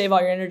first and you save all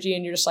your energy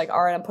and you're just like,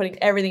 all right, I'm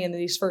putting everything into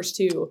these first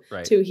two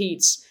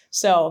heats.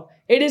 So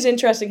it is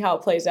interesting how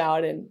it plays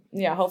out, and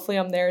yeah, hopefully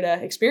I'm there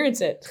to experience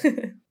it.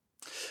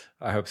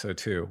 I hope so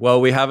too.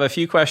 Well, we have a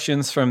few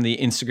questions from the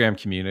Instagram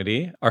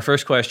community. Our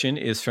first question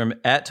is from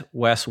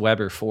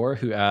 @WesWeber4,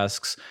 who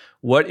asks,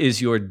 what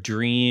is your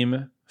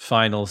dream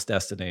finals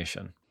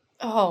destination?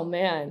 Oh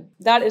man,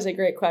 that is a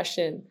great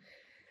question.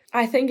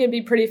 I think it'd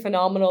be pretty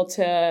phenomenal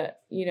to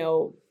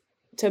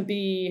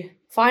be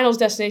finals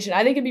destination.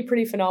 I think it'd be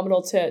pretty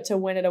phenomenal to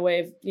win at a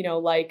wave,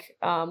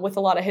 with a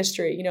lot of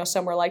history,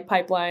 somewhere like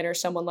Pipeline or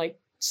somewhere like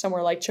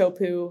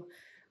Chopu.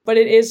 But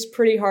it is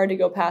pretty hard to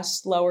go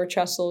past Lower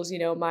Trestles,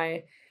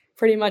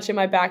 pretty much in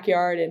my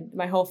backyard, and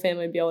my whole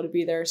family would be able to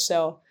be there.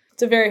 So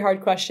it's a very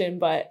hard question,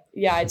 but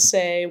yeah, I'd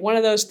say one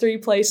of those 3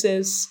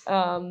 places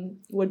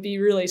would be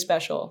really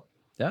special.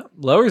 Yeah,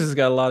 Lowers has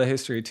got a lot of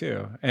history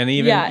too, and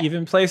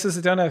even places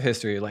that don't have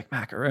history, like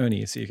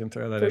Macaroni, so you can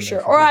throw that in for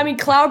sure. Or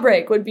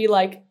Cloudbreak would be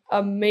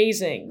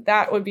amazing.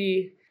 That would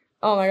be,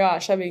 oh my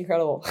gosh, that'd be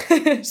incredible.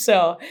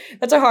 So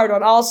that's a hard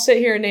one. I'll sit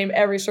here and name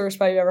every surf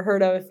spot you've ever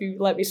heard of if you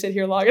let me sit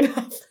here long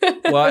enough.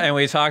 Well, and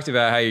we talked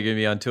about how you're going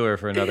to be on tour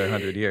for another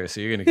 100 years,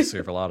 so you're going to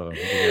surf a lot of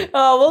them.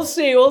 Oh,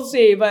 we'll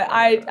see. But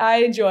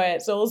I enjoy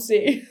it, so we'll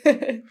see.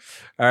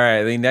 All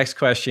right, the next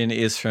question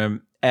is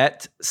from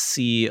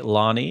 @C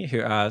Lonnie, who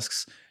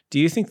asks, do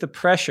you think the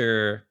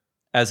pressure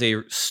as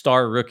a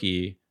star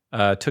rookie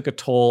took a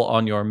toll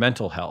on your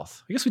mental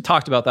health? I guess we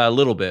talked about that a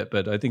little bit,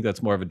 but I think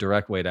that's more of a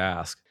direct way to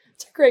ask.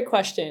 It's a great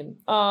question.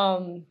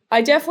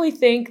 I definitely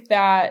think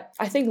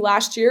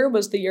last year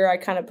was the year I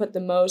kind of put the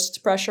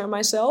most pressure on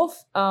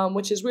myself,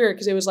 which is weird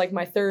because it was like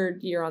my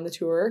 3rd year on the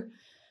tour.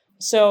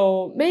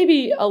 So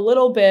maybe a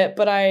little bit,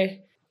 but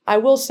I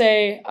will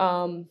say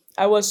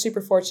I was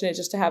super fortunate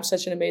just to have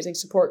such an amazing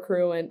support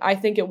crew. And I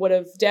think it would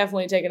have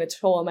definitely taken a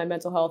toll on my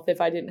mental health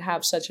if I didn't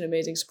have such an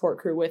amazing support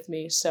crew with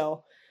me.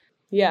 So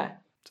yeah.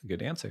 That's a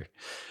good answer.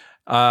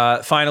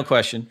 Final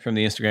question from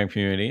the Instagram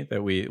community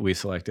that we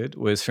selected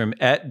was from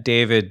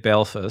 @David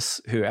Belfus,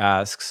 who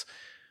asks,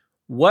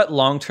 what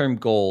long-term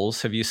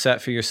goals have you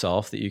set for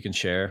yourself that you can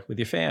share with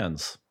your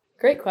fans?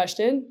 Great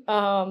question.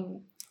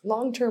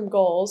 Long-term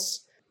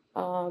goals.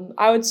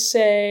 I would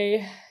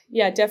say,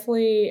 yeah,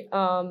 definitely,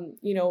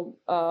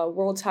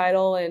 world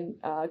title and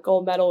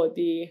gold medal would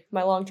be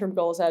my long-term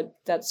goals.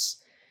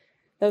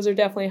 Those are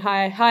definitely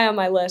high on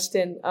my list.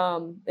 And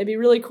it'd be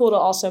really cool to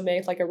also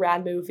make like a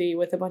rad movie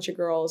with a bunch of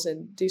girls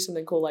and do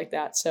something cool like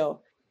that. So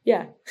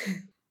yeah.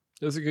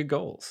 Those are good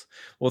goals.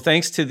 Well,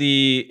 thanks to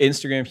the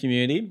Instagram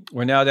community.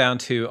 We're now down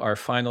to our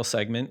final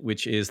segment,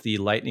 which is the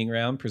lightning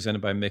round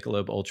presented by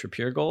Michelob Ultra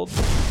Pure Gold.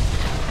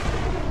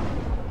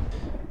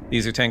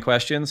 These are 10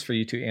 questions for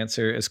you to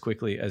answer as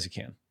quickly as you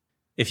can.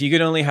 If you could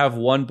only have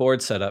one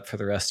board set up for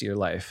the rest of your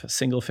life, a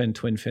single fin,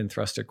 twin fin,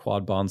 thruster,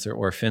 quad bonzer,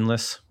 or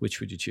finless, which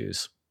would you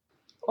choose?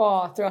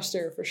 Oh,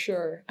 thruster for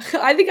sure.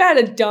 I think I had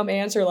a dumb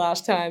answer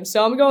last time,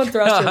 so I'm going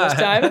thruster this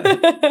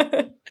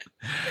time.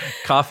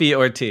 Coffee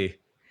or tea?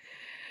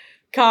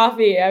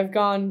 Coffee. I've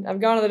gone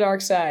to the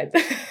dark side.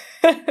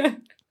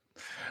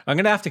 I'm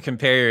gonna have to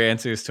compare your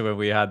answers to when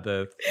we had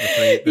the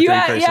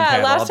three-person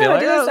panel. Last time I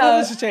did this,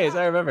 this has changed.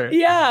 I remember.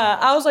 Yeah,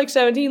 I was like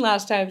 17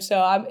 last time,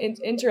 so I'm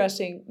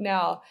interesting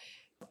now.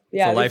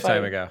 Yeah, it's a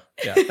lifetime ago.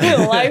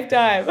 Yeah,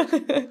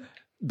 lifetime.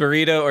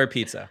 Burrito or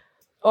pizza?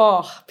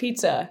 Oh,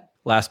 pizza.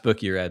 Last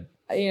book you read?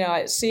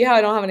 I see how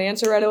I don't have an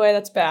answer right away.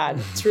 That's bad.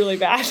 It's really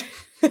bad.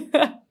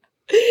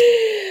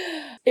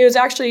 It was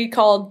actually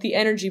called The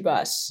Energy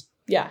Bus.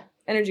 Yeah,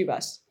 Energy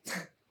Bus.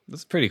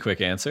 That's a pretty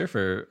quick answer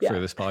for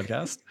this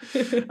podcast.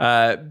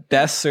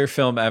 Best surf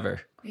film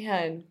ever?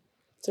 Man,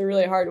 it's a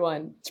really hard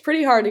one. It's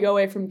pretty hard to go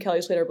away from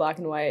Kelly Slater Black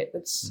and White.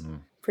 That's a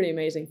pretty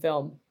amazing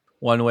film.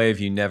 One wave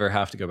you never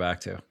have to go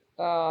back to?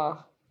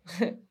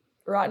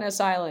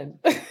 Rottnest Island.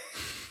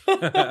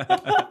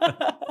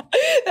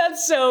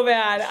 That's so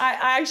bad.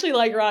 I actually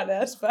like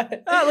Rottnest,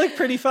 but that looked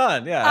pretty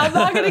fun. Yeah, I'm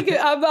not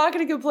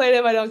gonna complain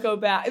if I don't go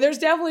back. There's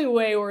definitely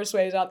way worse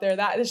waves out there.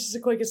 That is just the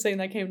quickest thing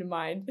that came to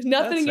mind.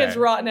 Nothing against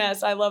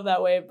Rottnest. I love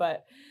that wave,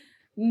 but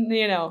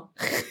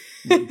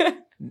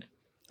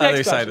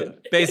other side,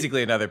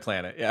 basically another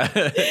planet.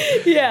 Yeah,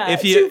 yeah.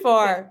 Too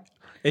far.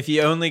 If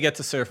you only get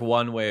to surf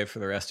one wave for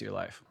the rest of your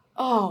life.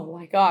 Oh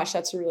my gosh,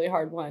 that's a really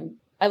hard one.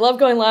 I love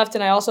going left,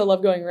 and I also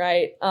love going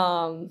right.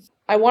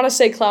 I want to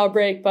say cloud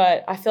break,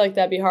 but I feel like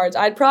that'd be hard.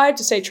 I'd probably have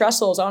to say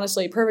trestles,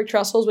 honestly. Perfect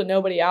trestles with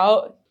nobody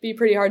out. Be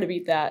pretty hard to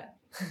beat that.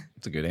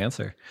 That's a good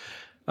answer.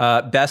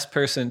 Best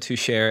person to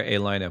share a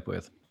lineup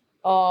with?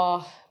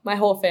 Oh, my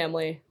whole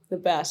family. The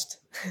best.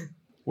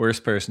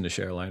 Worst person to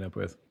share a lineup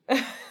with?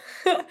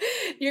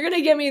 You're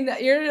going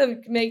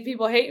to make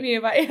people hate me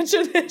if I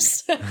answer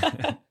this.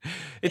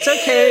 It's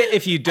okay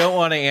if you don't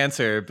want to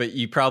answer, but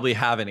you probably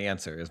have an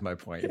answer is my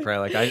point. You're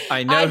probably like,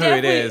 I know who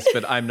it is,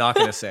 but I'm not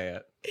going to say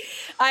it.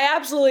 I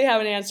absolutely have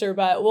an answer,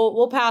 but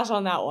we'll pass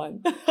on that one.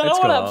 I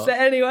don't want to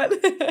upset anyone.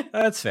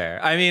 That's fair.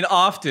 I mean,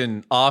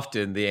 often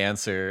the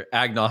answer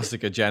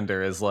agnostic of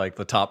gender is like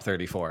the top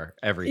 34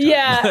 every time.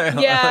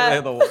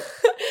 Yeah.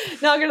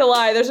 Not going to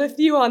lie. There's a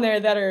few on there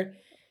that are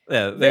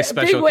they're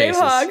special big wave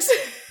cases. hogs.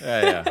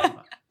 Yeah.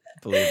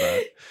 Believe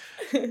that.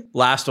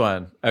 Last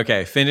one.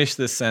 Okay, finish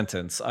this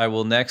sentence. I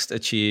will next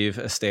achieve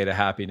a state of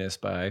happiness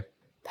by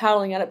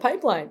paddling at a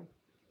pipeline.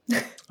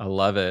 I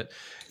love it.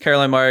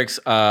 Caroline Marks,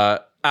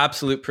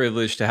 absolute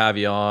privilege to have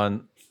you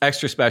on.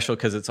 Extra special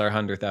because it's our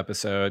 100th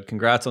episode.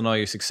 Congrats on all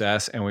your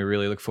success, and we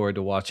really look forward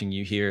to watching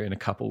you here in a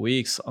couple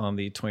weeks on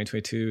the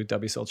 2022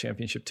 WSL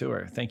Championship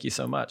Tour. Thank you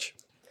so much.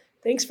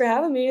 Thanks for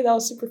having me. That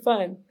was super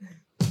fun.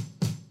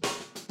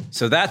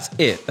 So that's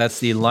it.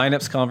 That's the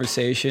lineups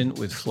conversation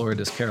with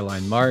Florida's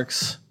Caroline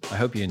Marks. I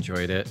hope you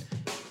enjoyed it.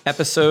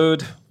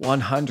 Episode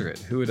 100.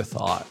 Who would have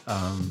thought?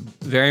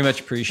 Very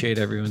much appreciate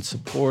everyone's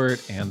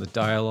support and the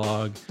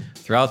dialogue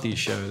throughout these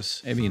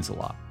shows. It means a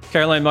lot.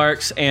 Caroline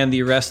Marks and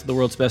the rest of the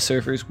world's best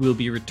surfers will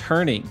be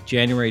returning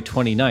January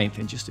 29th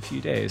in just a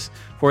few days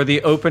for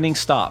the opening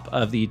stop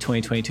of the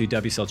 2022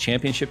 WSL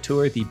Championship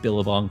Tour, the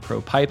Billabong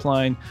Pro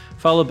Pipeline,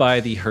 followed by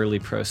the Hurley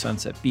Pro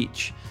Sunset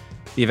Beach.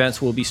 The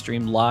events will be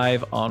streamed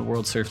live on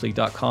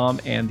worldsurfleague.com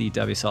and the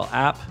WSL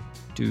app.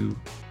 Do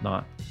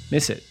not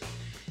miss it.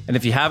 And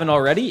if you haven't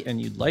already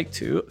and you'd like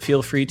to,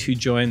 feel free to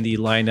join the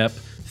Lineup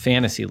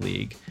Fantasy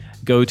League.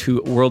 Go to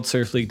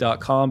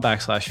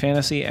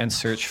worldsurfleague.com/fantasy and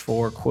search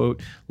for,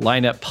 quote,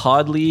 Lineup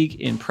Pod League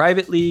in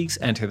private leagues.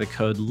 Enter the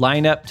code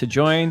LINEUP to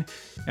join,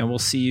 and we'll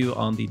see you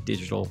on the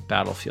digital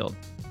battlefield.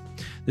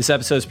 This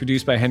episode is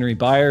produced by Henry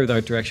Beyer with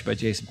art direction by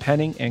Jason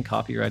Penning and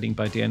copywriting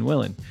by Dan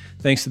Willen.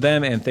 Thanks to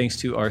them and thanks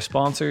to our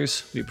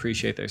sponsors. We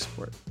appreciate their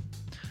support.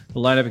 The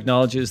Lineup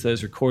acknowledges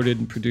those recorded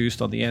and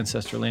produced on the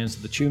ancestral lands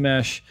of the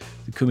Chumash,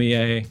 the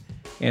Kumeyaay,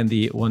 and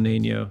the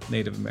Waneno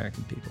Native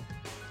American people.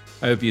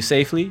 I hope you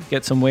safely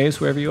get some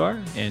waves wherever you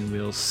are, and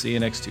we'll see you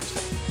next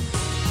Tuesday.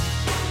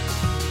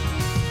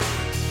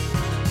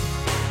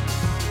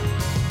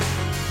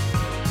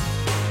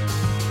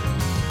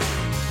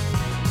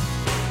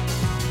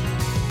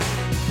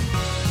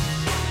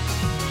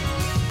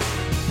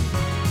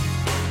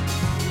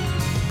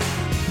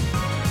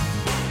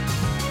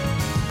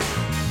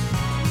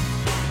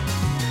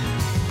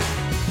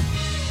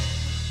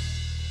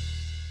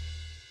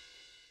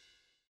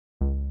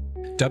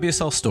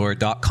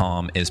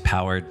 WSLStore.com is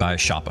powered by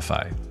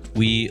Shopify.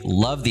 We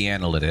love the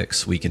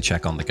analytics we can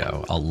check on the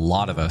go. A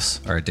lot of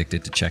us are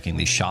addicted to checking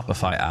the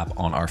Shopify app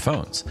on our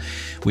phones.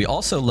 We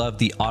also love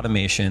the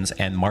automations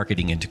and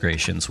marketing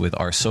integrations with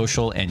our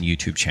social and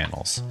YouTube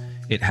channels.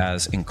 It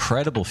has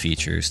incredible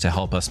features to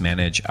help us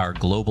manage our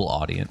global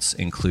audience,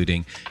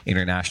 including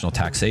international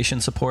taxation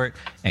support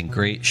and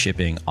great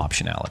shipping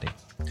optionality.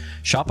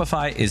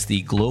 Shopify is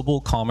the global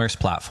commerce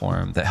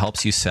platform that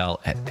helps you sell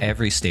at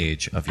every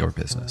stage of your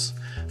business.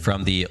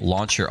 From the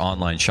launch your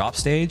online shop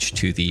stage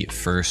to the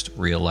first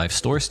real life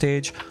store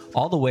stage,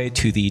 all the way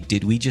to the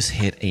did we just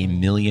hit 1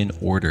 million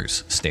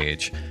orders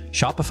stage,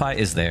 Shopify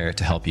is there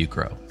to help you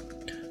grow.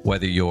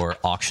 Whether you're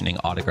auctioning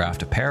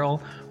autographed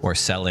apparel or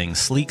selling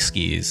sleek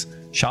skis,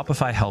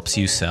 Shopify helps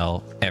you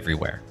sell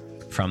everywhere.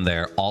 From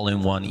their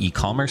all-in-one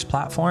e-commerce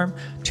platform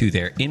to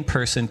their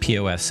in-person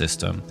POS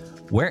system,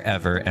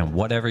 wherever and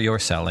whatever you're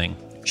selling,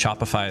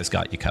 Shopify has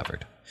got you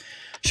covered.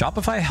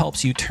 Shopify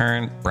helps you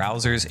turn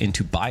browsers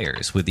into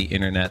buyers with the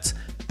internet's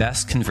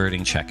best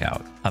converting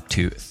checkout, up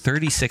to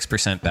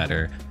 36%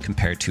 better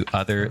compared to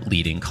other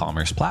leading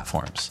commerce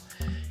platforms.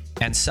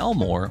 And sell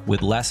more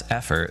with less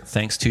effort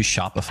thanks to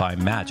Shopify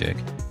Magic,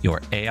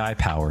 your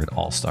AI-powered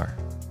all-star.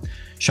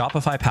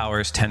 Shopify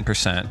powers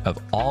 10% of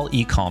all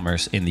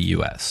e-commerce in the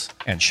US,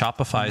 and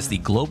Shopify is the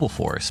global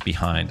force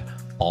behind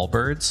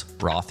Allbirds,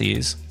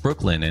 Rothy's,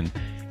 Brooklinen,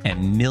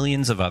 and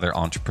millions of other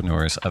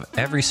entrepreneurs of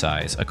every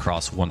size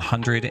across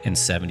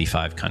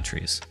 175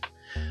 countries.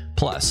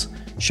 Plus,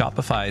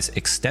 Shopify's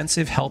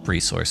extensive help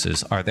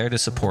resources are there to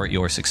support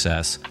your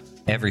success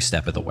every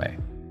step of the way.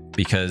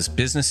 Because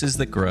businesses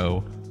that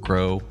grow,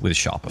 grow with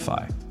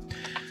Shopify.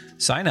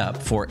 Sign up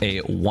for a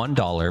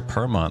 $1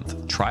 per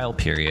month trial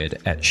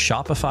period at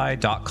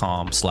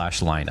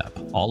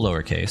shopify.com/lineup, all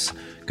lowercase.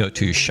 Go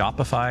to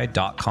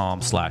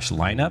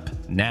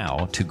shopify.com/lineup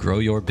now to grow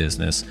your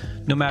business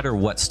no matter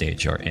what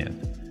stage you're in.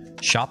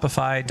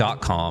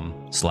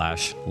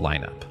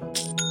 Shopify.com/lineup.